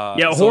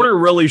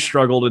 Hoerner really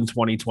struggled in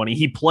 2020.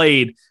 He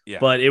played,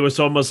 but it was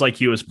almost like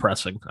he was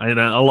pressing. And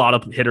a lot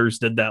of hitters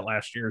did that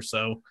last year,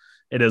 so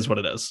it is what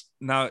it is.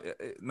 Now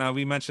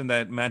we mentioned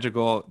that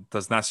Madrigal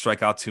does not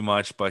strike out too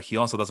much, but he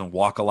also doesn't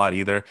walk a lot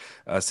either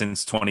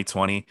since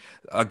 2020.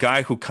 A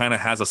guy who kind of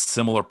has a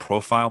similar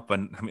profile, but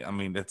I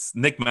mean, it's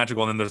Nick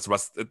Madrigal, and then there's the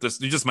rest.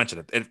 You just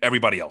mentioned it.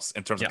 Everybody else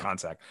in terms of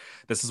contact.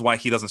 This is why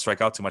he doesn't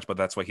strike out too much, but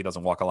that's why he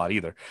doesn't walk a lot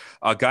either.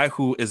 A guy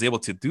who is able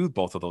to do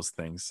both of those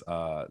things,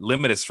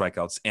 limited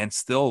strikeouts, and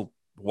still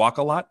walk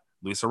a lot.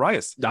 Luis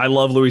Arias. I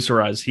love Luis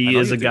Arias. He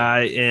is a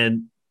guy,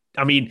 and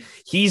I mean,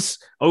 he's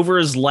over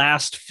his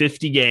last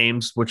 50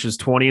 games, which is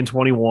 20 and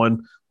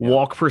 21,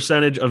 walk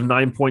percentage of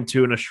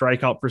 9.2 and a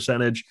strikeout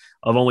percentage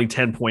of only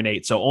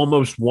 10.8. So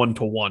almost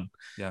 1-to-1.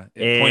 Yeah.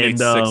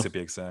 0.86 to be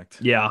exact.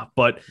 Yeah.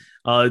 But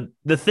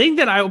the thing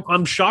that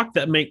I'm shocked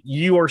that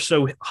you are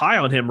so high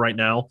on him right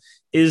now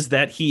is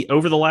that he,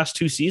 over the last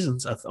 2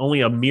 seasons,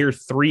 only a mere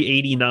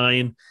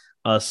 389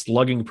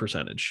 slugging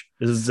percentage.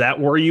 Does that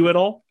worry you at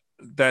all?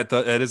 That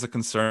is a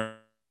concern.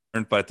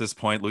 But at this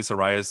point, Luis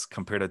Arias,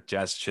 compared to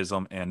Jazz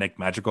Chisholm and Nick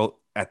Madrigal,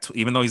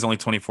 even though he's only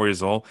 24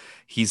 years old,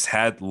 he's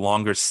had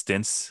longer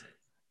stints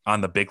on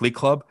the big league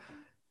club.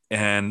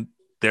 And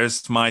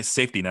there's my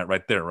safety net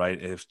right there,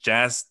 right? If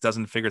Jazz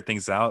doesn't figure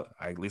things out,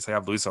 at least I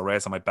have Luis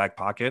Arias in my back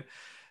pocket.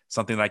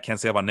 Something that I can't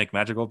say about Nick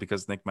Madrigal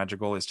because Nick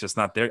Madrigal is just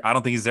not there. I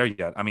don't think he's there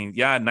yet. I mean,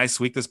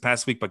 nice week this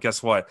past week, but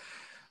guess what?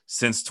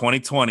 Since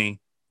 2020,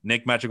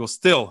 Nick Madrigal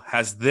still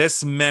has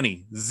this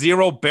many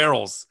 0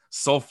 barrels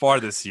so far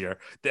this year.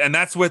 And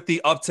that's with the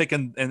uptick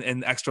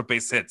in extra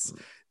base hits,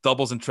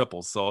 doubles and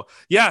triples. So,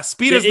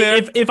 speed is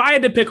there. If I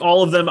had to pick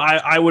all of them,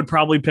 I would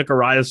probably pick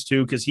Arias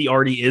too because he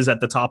already is at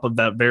the top of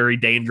that very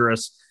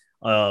dangerous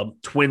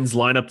Twins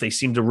lineup. They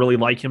seem to really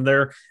like him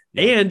there.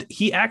 And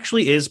he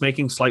actually is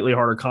making slightly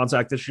harder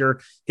contact this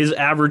year. His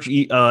average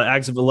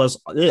exit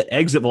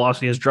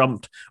velocity has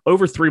jumped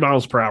over 3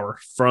 miles per hour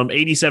from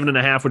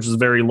 87.5, which is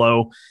very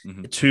low,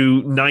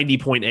 to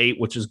 90.8,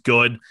 which is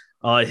good.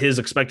 His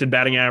expected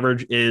batting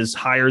average is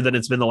higher than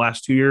it's been the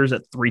last 2 years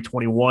at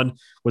 321,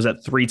 was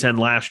at 310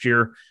 last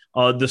year.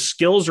 The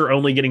skills are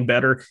only getting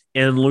better.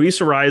 And Luis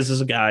Arias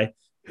is a guy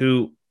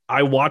who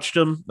I watched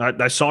him.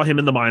 I saw him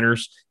in the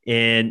minors,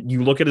 and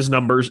you look at his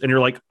numbers and you're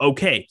like,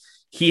 okay,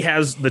 he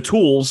has the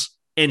tools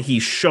and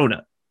he's shown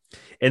it.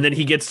 And then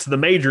he gets to the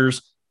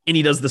majors and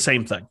he does the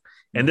same thing.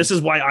 And this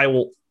is why I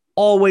will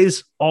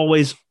always,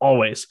 always,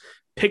 always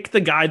pick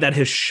the guy that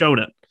has shown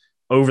it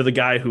over the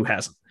guy who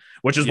hasn't,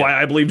 which is why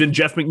I believed in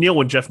Jeff McNeil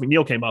when Jeff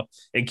McNeil came up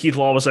and Keith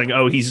Law was saying,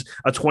 oh, he's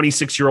a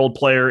 26-year-old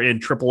player in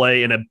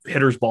AAA in a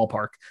hitter's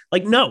ballpark.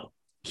 Like, no,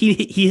 he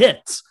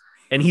hits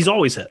and he's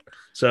always hit.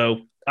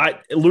 So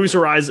Luis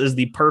Arias is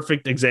the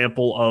perfect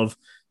example of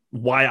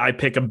why I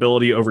pick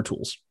ability over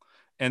tools.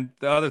 And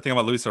the other thing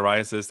about Luis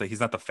Arias is that he's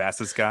not the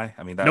fastest guy.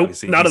 I mean,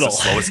 obviously not he's at the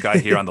slowest guy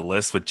here on the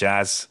list with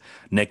Jazz,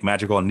 Nick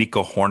Madrigal, and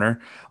Nico Hoerner,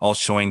 all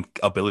showing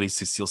abilities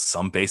to steal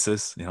some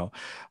bases.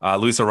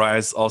 Luis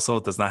Arias also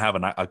does not have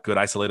a good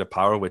isolated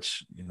power,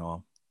 which,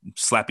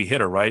 slappy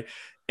hitter, right?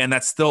 And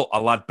that's still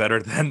a lot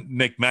better than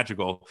Nick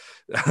Madrigal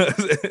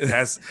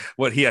has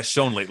what he has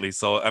shown lately.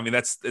 So, I mean,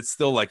 it's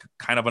still like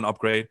kind of an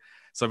upgrade.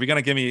 So if you're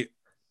going to give me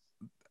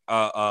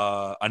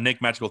a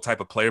Nick Madrigal type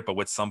of player, but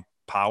with some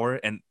power,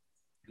 and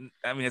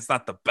I mean, it's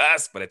not the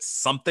best, but it's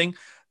something,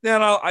 Yeah,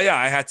 no,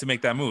 I had to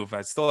make that move.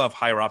 I still have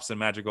higher ops than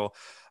Magical.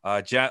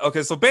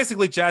 Okay, so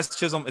basically, Jazz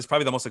Chisholm is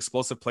probably the most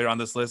explosive player on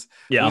this list.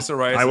 Yeah, Luis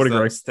Arias I would is the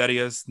agree.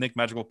 steadiest. Nick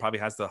Magical probably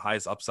has the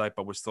highest upside,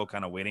 but we're still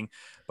kind of waiting.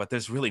 But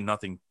there's really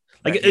nothing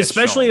Like, that he has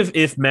especially shown.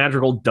 if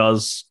Madrigal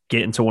does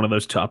get into one of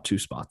those top 2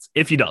 spots,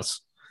 if he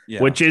does,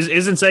 Yeah. which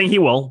isn't saying he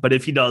will, but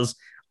if he does,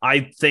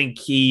 I think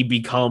he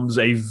becomes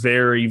a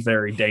very,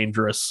 very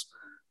dangerous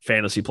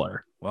fantasy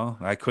player. Well,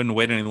 I couldn't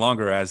wait any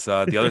longer, as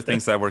the other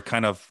things that were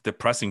kind of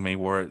depressing me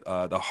were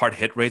the hard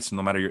hit rates.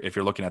 No matter if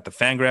you're looking at the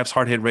Fangraphs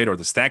hard hit rate or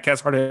the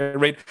Statcast hard hit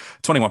rate,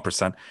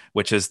 21%,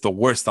 which is the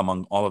worst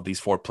among all of these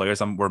 4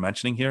 players we're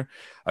mentioning here.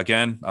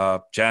 Again,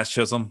 Jazz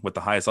Chisholm with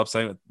the highest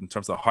upside in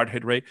terms of the hard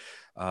hit rate,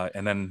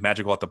 and then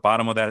Magical at the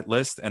bottom of that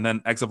list, and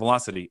then exit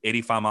velocity,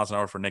 85 miles an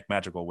hour for Nick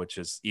Magical, which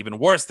is even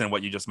worse than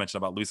what you just mentioned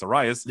about Luis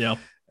Arias. Yeah.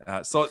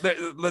 There's.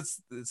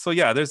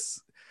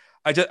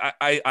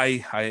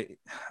 I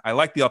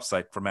like the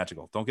upside for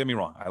Magical. Don't get me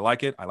wrong. I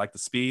like it. I like the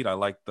speed. I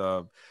like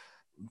the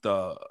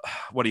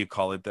what do you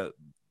call it? The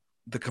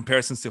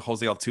comparisons to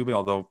Jose Altuve,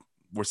 although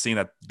we're seeing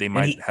that they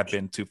might have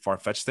been too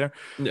far-fetched there.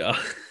 Yeah.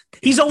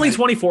 He's only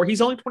 24.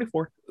 He's only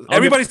 24.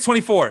 Everybody's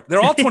 24. They're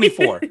all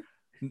 24.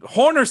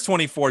 Horner's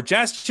 24.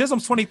 Jazz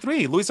Chisholm's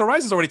 23. Luis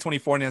Arias is already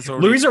 24. And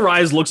Luis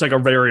Arias looks like a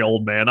very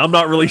old man. I'm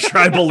not really sure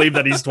I believe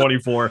that he's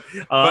 24.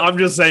 I'm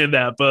just saying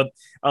that. But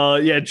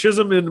yeah,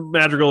 Chisholm and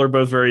Madrigal are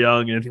both very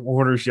young, and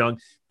Horner's young.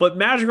 But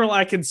Madrigal,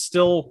 I can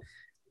still,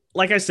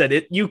 like I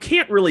said, you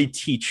can't really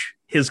teach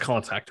his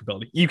contact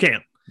ability. You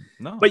can't.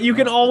 No, but you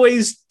can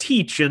always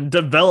teach and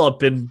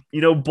develop and,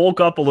 bulk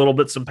up a little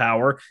bit some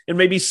power and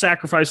maybe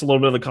sacrifice a little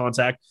bit of the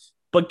contact,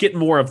 but get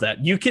more of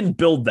that. You can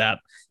build that.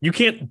 You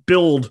can't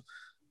build.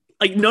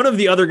 Like, none of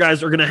the other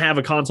guys are going to have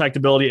a contact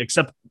ability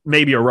except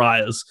maybe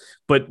Arias.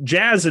 But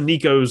Jazz and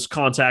Nico's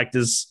contact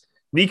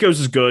Nico's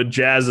is good.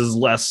 Jazz is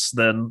less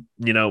than,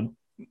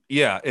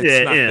 Yeah,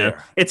 it's not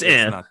there. It's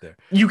not there.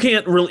 You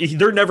can't really,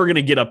 they're never going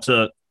to get up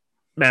to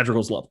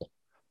Madrigal's level.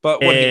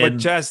 But what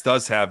Jazz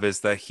does have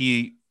is that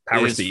he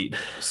power speed.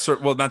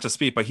 Well, not just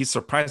speed, but he's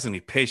surprisingly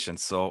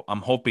patient. So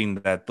I'm hoping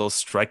that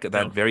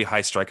that very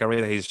high strikeout rate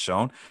that he's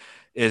shown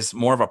is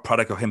more of a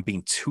product of him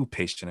being too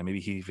patient. And maybe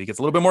if he gets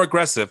a little bit more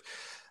aggressive,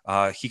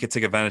 he could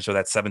take advantage of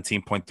that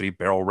 17.3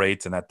 barrel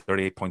rate and that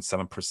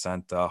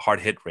 38.7%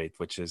 hard hit rate,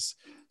 which is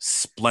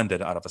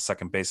splendid out of a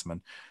second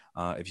baseman,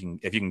 if you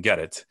can get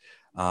it.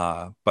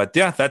 But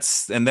yeah,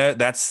 that's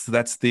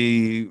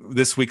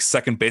this week's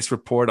second base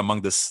report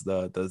among the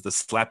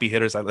slappy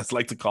hitters, I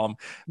like to call them,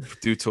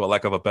 due to a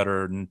lack of a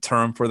better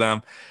term for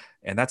them.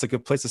 And that's a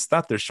good place to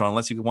stop there, Sean,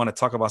 unless you want to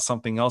talk about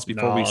something else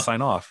before we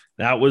sign off.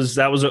 That was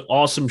an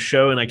awesome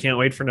show, and I can't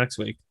wait for next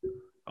week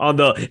on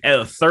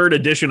the third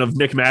edition of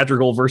Nick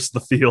Madrigal versus the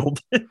field.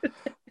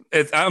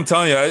 I'm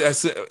telling you,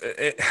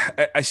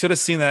 I should have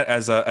seen that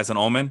as an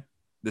omen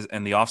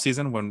in the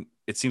offseason, when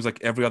it seems like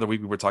every other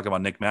week we were talking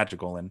about Nick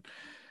Madrigal,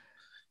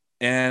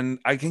 and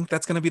I think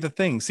that's going to be the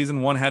thing.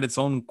 Season 1 had its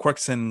own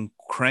quirks and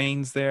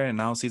cranes there, and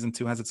now season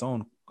 2 has its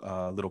own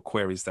little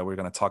queries that we're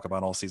going to talk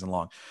about all season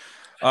long.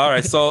 All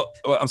right, so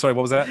I'm sorry,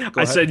 what was that?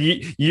 I said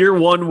year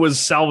 1 was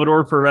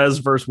Salvador Perez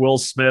versus Will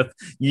Smith.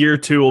 Year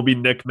 2 will be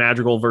Nick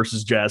Madrigal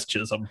versus Jazz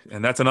Chisholm.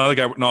 And that's another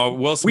guy. No,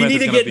 Will Smith. We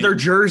need to get their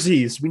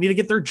jerseys.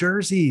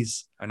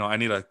 I know. I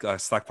need a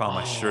stockpile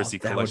my jersey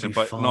collection.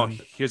 But fun. No,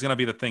 here's going to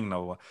be the thing,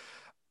 Noah.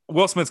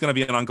 Will Smith's going to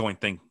be an ongoing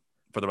thing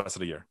for the rest of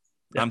the year.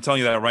 Yeah. I'm telling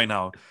you that right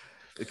now.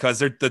 Because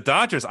they're the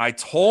Dodgers. I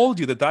told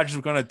you the Dodgers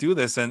were going to do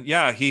this. And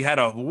yeah, he had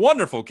a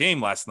wonderful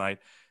game last night.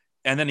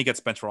 And then he gets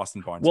benched for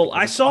Austin Barnes. Well,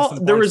 I saw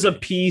there was a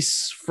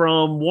piece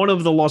from one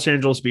of the Los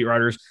Angeles beat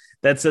writers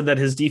that said that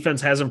his defense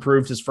has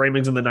improved. His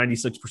framing's in the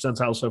 96th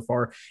percentile so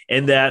far.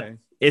 And that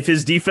if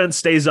his defense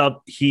stays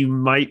up, he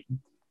might,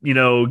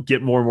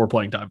 get more and more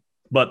playing time.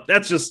 But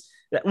that's just,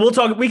 we'll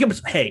talk.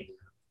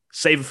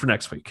 Save it for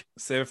next week.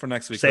 Save it for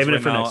next week. Saving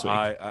it for next week.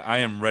 I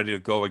am ready to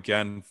go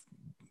again.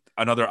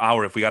 Another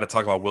hour if we got to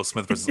talk about Will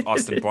Smith versus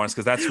Austin Barnes,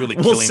 because that's really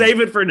we'll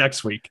save it for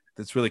next week.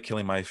 That's really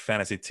killing my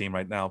fantasy team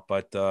right now.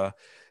 But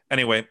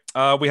anyway,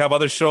 we have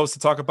other shows to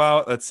talk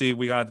about. Let's see.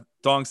 We got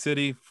Dong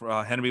City.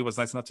 Henry was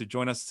nice enough to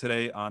join us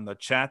today on the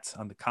chat,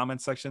 on the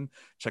comment section.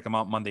 Check him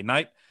out Monday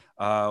night.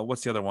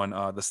 What's the other one?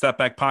 The Step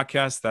Back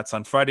podcast. That's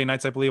on Friday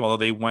nights, I believe, although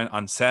they went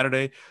on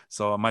Saturday.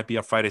 So it might be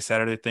a Friday,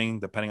 Saturday thing,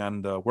 depending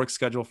on the work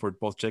schedule for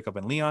both Jacob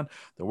and Leon.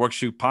 The Work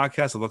Shoot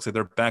podcast. It looks like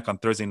they're back on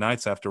Thursday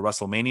nights after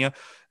WrestleMania.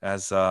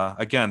 As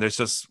again, there's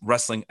just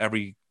wrestling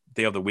every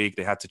day of the week.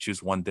 They had to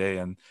choose one day,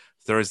 and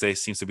Thursday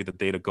seems to be the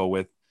day to go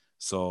with.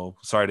 So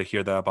sorry to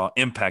hear that about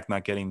Impact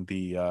not getting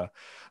the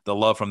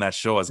love from that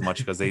show as much,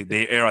 because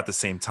they air at the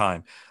same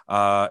time.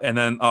 And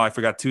then I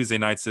forgot, Tuesday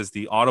nights is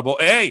the Audible.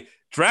 Hey,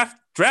 draft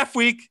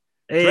week.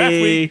 Hey. Draft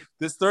week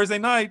this Thursday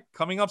night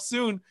coming up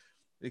soon.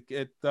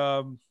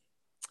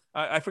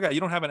 I forgot, you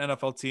don't have an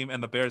NFL team,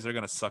 and the Bears are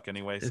gonna suck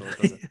anyway, so it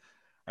doesn't.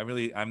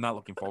 I'm not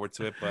looking forward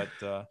to it, but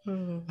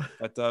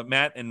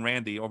Matt and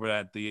Randy over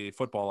at the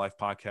Football Life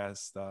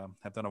podcast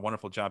have done a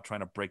wonderful job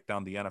trying to break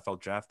down the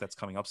NFL draft that's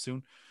coming up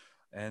soon.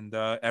 And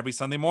every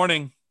Sunday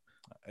morning,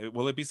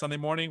 Will it be Sunday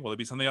morning? Will it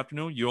be Sunday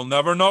afternoon? You'll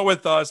never know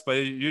with us, but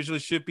it usually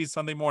should be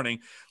Sunday morning.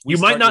 You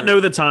might not know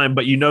the time,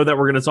 but you know that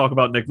we're going to talk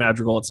about Nick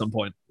Madrigal at some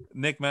point.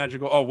 Nick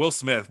Madrigal. Oh, Will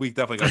Smith. We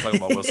definitely got to talk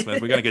about Will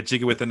Smith. We're going to get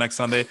jiggy with it next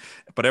Sunday.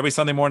 But every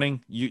Sunday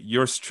morning,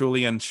 yours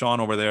truly and Sean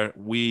over there,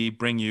 we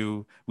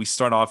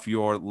start off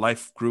your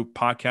Life Group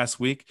podcast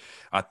week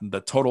at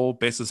the Total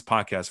Basis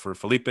podcast. For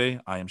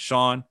Felipe, I am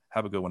Sean.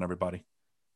 Have a good one, everybody.